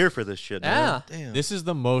wasn't even here for this shit. Yeah. Man. Damn. This is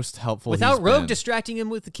the most helpful Without he's Rogue been. distracting him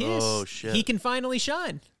with the kiss, Oh, shit. he can finally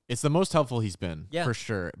shine. It's the most helpful he's been, Yeah. for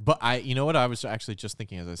sure. But you know what I was actually just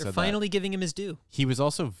thinking as I They're said finally giving him his due. that? He was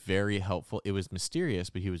also very helpful. It was mysterious,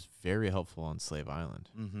 but he was very helpful on Slave Island.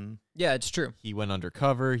 Mm-hmm. Yeah, it's true. He went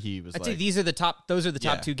undercover. He was I'd like, say those are the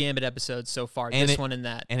top Yeah. two Gambit episodes so far. And This it- one and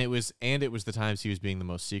that. and it was the times he was being the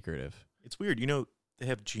most secretive. It's weird. You know, they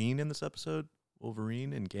have Jean in this episode,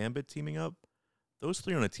 Wolverine and Gambit teaming up. Those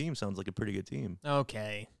three on a team sounds like a pretty good team.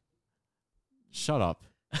 Okay. Shut up.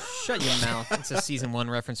 Shut your mouth. It's a season 1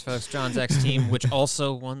 reference, folks. John's ex team, which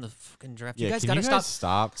also won the fucking draft. You Yeah, guys can gotta you guys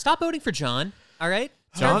stop? Stop voting for John. All right?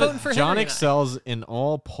 Start voting for John Henry and I. excels in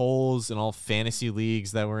all polls and all fantasy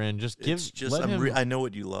leagues that we're in. Just It's just let him. I know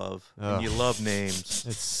what you love, and you love names.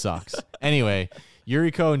 It sucks. Anyway,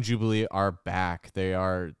 Yuriko and Jubilee are back. They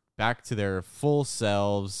are back to their full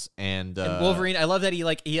selves, and Wolverine, I love that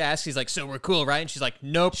he asks, he's like, so we're cool, right? And she's like,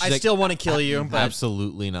 nope, she's I like, still want to kill you, but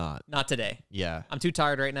absolutely not. not today. Yeah, I'm too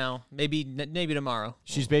tired right now. Maybe tomorrow.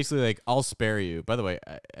 she's basically like, I'll spare you. By the way,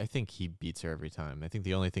 I think he beats her every time. I think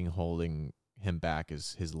the only thing holding him back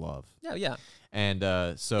is his love. Yeah, yeah. And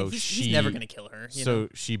so He's never going to kill her. you know?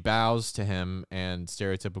 She bows to him, and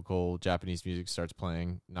stereotypical Japanese music starts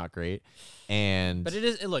playing. Not great. And But it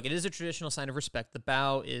is a traditional sign of respect. The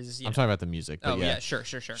bow is, I'm talking about the music. But Oh, yeah, sure.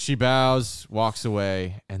 She bows, walks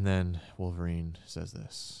away, and then Wolverine says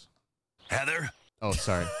this. Heather? Oh,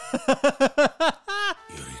 sorry.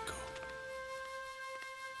 Yuriko.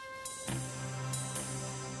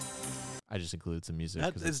 I just included some music.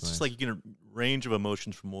 That 'cause is it's just nice. like you can range of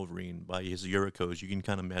emotions from Wolverine by his Yurikos. You can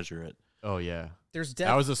kind of measure it. Oh, yeah. There's depth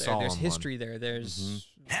That was a there. solemn There's one. history there. There's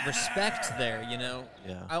respect there,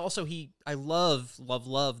 Yeah. I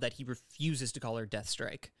love that he refuses to call her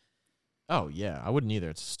Deathstrike. Oh yeah, I wouldn't either.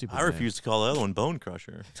 It's a stupid. I refuse to call the other one Bone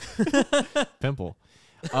Crusher. Pimple.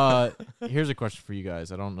 Here's a question for you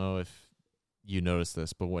guys. I don't know if you noticed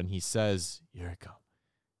this, but when he says Yuriko,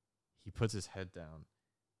 he puts his head down.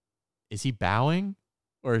 Is he bowing,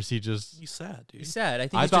 or is he just? He's sad, dude. He's sad. I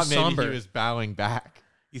think I he's thought just maybe somber. he was bowing back.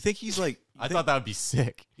 You think he's like? I thought that would be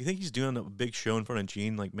sick. You think he's doing a big show in front of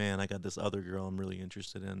Gene? Like, man, I got this other girl I'm really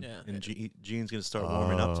interested in, Yeah. and Gene's gonna start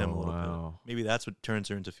warming up to him a little wow. bit. Maybe that's what turns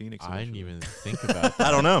her into Phoenix. I didn't eventually. even think about that.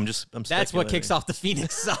 I don't know. I'm That's what speculating. kicks off the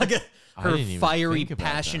Phoenix Saga. I Her didn't even fiery, think about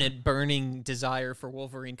that. passionate, burning desire for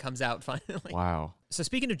Wolverine comes out finally. Wow. So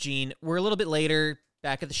speaking of Jean, we're a little bit later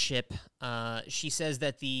back at the ship. She says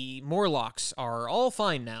that the Morlocks are all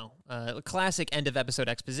fine now. Classic end of episode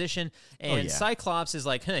exposition. And yeah. Cyclops is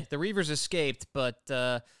like, hey, the Reavers escaped, but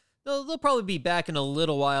they'll probably be back in a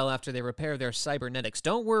little while after they repair their cybernetics.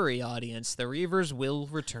 Don't worry, audience. The Reavers will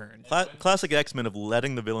return. Classic X-Men of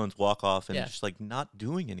letting the villains walk off and Yeah. just like not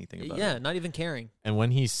doing anything about Yeah, it. not even caring. And when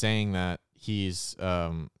he's saying that, he's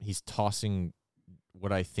tossing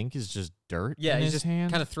what I think is just dirt Yeah, in he's his just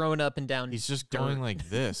hand. kind of throwing up and down. He's just dirt. going like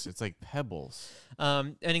this. It's like pebbles.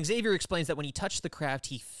 And Xavier explains that when he touched the craft,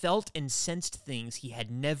 he felt and sensed things he had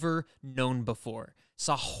never known before.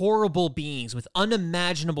 Saw horrible beings with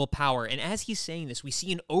unimaginable power. And as he's saying this, we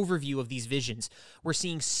see an overview of these visions. We're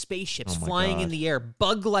seeing spaceships Oh my flying in God. the air,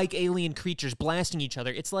 bug-like alien creatures blasting each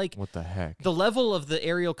other. It's like What the heck? the level of the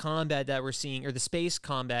aerial combat that we're seeing, or the space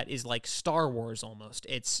combat, is like Star Wars almost.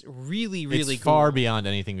 It's really, really it's cool. far beyond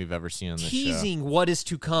anything we've ever seen on this show. Teasing what is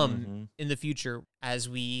to come Mm-hmm. in the future as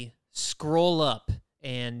we scroll up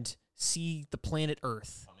and see the planet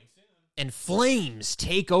Earth. And flames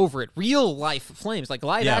take over it. Real life flames, like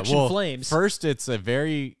live action flames. First, it's a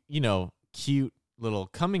very cute little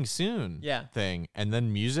coming soon Yeah. thing, and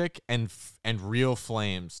then music and real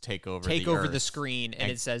flames take over. Take the over earth. the screen,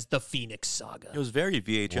 and it says the Phoenix Saga. It was very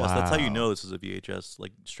VHS. That's how you Wow. know this is a VHS,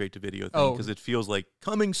 like straight to video thing, Oh. because it feels like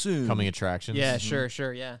coming soon. coming attractions. Yeah, sure,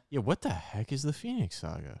 yeah. Yeah, what the heck is the Phoenix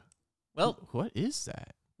Saga? Well, What is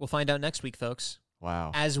that? we'll find out next week, folks,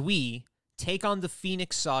 Wow. as we take on the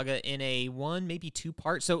Phoenix Saga in a 1, maybe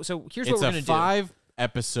 2-part. So here's It's what we're a going to do.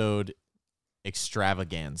 5-episode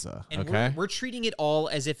extravaganza. And okay. we're treating it all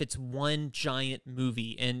as if it's one giant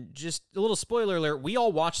movie. And just a little spoiler alert, we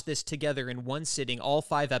all watched this together in one sitting, all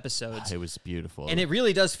 5 episodes. It was beautiful. And it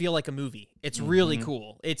really does feel like a movie. It's really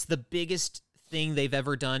cool. It's the biggest thing they've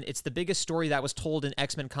ever done. It's the biggest story that was told in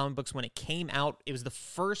X-Men comic books when it came out. It was the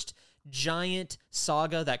first giant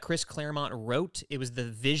saga that Chris Claremont wrote. It was the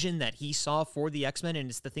vision that he saw for the X-Men, and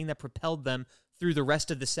it's the thing that propelled them through the rest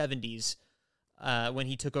of the 70s when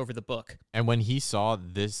he took over the book. And when he saw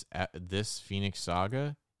this Phoenix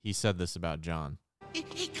Saga, he said this about John.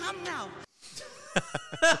 He come now.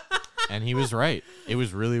 And he was right. It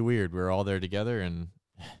was really weird. We were all there together, and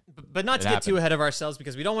But not It to get too happened. ahead of ourselves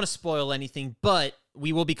because we don't want to spoil anything, but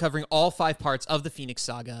we will be covering all 5 parts of the Phoenix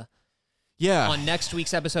Saga yeah, on next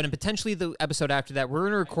week's episode and potentially the episode after that. We're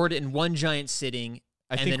going to record it in one giant sitting.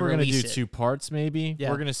 I and think then we're gonna do release it. 2 parts, maybe. Yeah.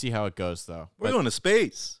 We're gonna see how it goes, though. We're But, going to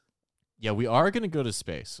space. yeah, we are gonna go to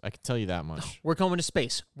space. I can tell you that much. We're going to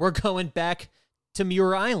space. We're going back to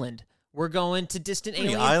Muir Island. We're going to distant How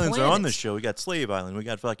many alien islands are on planets. this show? We got Slave Island. We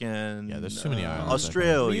got fucking Yeah, there's too many islands, I think.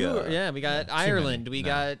 Australia. Muir- yeah, we got too Ireland. many. We No.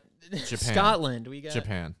 got Japan. Scotland. We got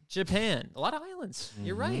Japan. A lot of islands.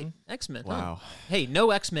 You're right. X-Men. huh? Wow. Hey,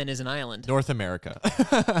 no X-Men is an island. North America.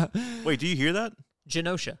 Wait, do you hear that?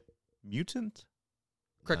 Genosha. Mutant?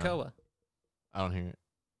 Krakoa. I don't hear it.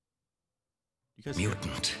 You guys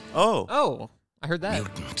Mutant. Oh. Oh, I heard that.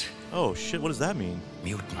 Mutant. Oh, shit. What does that mean?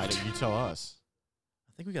 Mutant. You tell us.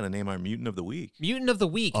 I think we got to name our Mutant of the Week. Mutant of the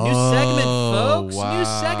Week. New segment, folks. New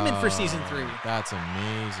segment for wow. season 3. That's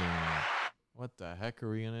amazing. What the heck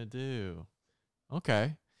are we gonna do?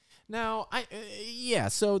 Okay. Now,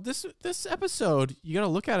 so this episode, you got to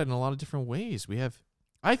look at it in a lot of different ways.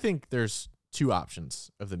 I think there's 2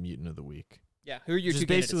 options of the Mutant of the Week. Yeah, who are your Which 2 is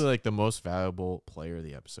basically candidates? like the most valuable player of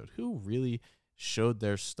the episode. Who really showed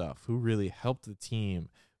their stuff? Who really helped the team?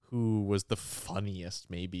 Who was the funniest?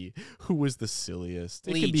 Maybe who was the silliest?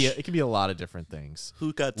 It Leech. could be a lot of different things.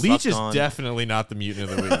 Who got Leech sucked is on? definitely not the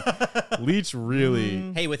Mutant of the Week. Leech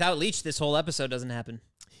really, Hey, without Leech, this whole episode doesn't happen.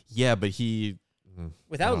 yeah, but he. I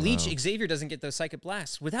Without don't Leech, know. Xavier doesn't get those psychic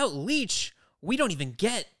blasts. Without Leech, we don't even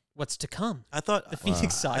get what's to come. I thought The Phoenix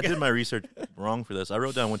I Saga. did my research wrong for this. I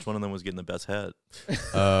wrote down which one of them was getting the best head.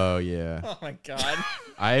 Oh yeah, Oh my god.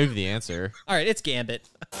 I have the answer. All right, it's Gambit.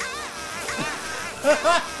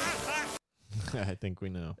 I think we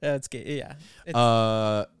know. It's yeah.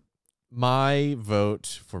 It's, My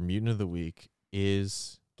vote for Mutant of the Week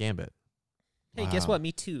is Gambit. hey, guess wow. what?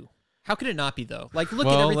 Me too. How could it not be though? Like, look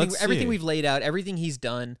Well, at let's everything see. we've laid out, everything he's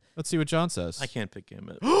done. Let's see what John says. I can't pick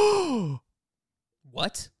Gambit.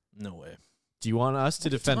 What? No way. Do you want us to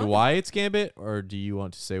defend why it's Gambit, or do you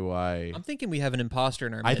want to say why? I'm thinking we have an imposter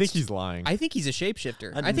in our midst. I think he's lying. I think he's a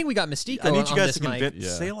shapeshifter. I think we got Mystique I need on you guys this to mic.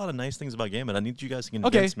 say a lot of nice things about Gambit. I need you guys to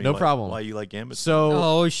convince me no problem. why you like Gambit. So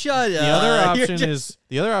Oh, shut the up. other You're option just-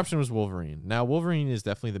 the other option was Wolverine. Now Wolverine is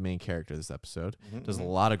definitely the main character of this episode. Does a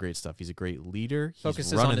lot of great stuff. He's a great leader. He's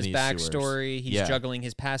focuses running on his these backstory. sewers. He's Yeah. juggling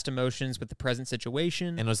his past emotions with the present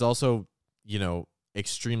situation. And was also,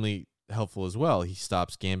 extremely helpful as well. He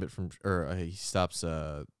stops Gambit from, he stops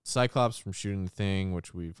Cyclops from shooting the thing,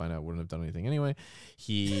 which we find out wouldn't have done anything anyway.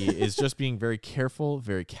 He is just being very careful,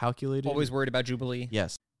 very calculated. Always worried about Jubilee.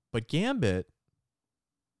 Yes, but Gambit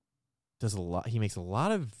does a lot. He makes a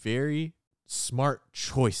lot of very smart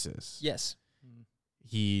choices. Yes.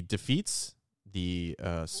 He defeats the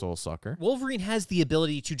Soul Sucker. Wolverine has the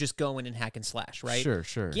ability to just go in and hack and slash, right?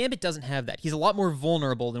 Sure. Gambit doesn't have that. He's a lot more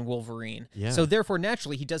vulnerable than Wolverine. Yeah. So therefore,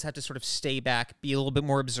 naturally, he does have to sort of stay back, be a little bit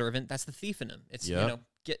more observant. That's the thief in him. It's,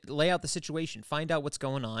 lay out the situation, find out what's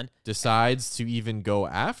going on. Decides to even go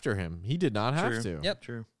after him. He did not have to. Yep.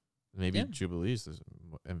 True. Maybe Jubilee's the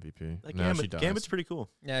MVP. Like No, she does. Gambit's pretty cool.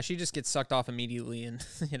 Yeah, she just gets sucked off immediately and,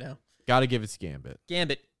 Got to give it to Gambit.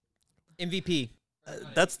 Gambit, MVP.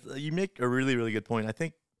 You make a really, really good point. I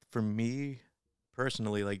think for me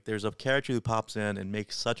personally, like there's a character who pops in and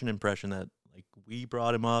makes such an impression that like we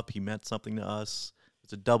brought him up. He meant something to us.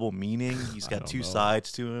 It's a double meaning. He's got two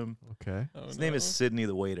sides to him. Okay. His name is Sydney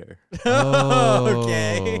the waiter.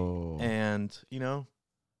 Okay. And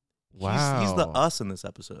Wow. he's the us in this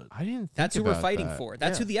episode. I didn't think That's who we're about fighting that. for.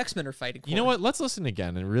 That's who the X-Men are fighting for. You know what? Let's listen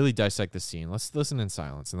again and really dissect the scene. Let's listen in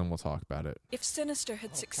silence, and then we'll talk about it. If Sinister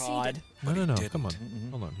had succeeded, No. didn't. Come on.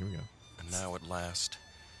 Hold on. Here we go. And now at last,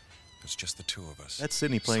 it's just the two of us. That's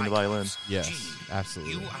Sydney playing the violin. Yes, Jean,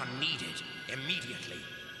 absolutely. You are needed immediately.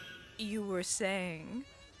 you were saying.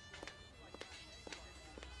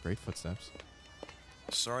 Great footsteps.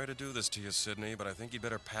 Sorry to do this to you, Sydney, but I think you'd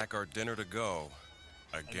better pack our dinner to go.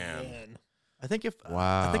 Again. I think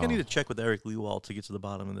I need to check with Eric Lewald to get to the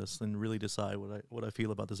bottom of this and really decide what I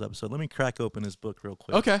feel about this episode. Let me crack open his book real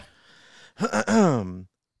quick. Okay.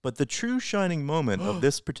 But the true shining moment of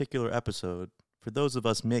this particular episode, for those of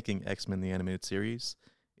us making X-Men the Animated Series,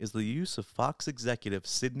 is the use of Fox executive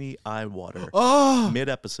Sydney Eyewater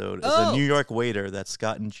mid-episode as a New York waiter that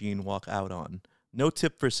Scott and Jean walk out on. No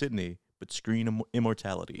tip for Sydney, but screen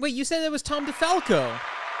immortality. Wait, you said that was Tom DeFalco.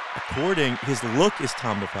 His look is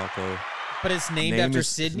Tom DeFalco. But it's named after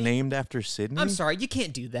Sydney? Named after Sydney? I'm sorry, you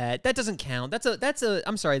can't do that. That doesn't count. That's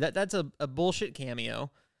a bullshit cameo.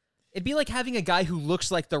 It'd be like having a guy who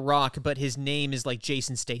looks like The Rock, but his name is like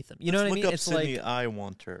Jason Statham. You know what I mean? Look up It's Sydney like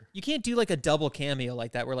Eyewater. you can't do like a double cameo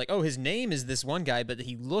like that where like, oh, his name is this one guy, but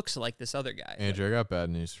he looks like this other guy. Andrew, I got bad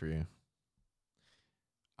news for you.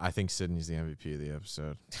 I think Sydney's the MVP of the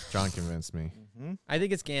episode. John convinced me. I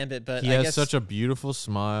think it's Gambit, but He I has guess such a beautiful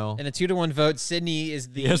smile. in a 2-1 vote, Sydney is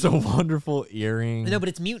the He has a wonderful earring. No, but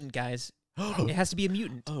it's mutant, guys. It has to be a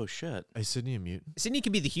mutant. Oh shit! Is Sydney a mutant? Sydney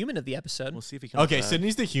could be the human of the episode. We'll see if he comes Okay, back.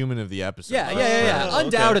 Sydney's the human of the episode. Yeah. okay,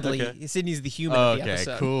 Undoubtedly, okay. Sydney's the human of the Okay,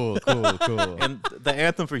 episode. cool. And the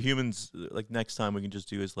anthem for humans, like next time we can just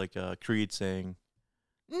do is like Creed saying,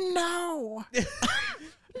 No,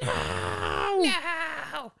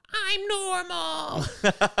 I'm normal.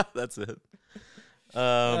 "That's it."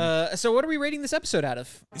 So what are we rating this episode out of?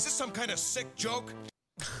 Is this some kind of sick joke?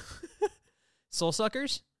 Soul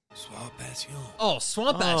Suckers? Swamp Passion. Oh,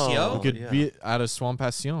 Swampass, Oh. yo. You could yeah. be out of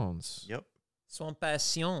Swampassions. Yep.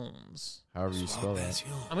 Swampassions. However you spell that.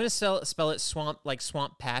 I'm gonna spell it swamp like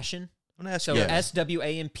swamp passion. I'm gonna ask So you.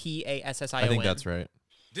 SWAMPASSION. I think that's right.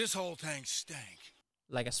 This whole thing stank.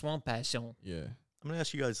 Like a swamp passion. Yeah. I'm gonna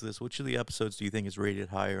ask you guys this: which of the episodes do you think is rated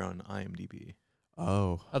higher on IMDb?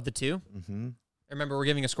 Oh. Of the two, Mm-hmm. remember we're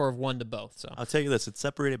giving a score of 1 to both. So, I'll tell you this: it's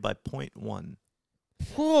separated by 0.1.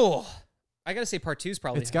 Whew. I gotta say part 2 is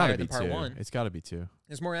probably It's higher got to than be part 2. 1. It's got to be 2.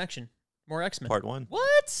 There's more action, more X-Men. Part 1.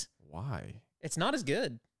 What? Why? It's not as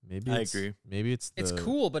good. Maybe I it's, agree. Maybe it's the It's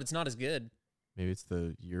cool, but it's not as good. Maybe it's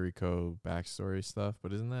the Yuriko backstory stuff,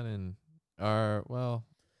 but isn't that in well,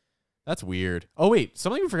 that's weird. Oh wait,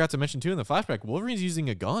 something we forgot to mention too in the flashback, Wolverine's using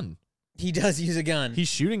a gun. He does use a gun. He's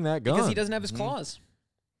shooting that gun. Because he doesn't have his claws.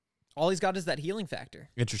 All he's got is that healing factor.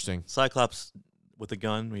 Interesting. Cyclops with a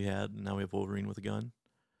gun we had, and now we have Wolverine with a gun.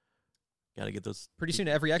 Got to get those. Pretty soon,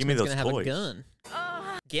 every Give me X-Men's those going to have toys. a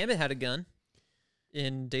gun. Gambit had a gun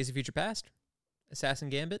in Days of Future Past. Assassin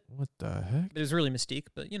Gambit. What the heck? It was really Mystique,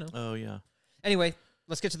 but you know. Oh yeah. Anyway,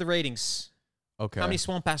 let's get to the ratings. Okay. How many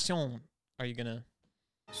Swamp Passion are you going to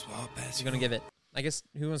You're gonna give it. I guess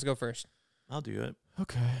who wants to go first? I'll do it.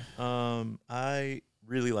 Okay. I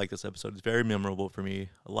really like this episode. It's very memorable for me.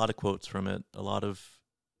 A lot of quotes from it. A lot of,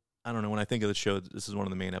 I don't know, when I think of the show, this is one of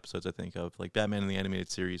the main episodes I think of. Like Batman in the Animated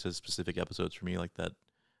Series has specific episodes for me, like that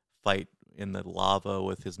fight in the lava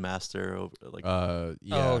with his master. Like,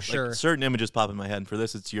 yeah. Oh, sure. Like certain images pop in my head, and for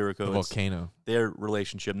this, it's Yuriko. The volcano. Their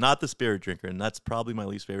relationship, not the spirit drinker, and that's probably my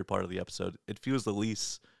least favorite part of the episode. It feels the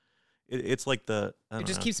least. It's like the. It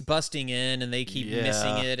just keeps busting in, and they keep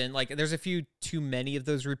missing it, and like there's a few too many of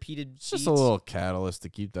those repeated. It's just a little catalyst to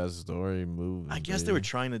keep that story moving. I guess they were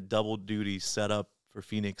trying to double duty set up for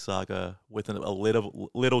Phoenix Saga with a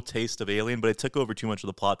little taste of Alien, but it took over too much of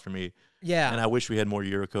the plot for me. Yeah, and I wish we had more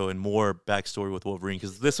Yuriko and more backstory with Wolverine,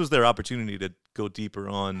 because this was their opportunity to go deeper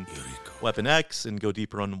on Weapon X and go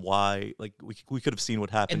deeper on why. Like we could have seen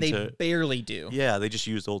what happened. And they barely do. Yeah, they just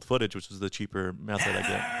used old footage, which was the cheaper method, I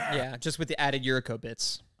get. Yeah, just with the added Yuriko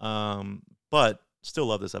bits. But still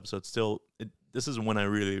love this episode. This is when I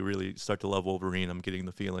really, really start to love Wolverine. I'm getting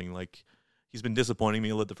the feeling like he's been disappointing me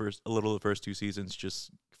a little the first 2 seasons,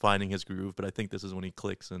 just finding his groove. But I think this is when he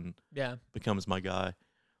clicks and becomes my guy.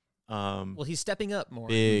 Well, he's stepping up more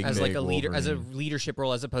as like a leader, Wolverine. as a leadership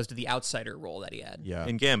role, as opposed to the outsider role that he had. Yeah.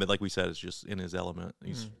 And Gambit, like we said, is just in his element.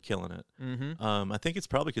 He's killing it. Mm-hmm. I think it's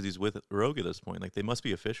probably because he's with Rogue at this point. Like they must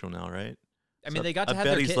be official now, right? I mean, they got to have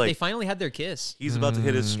their kiss. They finally had their kiss. He's about to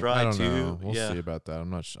hit his stride I don't too. know. We'll see about that. I'm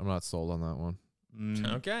not sold on that one.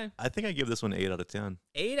 Okay. I think I give this one 8 out of 10.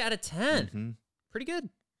 8 out of 10. Mm-hmm. Pretty good.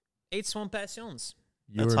 8 Swamp Passions.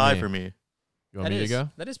 That's high for me. You want me to go?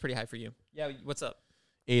 That is pretty high for you. Yeah. What's up?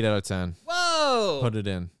 8 out of 10. Whoa! Put it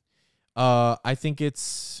in. I think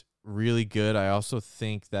it's really good. I also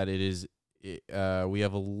think that it is. We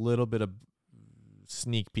have a little bit of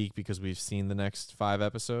sneak peek because we've seen the next 5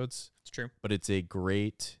 episodes. It's true, but it's a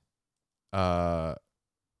great.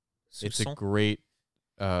 It's a great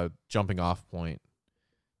jumping off point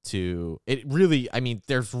to it. Really, I mean,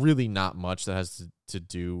 there's really not much that has to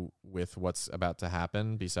do with what's about to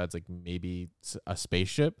happen besides like maybe a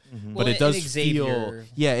spaceship, but it does feel.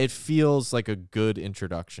 Yeah, it feels like a good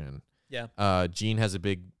introduction. Yeah. Jean has a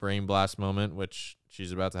big brain blast moment, which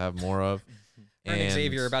she's about to have more of. Her and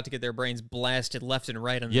Xavier are about to get their brains blasted left and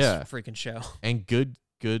right on this freaking show. And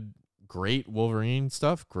great Wolverine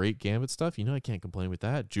stuff, great Gambit stuff. You know, I can't complain with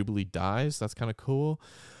that. Jubilee dies. That's kind of cool.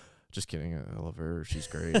 Just kidding. I love her. She's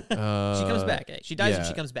great. She comes back. She dies and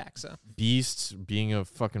she comes back. So Beast being a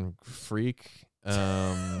fucking freak.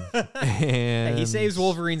 And he saves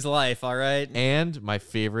Wolverine's life. All right. And my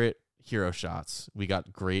favorite hero shots. We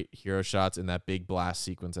got great hero shots in that big blast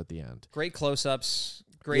sequence at the end. Great close-ups.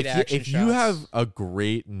 Great action shots. If you have a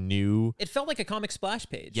great new... It felt like a comic splash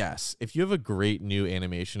page. Yes. If you have a great new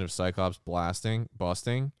animation of Cyclops busting,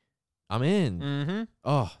 I'm in. Mm-hmm.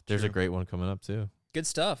 Oh, there's a great one coming up too. Good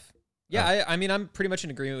stuff. Yeah, I mean, I'm pretty much in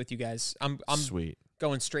agreement with you guys. I'm sweet.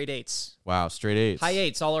 Going straight 8s. Wow, straight 8s. High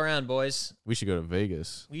 8s all around, boys. We should go to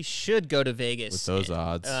Vegas. We should go to Vegas. With those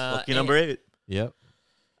odds. Lucky number 8. Yep.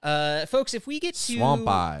 Folks, if we get to Swamp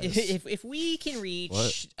Eyes. if we can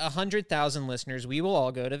reach 100,000 listeners, we will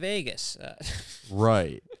all go to Vegas.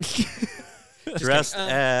 Right. Dressed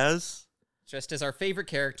as our favorite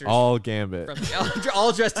characters. All Gambit.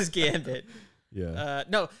 All dressed as Gambit. Yeah.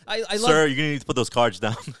 No, I love. Sir, you're gonna need to put those cards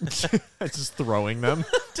down. Just throwing them.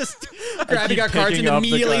 Just grabbing our cards and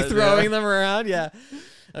immediately throwing them around. Yeah.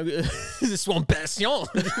 This one passion.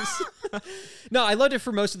 No, I loved it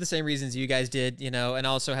for most of the same reasons you guys did, you know, and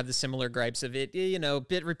also have the similar gripes of it, you know,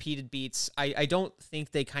 bit repeated beats. I don't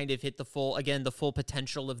think they kind of hit the full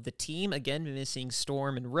potential of the team. Again, missing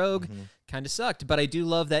Storm and Rogue kind of sucked, but I do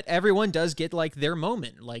love that everyone does get like their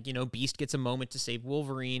moment. Like, you know, Beast gets a moment to save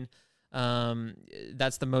Wolverine.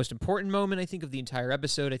 That's the most important moment, I think, of the entire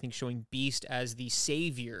episode. I think showing Beast as the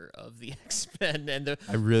savior of the X-Men and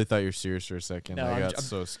I really thought you were serious for a second. No, I got I'm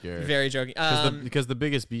so scared. Very joking. Because the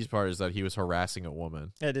biggest Beast part is that he was harassing a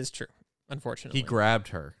woman. That is true. Unfortunately, he grabbed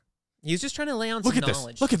her. He was just trying to lay on some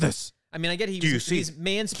knowledge. Look at this. I mean, I get he's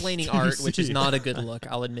mansplaining art, which is not a good look.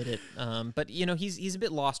 I'll admit it. But you know, he's a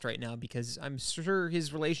bit lost right now because I'm sure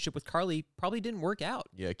his relationship with Carly probably didn't work out.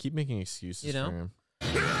 Yeah, keep making excuses for him.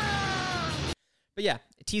 But yeah,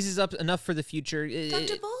 it teases up enough for the future.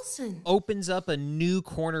 Dr. Bolson opens up a new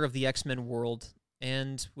corner of the X-Men world.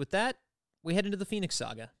 And with that, we head into the Phoenix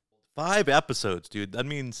Saga. 5 episodes, dude. That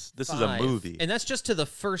means this is a movie. And that's just to the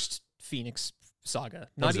first Phoenix Saga.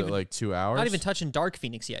 Not even like 2 hours? Not even touching Dark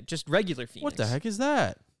Phoenix yet. Just regular Phoenix. What the heck is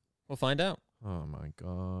that? We'll find out. Oh my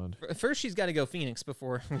God. First, she's got to go Phoenix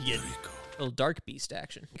before we get a little Dark Beast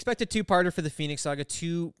action. Expect a 2-parter for the Phoenix Saga,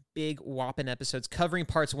 2 big whopping episodes covering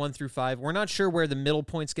parts 1 through 5. We're not sure where the middle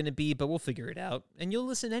point's going to be, but we'll figure it out. And you'll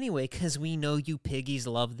listen anyway, because we know you piggies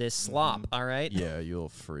love this slop, all right? Yeah, you little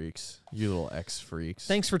freaks. You little ex-freaks.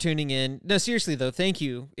 Thanks for tuning in. No, seriously, though, thank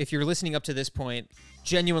you. If you're listening up to this point,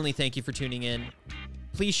 genuinely thank you for tuning in.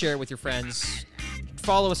 Please share it with your friends.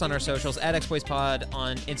 Follow us on our socials, at XBoysPod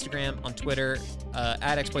on Instagram, on Twitter,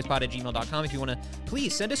 at xboyspod@gmail.com. If you want to,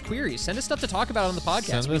 please send us queries. Send us stuff to talk about on the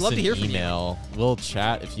podcast. We'd love to hear from you. Email. We'll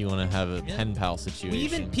chat if you want to have a pen pal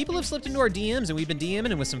situation. People have slipped into our DMs, and we've been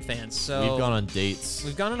DMing with some fans. So we've gone on dates.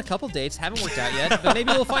 We've gone on a couple dates. Haven't worked out yet, but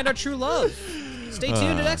maybe we'll find our true love. Stay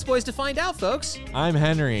tuned at X-Boys to find out, folks. I'm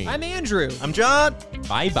Henry. I'm Andrew. I'm John.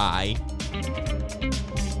 Bye-bye.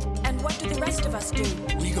 And what do the rest of us do?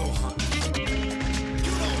 We go hunt.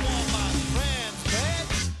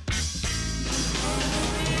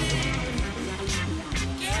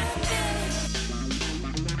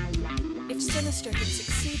 If Sinister had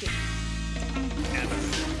succeeded. Never.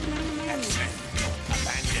 X-Men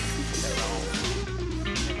abandon their own.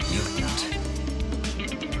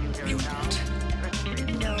 Mutant.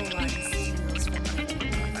 No one steals from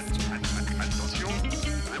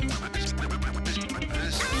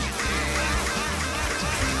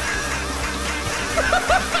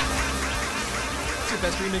It's your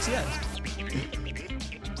best remix yet.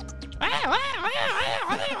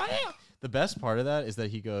 The best part of that is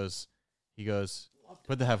that he goes,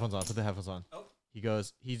 put the headphones on, Oh. He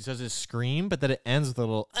does his scream, but then it ends with a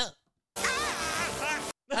little,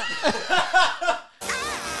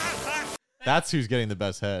 That's who's getting the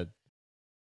best head.